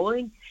you're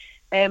following.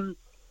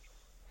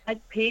 As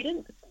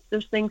parents,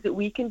 there's things that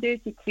we can do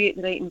to create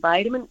the right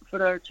environment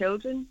for our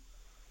children.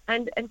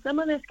 And some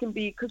of this can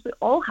be because we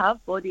all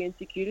have body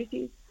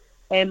insecurities,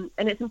 and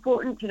it's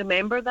important to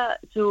remember that.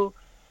 So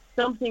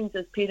some things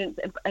as parents,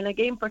 and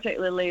again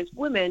particularly as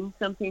women,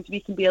 sometimes we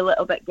can be a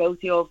little bit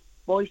guilty of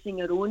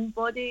voicing our own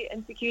body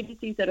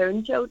insecurities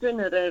around children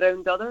or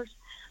around others,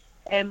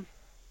 and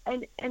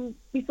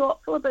be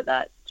thoughtful about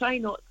that. Try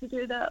not to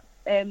do that,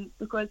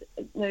 because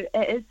now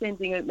it is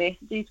sending out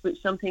messages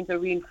which sometimes are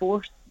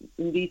reinforced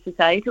in these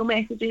societal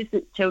messages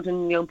that children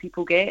and young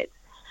people get.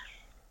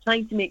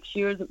 Trying to make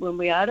sure that when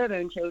we are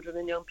around children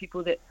and young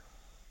people that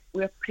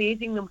we're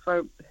praising them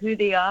for who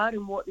they are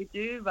and what they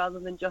do rather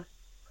than just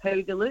how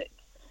they look.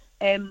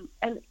 And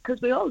because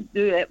we all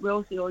do it, we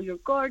all say, oh, you're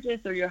gorgeous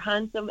or you're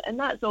handsome, and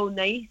that's all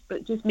nice,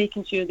 but just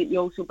making sure that you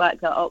also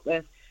back that up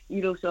with,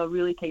 you're also a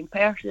really kind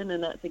person,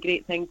 and that's a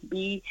great thing to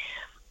be.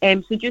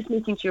 So just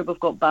making sure we've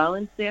got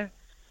balance there.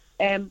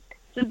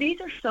 So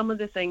these are some of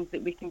the things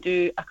that we can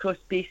do across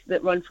space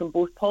that run from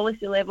both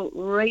policy level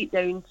right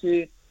down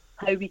to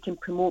how we can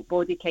promote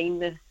body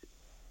kindness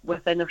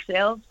within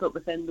ourselves, but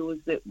within those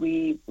that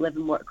we live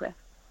and work with.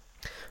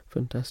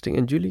 Fantastic.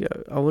 And Julie,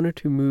 I wanted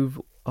to move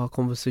our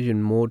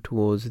conversation more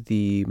towards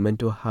the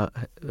mental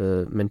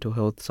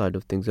health side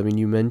of things. I mean,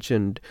 you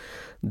mentioned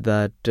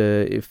that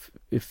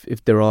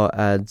if there are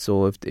ads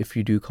or if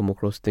you do come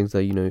across things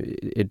that, you know,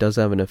 it does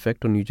have an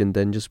effect on you, and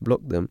then just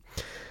block them.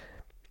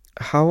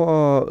 How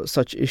are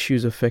such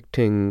issues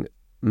affecting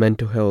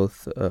mental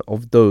health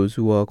of those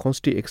who are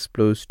constantly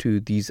exposed to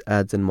these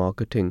ads and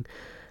marketing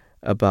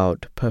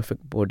about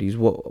perfect bodies?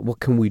 What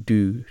can we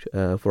do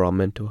for our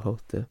mental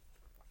health there?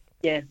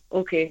 Yeah,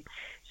 okay.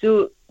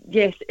 So,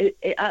 yes,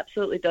 it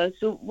absolutely does.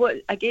 So,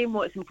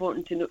 what's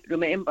important to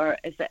remember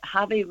is that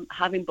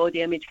having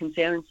body image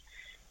concerns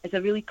is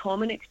a really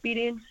common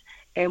experience,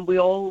 and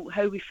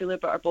how we feel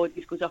about our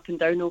bodies goes up and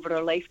down over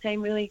our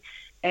lifetime, really.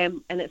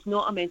 And it's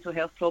not a mental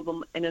health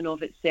problem in and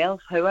of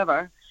itself.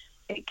 However,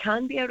 it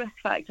can be a risk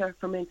factor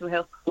for mental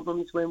health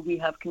problems when we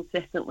have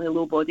consistently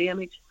low body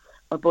image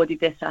or body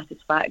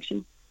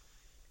dissatisfaction.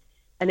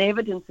 And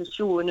evidence has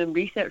shown, and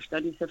research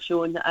studies have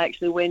shown, that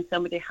actually when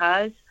somebody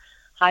has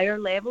higher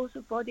levels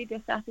of body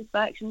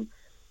dissatisfaction,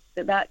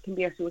 that can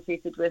be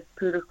associated with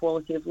poorer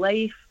quality of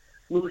life,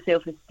 low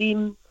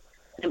self-esteem,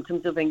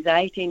 symptoms of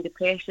anxiety and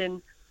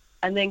depression,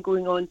 and then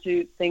going on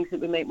to things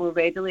that we might more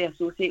readily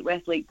associate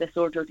with, like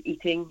disordered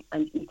eating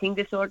and eating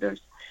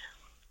disorders.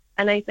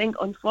 And I think,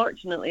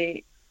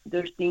 unfortunately,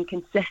 there's been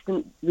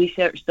consistent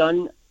research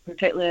done,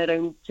 particularly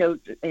around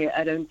children,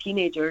 around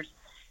teenagers,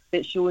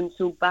 that's shown.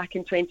 So back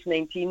in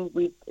 2019,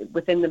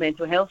 within the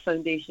Mental Health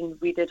Foundation,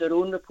 we did our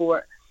own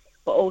report,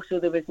 but also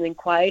there was an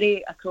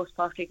inquiry, a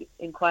cross-party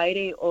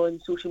inquiry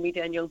on social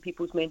media and young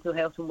people's mental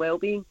health and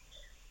well-being.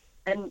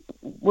 And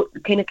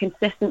what kind of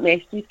consistent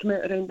messages come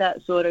out around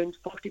that? So around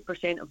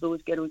 40% of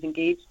those girls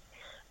engaged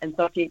and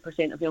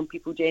 38% of young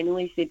people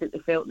generally said that they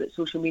felt that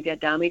social media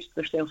damaged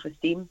their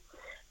self-esteem.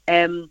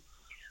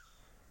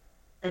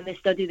 In the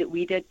study that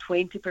we did,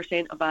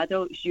 20% of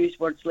adults used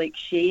words like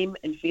shame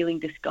and feeling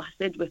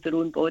disgusted with their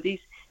own bodies.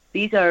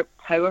 These are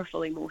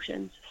powerful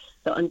emotions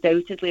that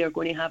undoubtedly are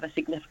going to have a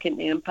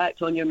significant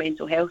impact on your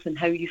mental health and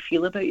how you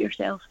feel about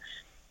yourself.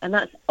 And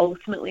that's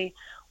ultimately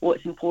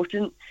what's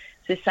important.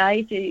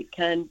 Society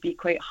can be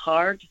quite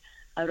hard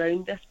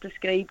around this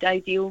prescribed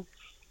ideal,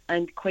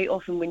 and quite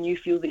often when you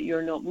feel that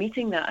you're not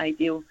meeting that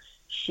ideal,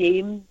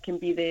 shame can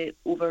be the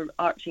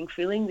overarching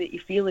feeling that you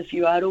feel if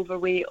you are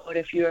overweight or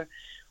if you're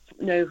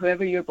now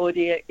whoever your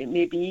body it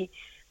may be,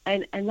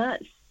 and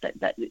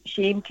that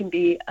shame can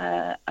be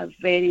a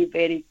very,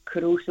 very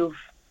corrosive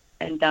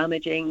and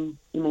damaging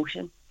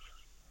emotion.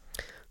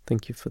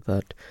 Thank you for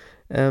that.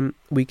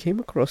 We came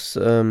across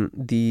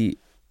the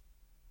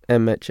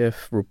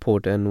MHF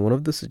report, and one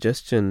of the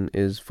suggestions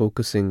is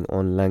focusing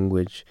on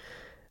language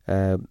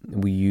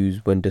we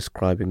use when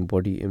describing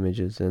body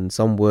images, and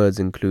some words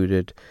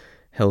included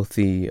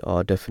healthy,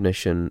 our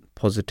definition,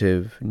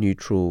 positive,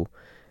 neutral,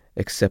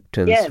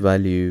 acceptance,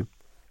 value.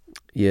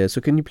 Yeah, so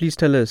can you please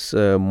tell us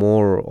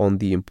more on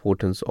the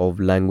importance of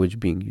language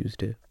being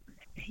used here?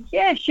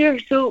 Yeah, sure.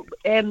 So,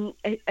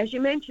 as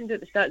you mentioned at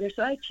the start there,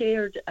 so I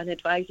chaired an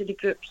advisory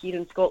group here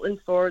in Scotland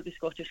for the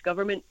Scottish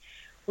Government,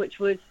 which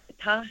was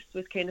tasked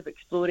with kind of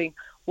exploring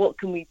what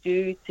can we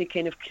do to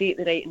kind of create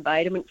the right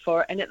environment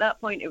for, and at that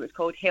point it was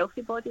called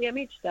healthy body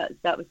image.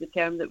 That was the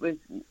term that was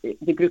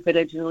the group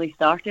originally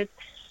started.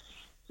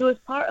 So as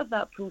part of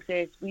that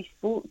process, we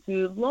spoke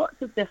to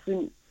lots of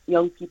different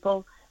young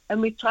people,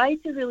 and we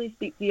tried to really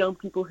speak to young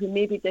people who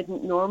maybe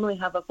didn't normally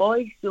have a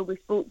voice. So we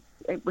spoke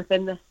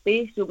within this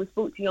space. So we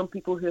spoke to young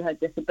people who had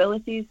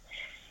disabilities,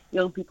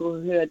 young people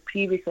who had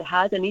previously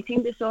had an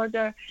eating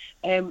disorder,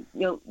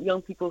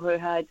 young people who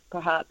had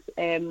perhaps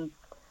a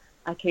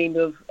kind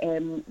of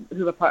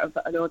who were part of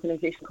an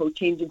organisation called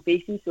Changing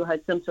Faces, so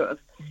had some sort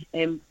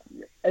of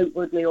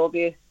outwardly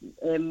obvious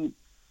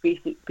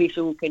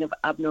facial kind of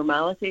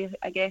abnormality,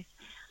 I guess.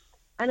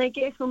 And I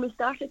guess when we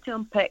started to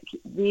unpick,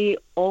 they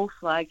all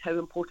flagged how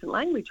important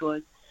language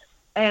was.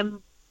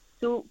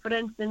 So, for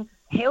instance,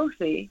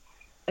 healthy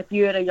if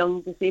you're a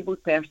young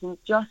disabled person,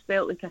 just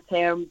felt like a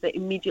term that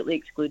immediately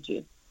excludes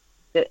you.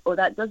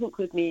 That does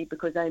include me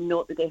because I'm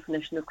not the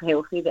definition of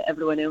healthy that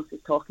everyone else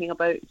is talking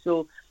about.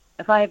 So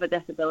if I have a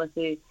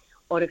disability,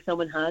 or if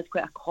someone has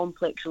quite a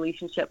complex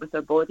relationship with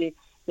their body,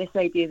 this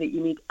idea that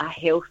you need a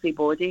healthy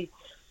body.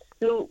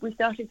 So we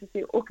started to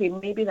say, okay,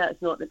 maybe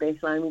that's not the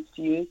best language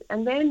to use.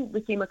 And then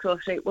we came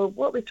across, right, well,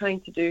 what we're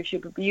trying to do,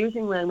 should we be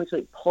using language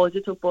like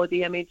positive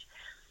body image?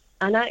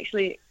 And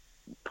actually,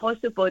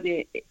 positive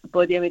body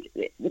image,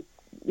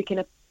 the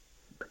kind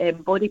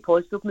of body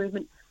positive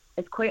movement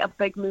is quite a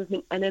big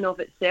movement in and of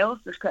itself.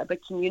 There's quite a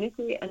big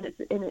community, and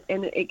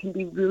it can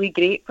be really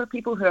great for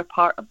people who are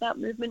part of that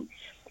movement.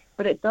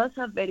 But it does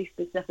have very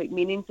specific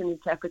meanings and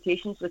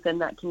interpretations within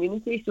that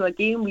community. So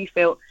again, we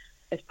felt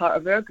as part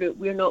of our group,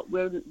 we're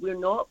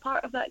not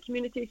part of that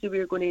community, so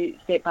we're going to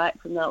step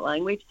back from that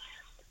language.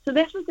 So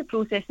this was the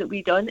process that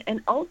we done,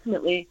 and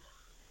ultimately,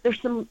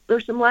 there's some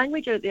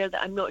language out there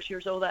that I'm not sure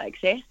is all that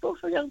accessible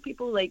for young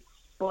people, like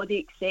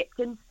body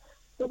acceptance.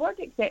 The word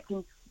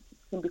acceptance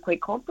can be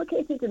quite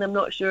complicated, and I'm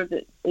not sure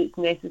that it's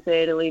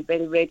necessarily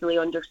very readily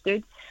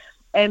understood.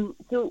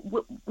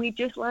 So we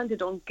just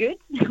landed on good.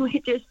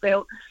 We just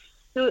felt.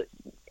 So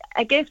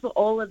I guess what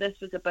all of this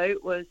was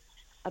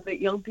about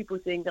young people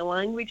saying the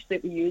language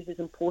that we use is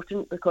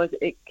important because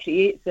it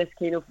creates this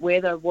kind of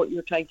whether what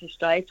you're trying to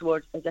strive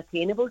towards is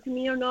attainable to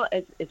me or not,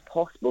 is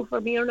possible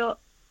for me or not.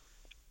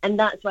 And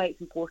that's why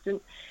it's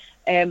important.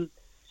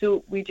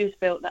 So we just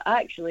felt that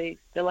actually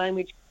the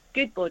language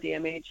good body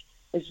image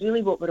is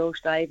really what we're all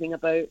striving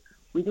about.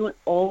 We don't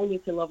all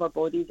need to love our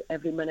bodies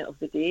every minute of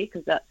the day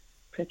because that's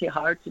pretty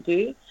hard to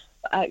do.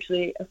 But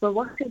actually, if we're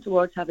working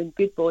towards having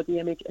good body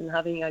image and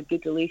having a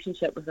good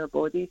relationship with our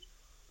bodies,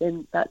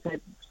 then that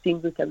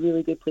seems like a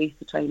really good place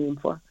to try and aim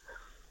for.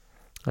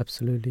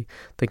 Absolutely.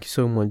 Thank you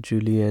so much,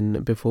 Julie.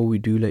 And before we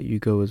do let you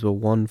go as well,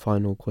 one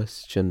final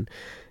question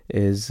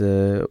is,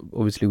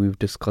 obviously we've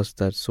discussed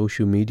that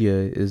social media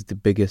is the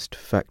biggest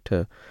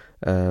factor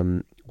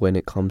when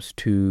it comes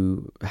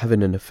to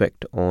having an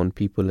effect on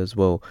people as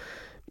well.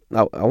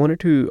 Now, I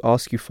wanted to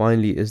ask you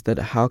finally, is that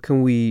how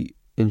can we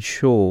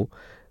ensure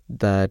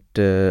that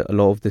a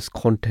lot of this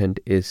content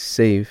is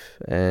safe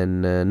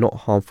and not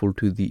harmful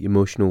to the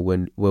emotional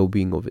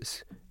well-being of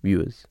its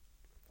viewers?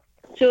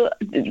 So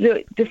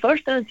the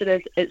first answer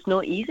is it's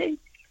not easy.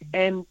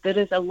 There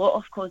is a lot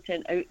of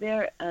content out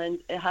there, and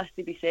it has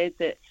to be said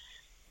that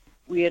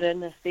we're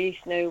in a space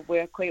now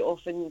where quite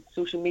often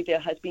social media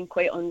has been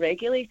quite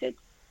unregulated.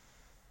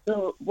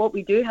 So what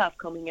we do have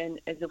coming in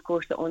is, of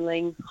course, the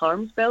online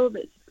harms bill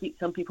that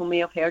some people may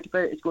have heard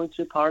about. It's going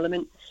through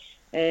Parliament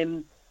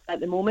at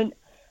the moment.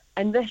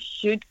 And this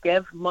should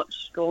give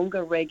much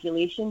stronger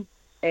regulation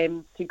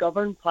to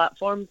govern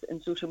platforms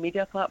and social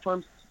media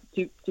platforms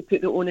to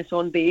put the onus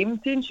on them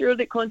to ensure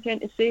that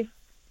content is safe.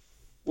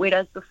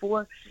 Whereas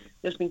before,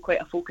 there's been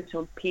quite a focus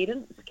on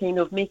parents, kind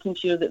of making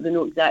sure that they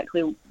know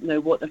exactly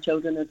what their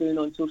children are doing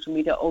on social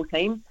media at all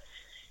times.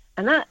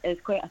 And that is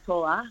quite a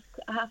tall ask,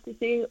 I have to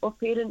say, of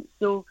parents.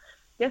 So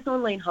this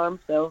online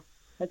harms bill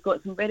has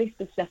got some very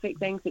specific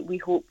things that we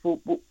hope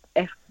will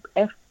if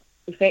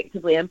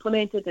effectively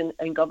implemented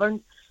and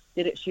governed,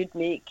 that it should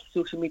make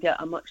social media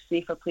a much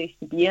safer place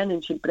to be in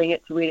and should bring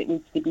it to where it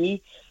needs to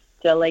be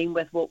to align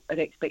with what our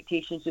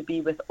expectations would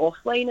be with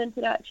offline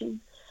interactions.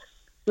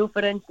 So,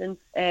 for instance,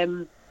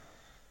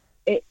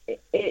 it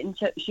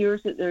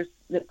ensures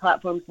that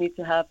platforms need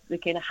to have the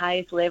kind of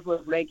highest level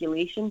of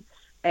regulation.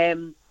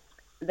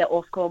 That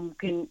Ofcom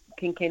can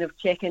kind of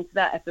check into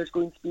that if there's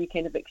going to be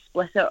kind of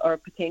explicit or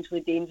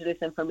potentially dangerous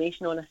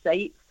information on a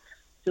site.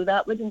 So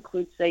that would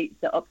include sites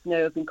that up to now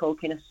have been called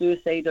kind of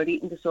suicide or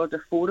eating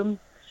disorder forums,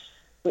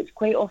 which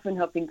quite often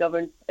have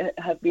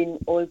been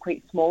on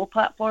quite small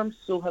platforms,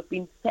 so have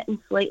been sitting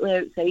slightly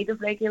outside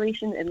of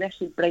regulation, and this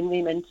should bring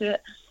them into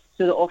it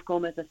so that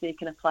Ofcom, as I say,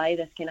 can apply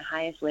this kind of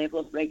highest level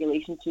of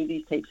regulation to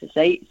these types of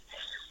sites.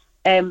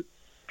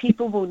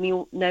 People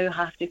will now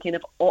have to kind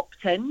of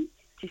opt in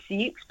to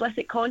see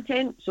explicit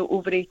content, so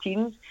over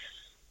 18s.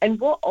 And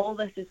what all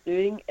this is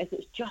doing is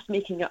it's just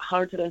making it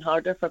harder and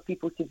harder for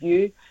people to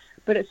view,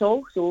 but it's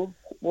also,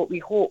 what we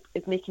hope,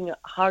 is making it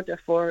harder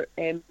for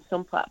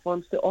some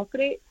platforms to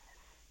operate.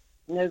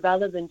 Now,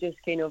 rather than just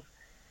kind of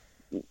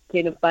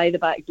by the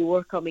back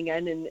door coming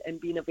in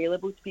and being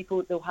available to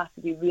people, they'll have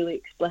to be really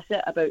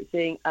explicit about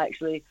saying,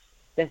 actually,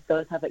 this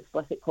does have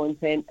explicit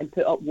content, and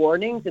put up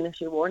warnings and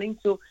issue warnings.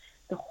 So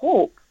the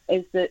hope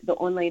is that the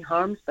online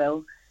harms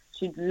bill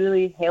should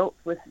really help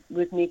with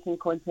making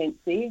content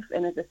safe.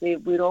 And as I say,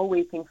 we're all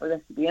waiting for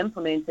this to be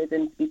implemented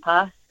and to be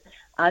passed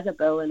as a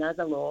bill and as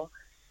a law,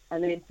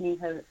 and then seeing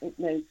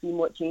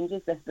what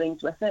changes this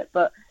brings with it.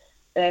 But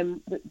the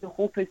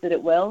hope is that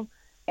it will.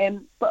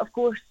 But of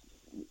course,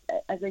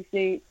 as I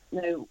say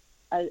now,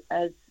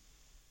 as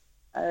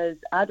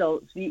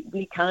adults,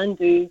 we can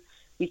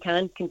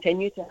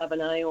continue to have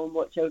an eye on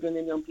what children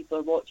and young people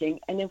are watching,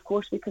 and of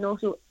course we can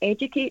also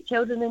educate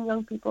children and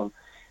young people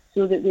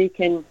so that they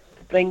can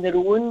bring their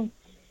own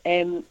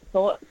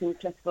thoughts and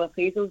critical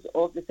appraisals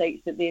of the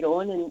sites that they're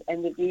on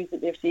and the views that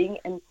they're seeing.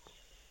 And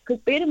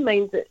because bear in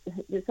mind that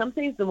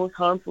sometimes the most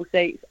harmful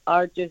sites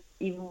are just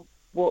even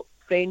what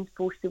friends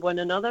post to one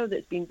another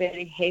that's been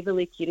very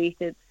heavily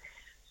curated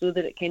so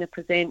that it kind of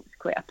presents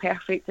quite a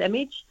perfect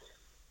image,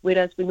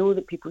 whereas we know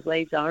that people's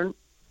lives aren't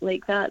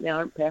like that. They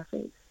aren't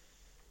perfect.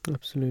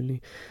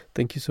 Absolutely.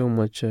 Thank you so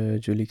much,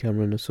 Julie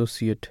Cameron,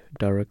 Associate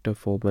Director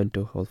for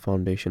Mental Health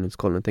Foundation in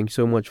Scotland. Thank you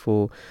so much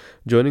for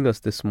joining us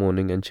this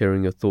morning and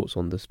sharing your thoughts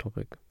on this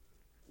topic.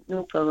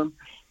 No problem.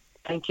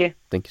 Thank you.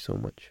 Thank you so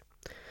much.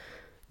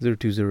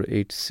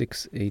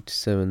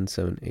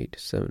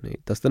 0208687778.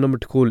 That's the number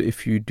to call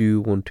if you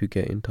do want to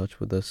get in touch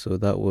with us. So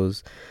that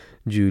was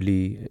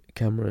Julie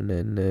Cameron,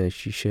 and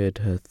she shared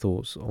her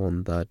thoughts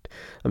on that.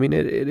 I mean,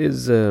 it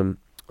is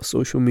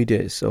social media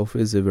itself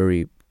is a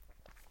very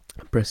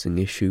pressing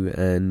issue,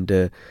 and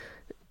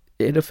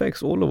it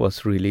affects all of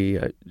us, really.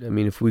 I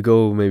mean, if we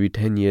go maybe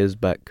 10 years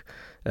back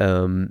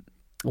or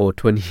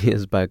 20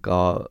 years back,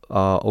 our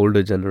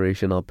older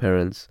generation, our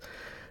parents,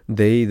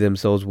 they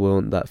themselves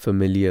weren't that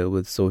familiar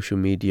with social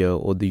media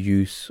or the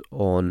use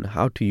on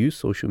how to use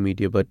social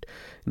media. But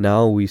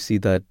now we see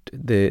that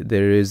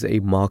there is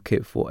a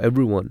market for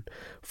everyone,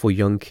 for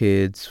young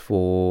kids,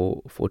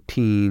 for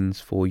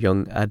teens, for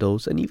young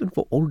adults, and even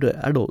for older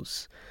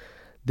adults.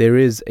 There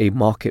is a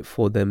market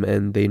for them,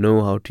 and they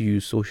know how to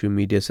use social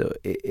media. So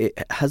it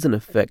has an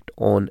effect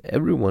on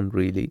everyone,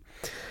 really.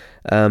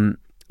 And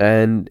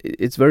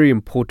it's very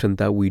important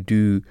that we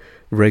do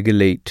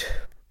regulate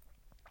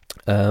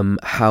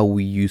how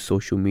we use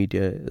social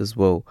media as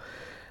well.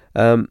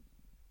 And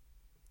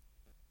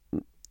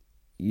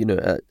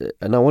I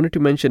wanted to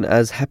mention,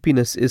 as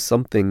happiness is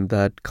something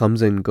that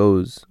comes and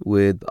goes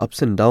with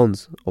ups and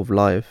downs of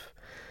life,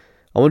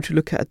 I want to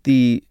look at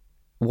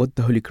what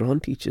the Holy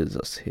Quran teaches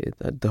us here.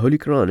 That the Holy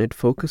Quran, it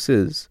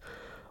focuses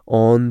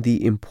on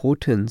the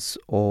importance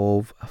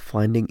of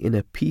finding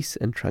inner peace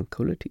and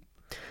tranquility.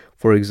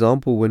 For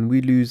example, when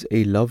we lose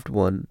a loved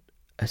one,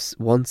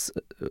 once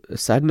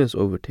sadness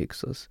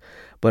overtakes us,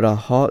 but our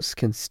hearts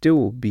can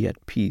still be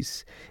at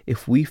peace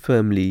if we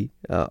firmly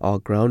are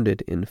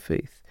grounded in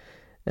faith.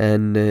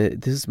 And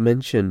this is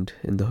mentioned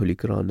in the Holy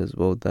Quran as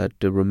well, that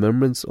the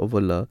remembrance of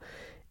Allah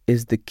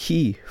is the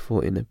key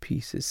for inner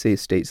peace. It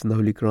states in the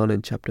Holy Quran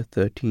in chapter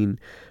 13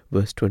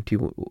 verse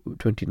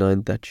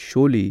 29 that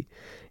surely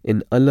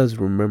in Allah's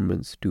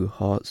remembrance do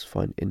hearts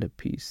find inner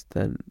peace.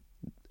 And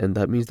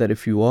that means that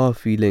if you are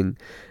feeling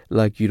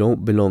like you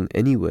don't belong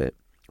anywhere,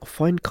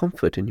 find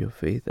comfort in your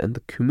faith and the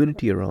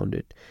community around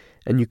it,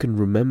 and you can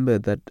remember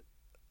that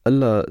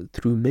Allah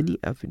through many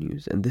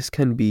avenues, and this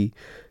can be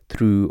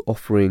through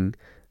offering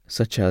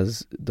such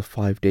as the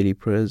 5 daily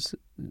prayers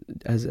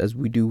as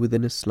we do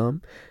within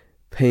Islam,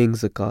 paying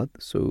zakat,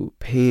 so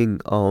paying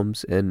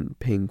alms and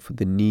paying for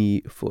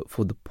the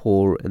for the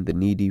poor and the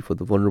needy, for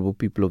the vulnerable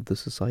people of the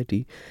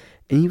society,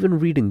 and even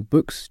reading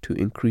books to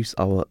increase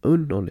our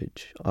own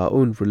knowledge, our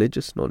own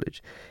religious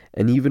knowledge,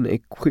 and even a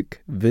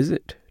quick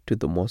visit to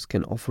the mosque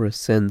can offer a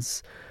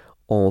sense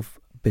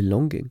of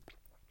belonging.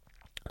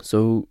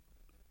 So,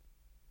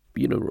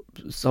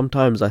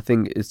 sometimes I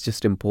think it's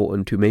just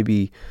important to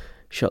maybe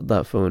shut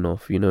that phone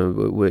off.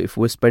 If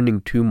we're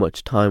spending too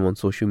much time on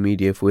social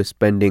media, if we're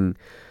spending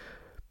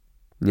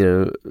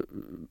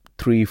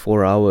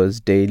 3-4 hours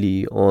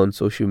daily on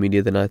social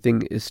media, then I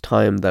think it's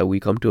time that we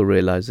come to a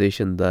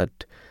realization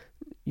that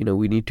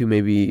we need to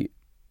maybe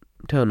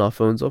turn our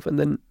phones off and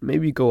then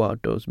maybe go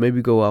outdoors,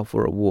 maybe go out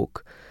for a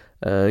walk,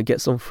 get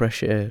some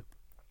fresh air.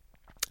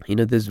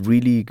 There's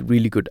really,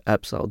 really good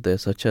apps out there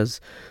such as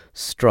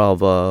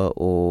Strava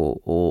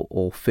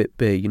or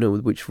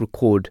Fitbit, which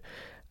record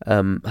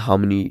how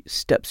many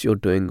steps you're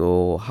doing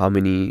or how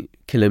many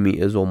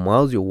kilometers or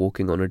miles you're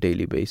walking on a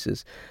daily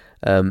basis.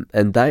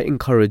 And that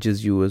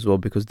encourages you as well,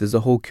 because there's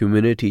a whole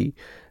community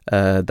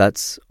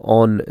that's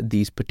on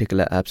these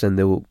particular apps, and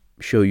they will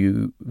show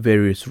you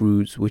various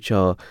routes which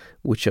others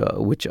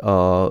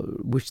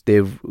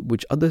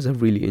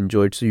have really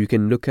enjoyed. So you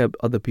can look at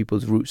other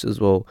people's routes as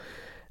well,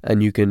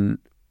 and you can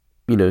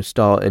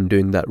start and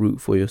doing that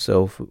route for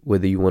yourself,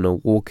 whether you want to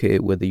walk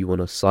it, whether you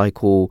want to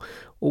cycle,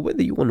 or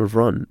whether you want to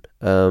run.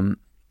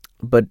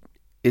 But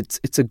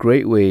it's a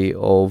great way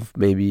of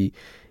maybe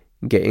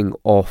getting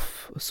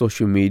off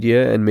social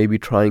media and maybe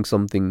trying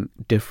something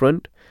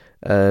different,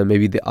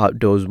 maybe the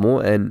outdoors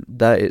more, and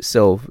that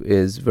itself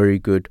is very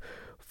good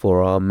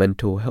for our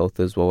mental health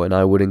as well. And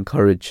I would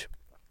encourage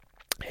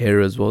here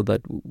as well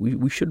that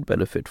we should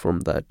benefit from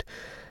that.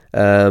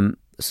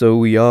 So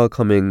we are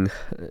coming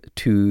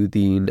to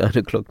the 9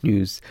 o'clock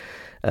news.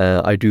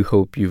 I do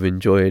hope you've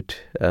enjoyed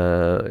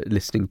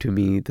listening to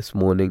me this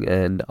morning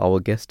and our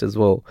guest as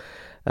well.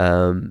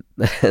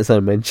 As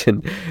I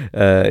mentioned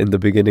in the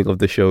beginning of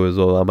the show as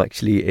well, I'm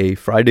actually a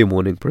Friday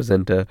morning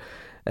presenter,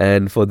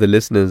 and for the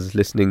listeners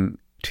listening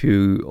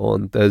to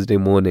on Thursday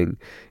morning,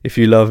 if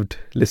you loved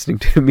listening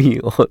to me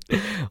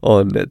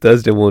on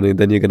Thursday morning,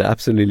 then you're going to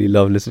absolutely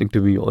love listening to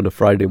me on a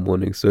Friday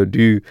morning. So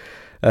do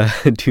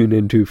tune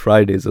into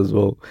Fridays as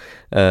well.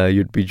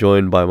 You'd be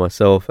joined by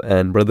myself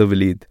and Brother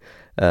Waleed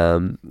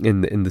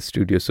in the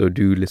studio, so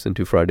do listen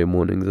to Friday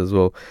mornings as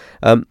well.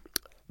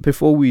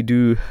 before we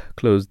do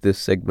close this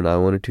segment, I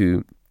wanted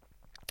to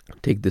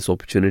take this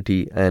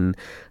opportunity and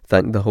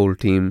thank the whole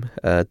team,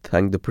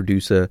 thank the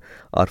producer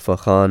Arifa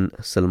Khan,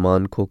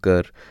 Salman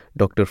Khokhar,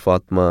 Dr.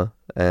 Fatima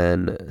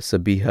and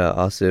Sabiha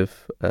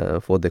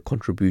Asif for their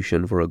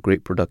contribution for a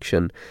great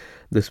production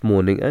this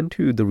morning, and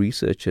to the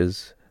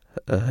researchers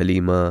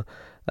Halima,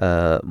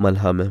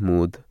 Malah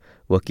Mahmood,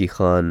 Waqi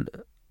Khan,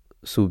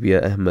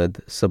 Subia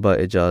Ahmad, Saba,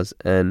 Ijaz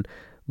and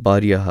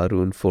Barira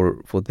Haroon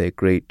for their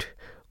great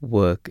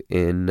work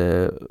in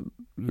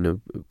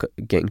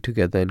getting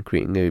together and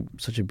creating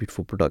such a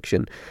beautiful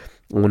production.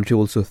 I want to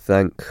also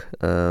thank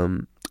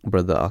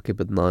Brother Aqib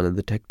Adnan and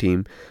the tech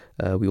team.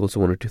 We also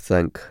wanted to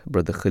thank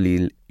Brother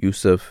Khalil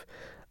Yousuf,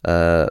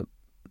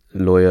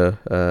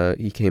 lawyer.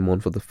 He came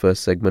on for the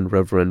first segment.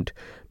 Reverend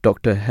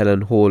Dr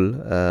Helen Hall,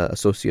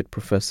 Associate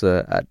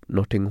Professor at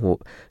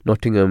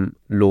Nottingham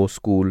Law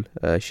School.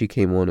 She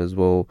came on as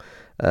well.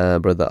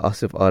 Brother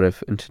Asif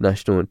Arif,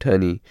 International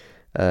Attorney,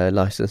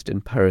 licensed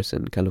in Paris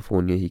and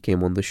California. He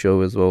came on the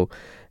show as well.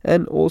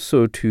 And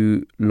also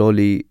to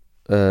Lollie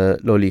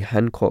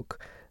Hancock,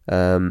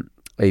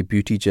 a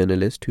beauty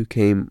journalist who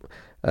came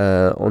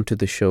onto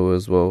the show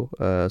as well.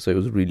 So it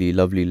was really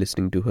lovely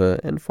listening to her.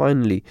 And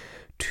finally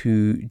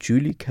to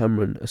Julie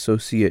Cameron,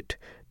 Associate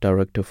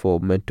Director for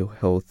Mental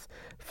Health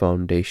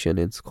Foundation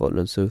in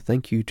Scotland. So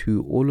thank you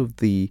to all of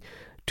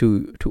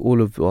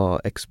all of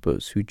our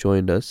experts who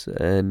joined us,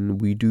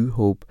 and we do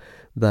hope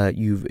that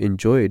you've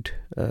enjoyed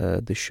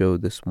the show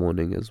this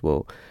morning as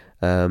well.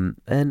 And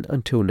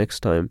until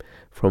next time,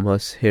 from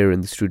us here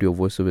in the studio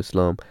Voice of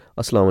Islam,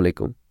 Assalamu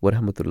alaikum wa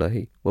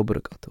rahmatullahi wa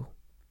barakatuh.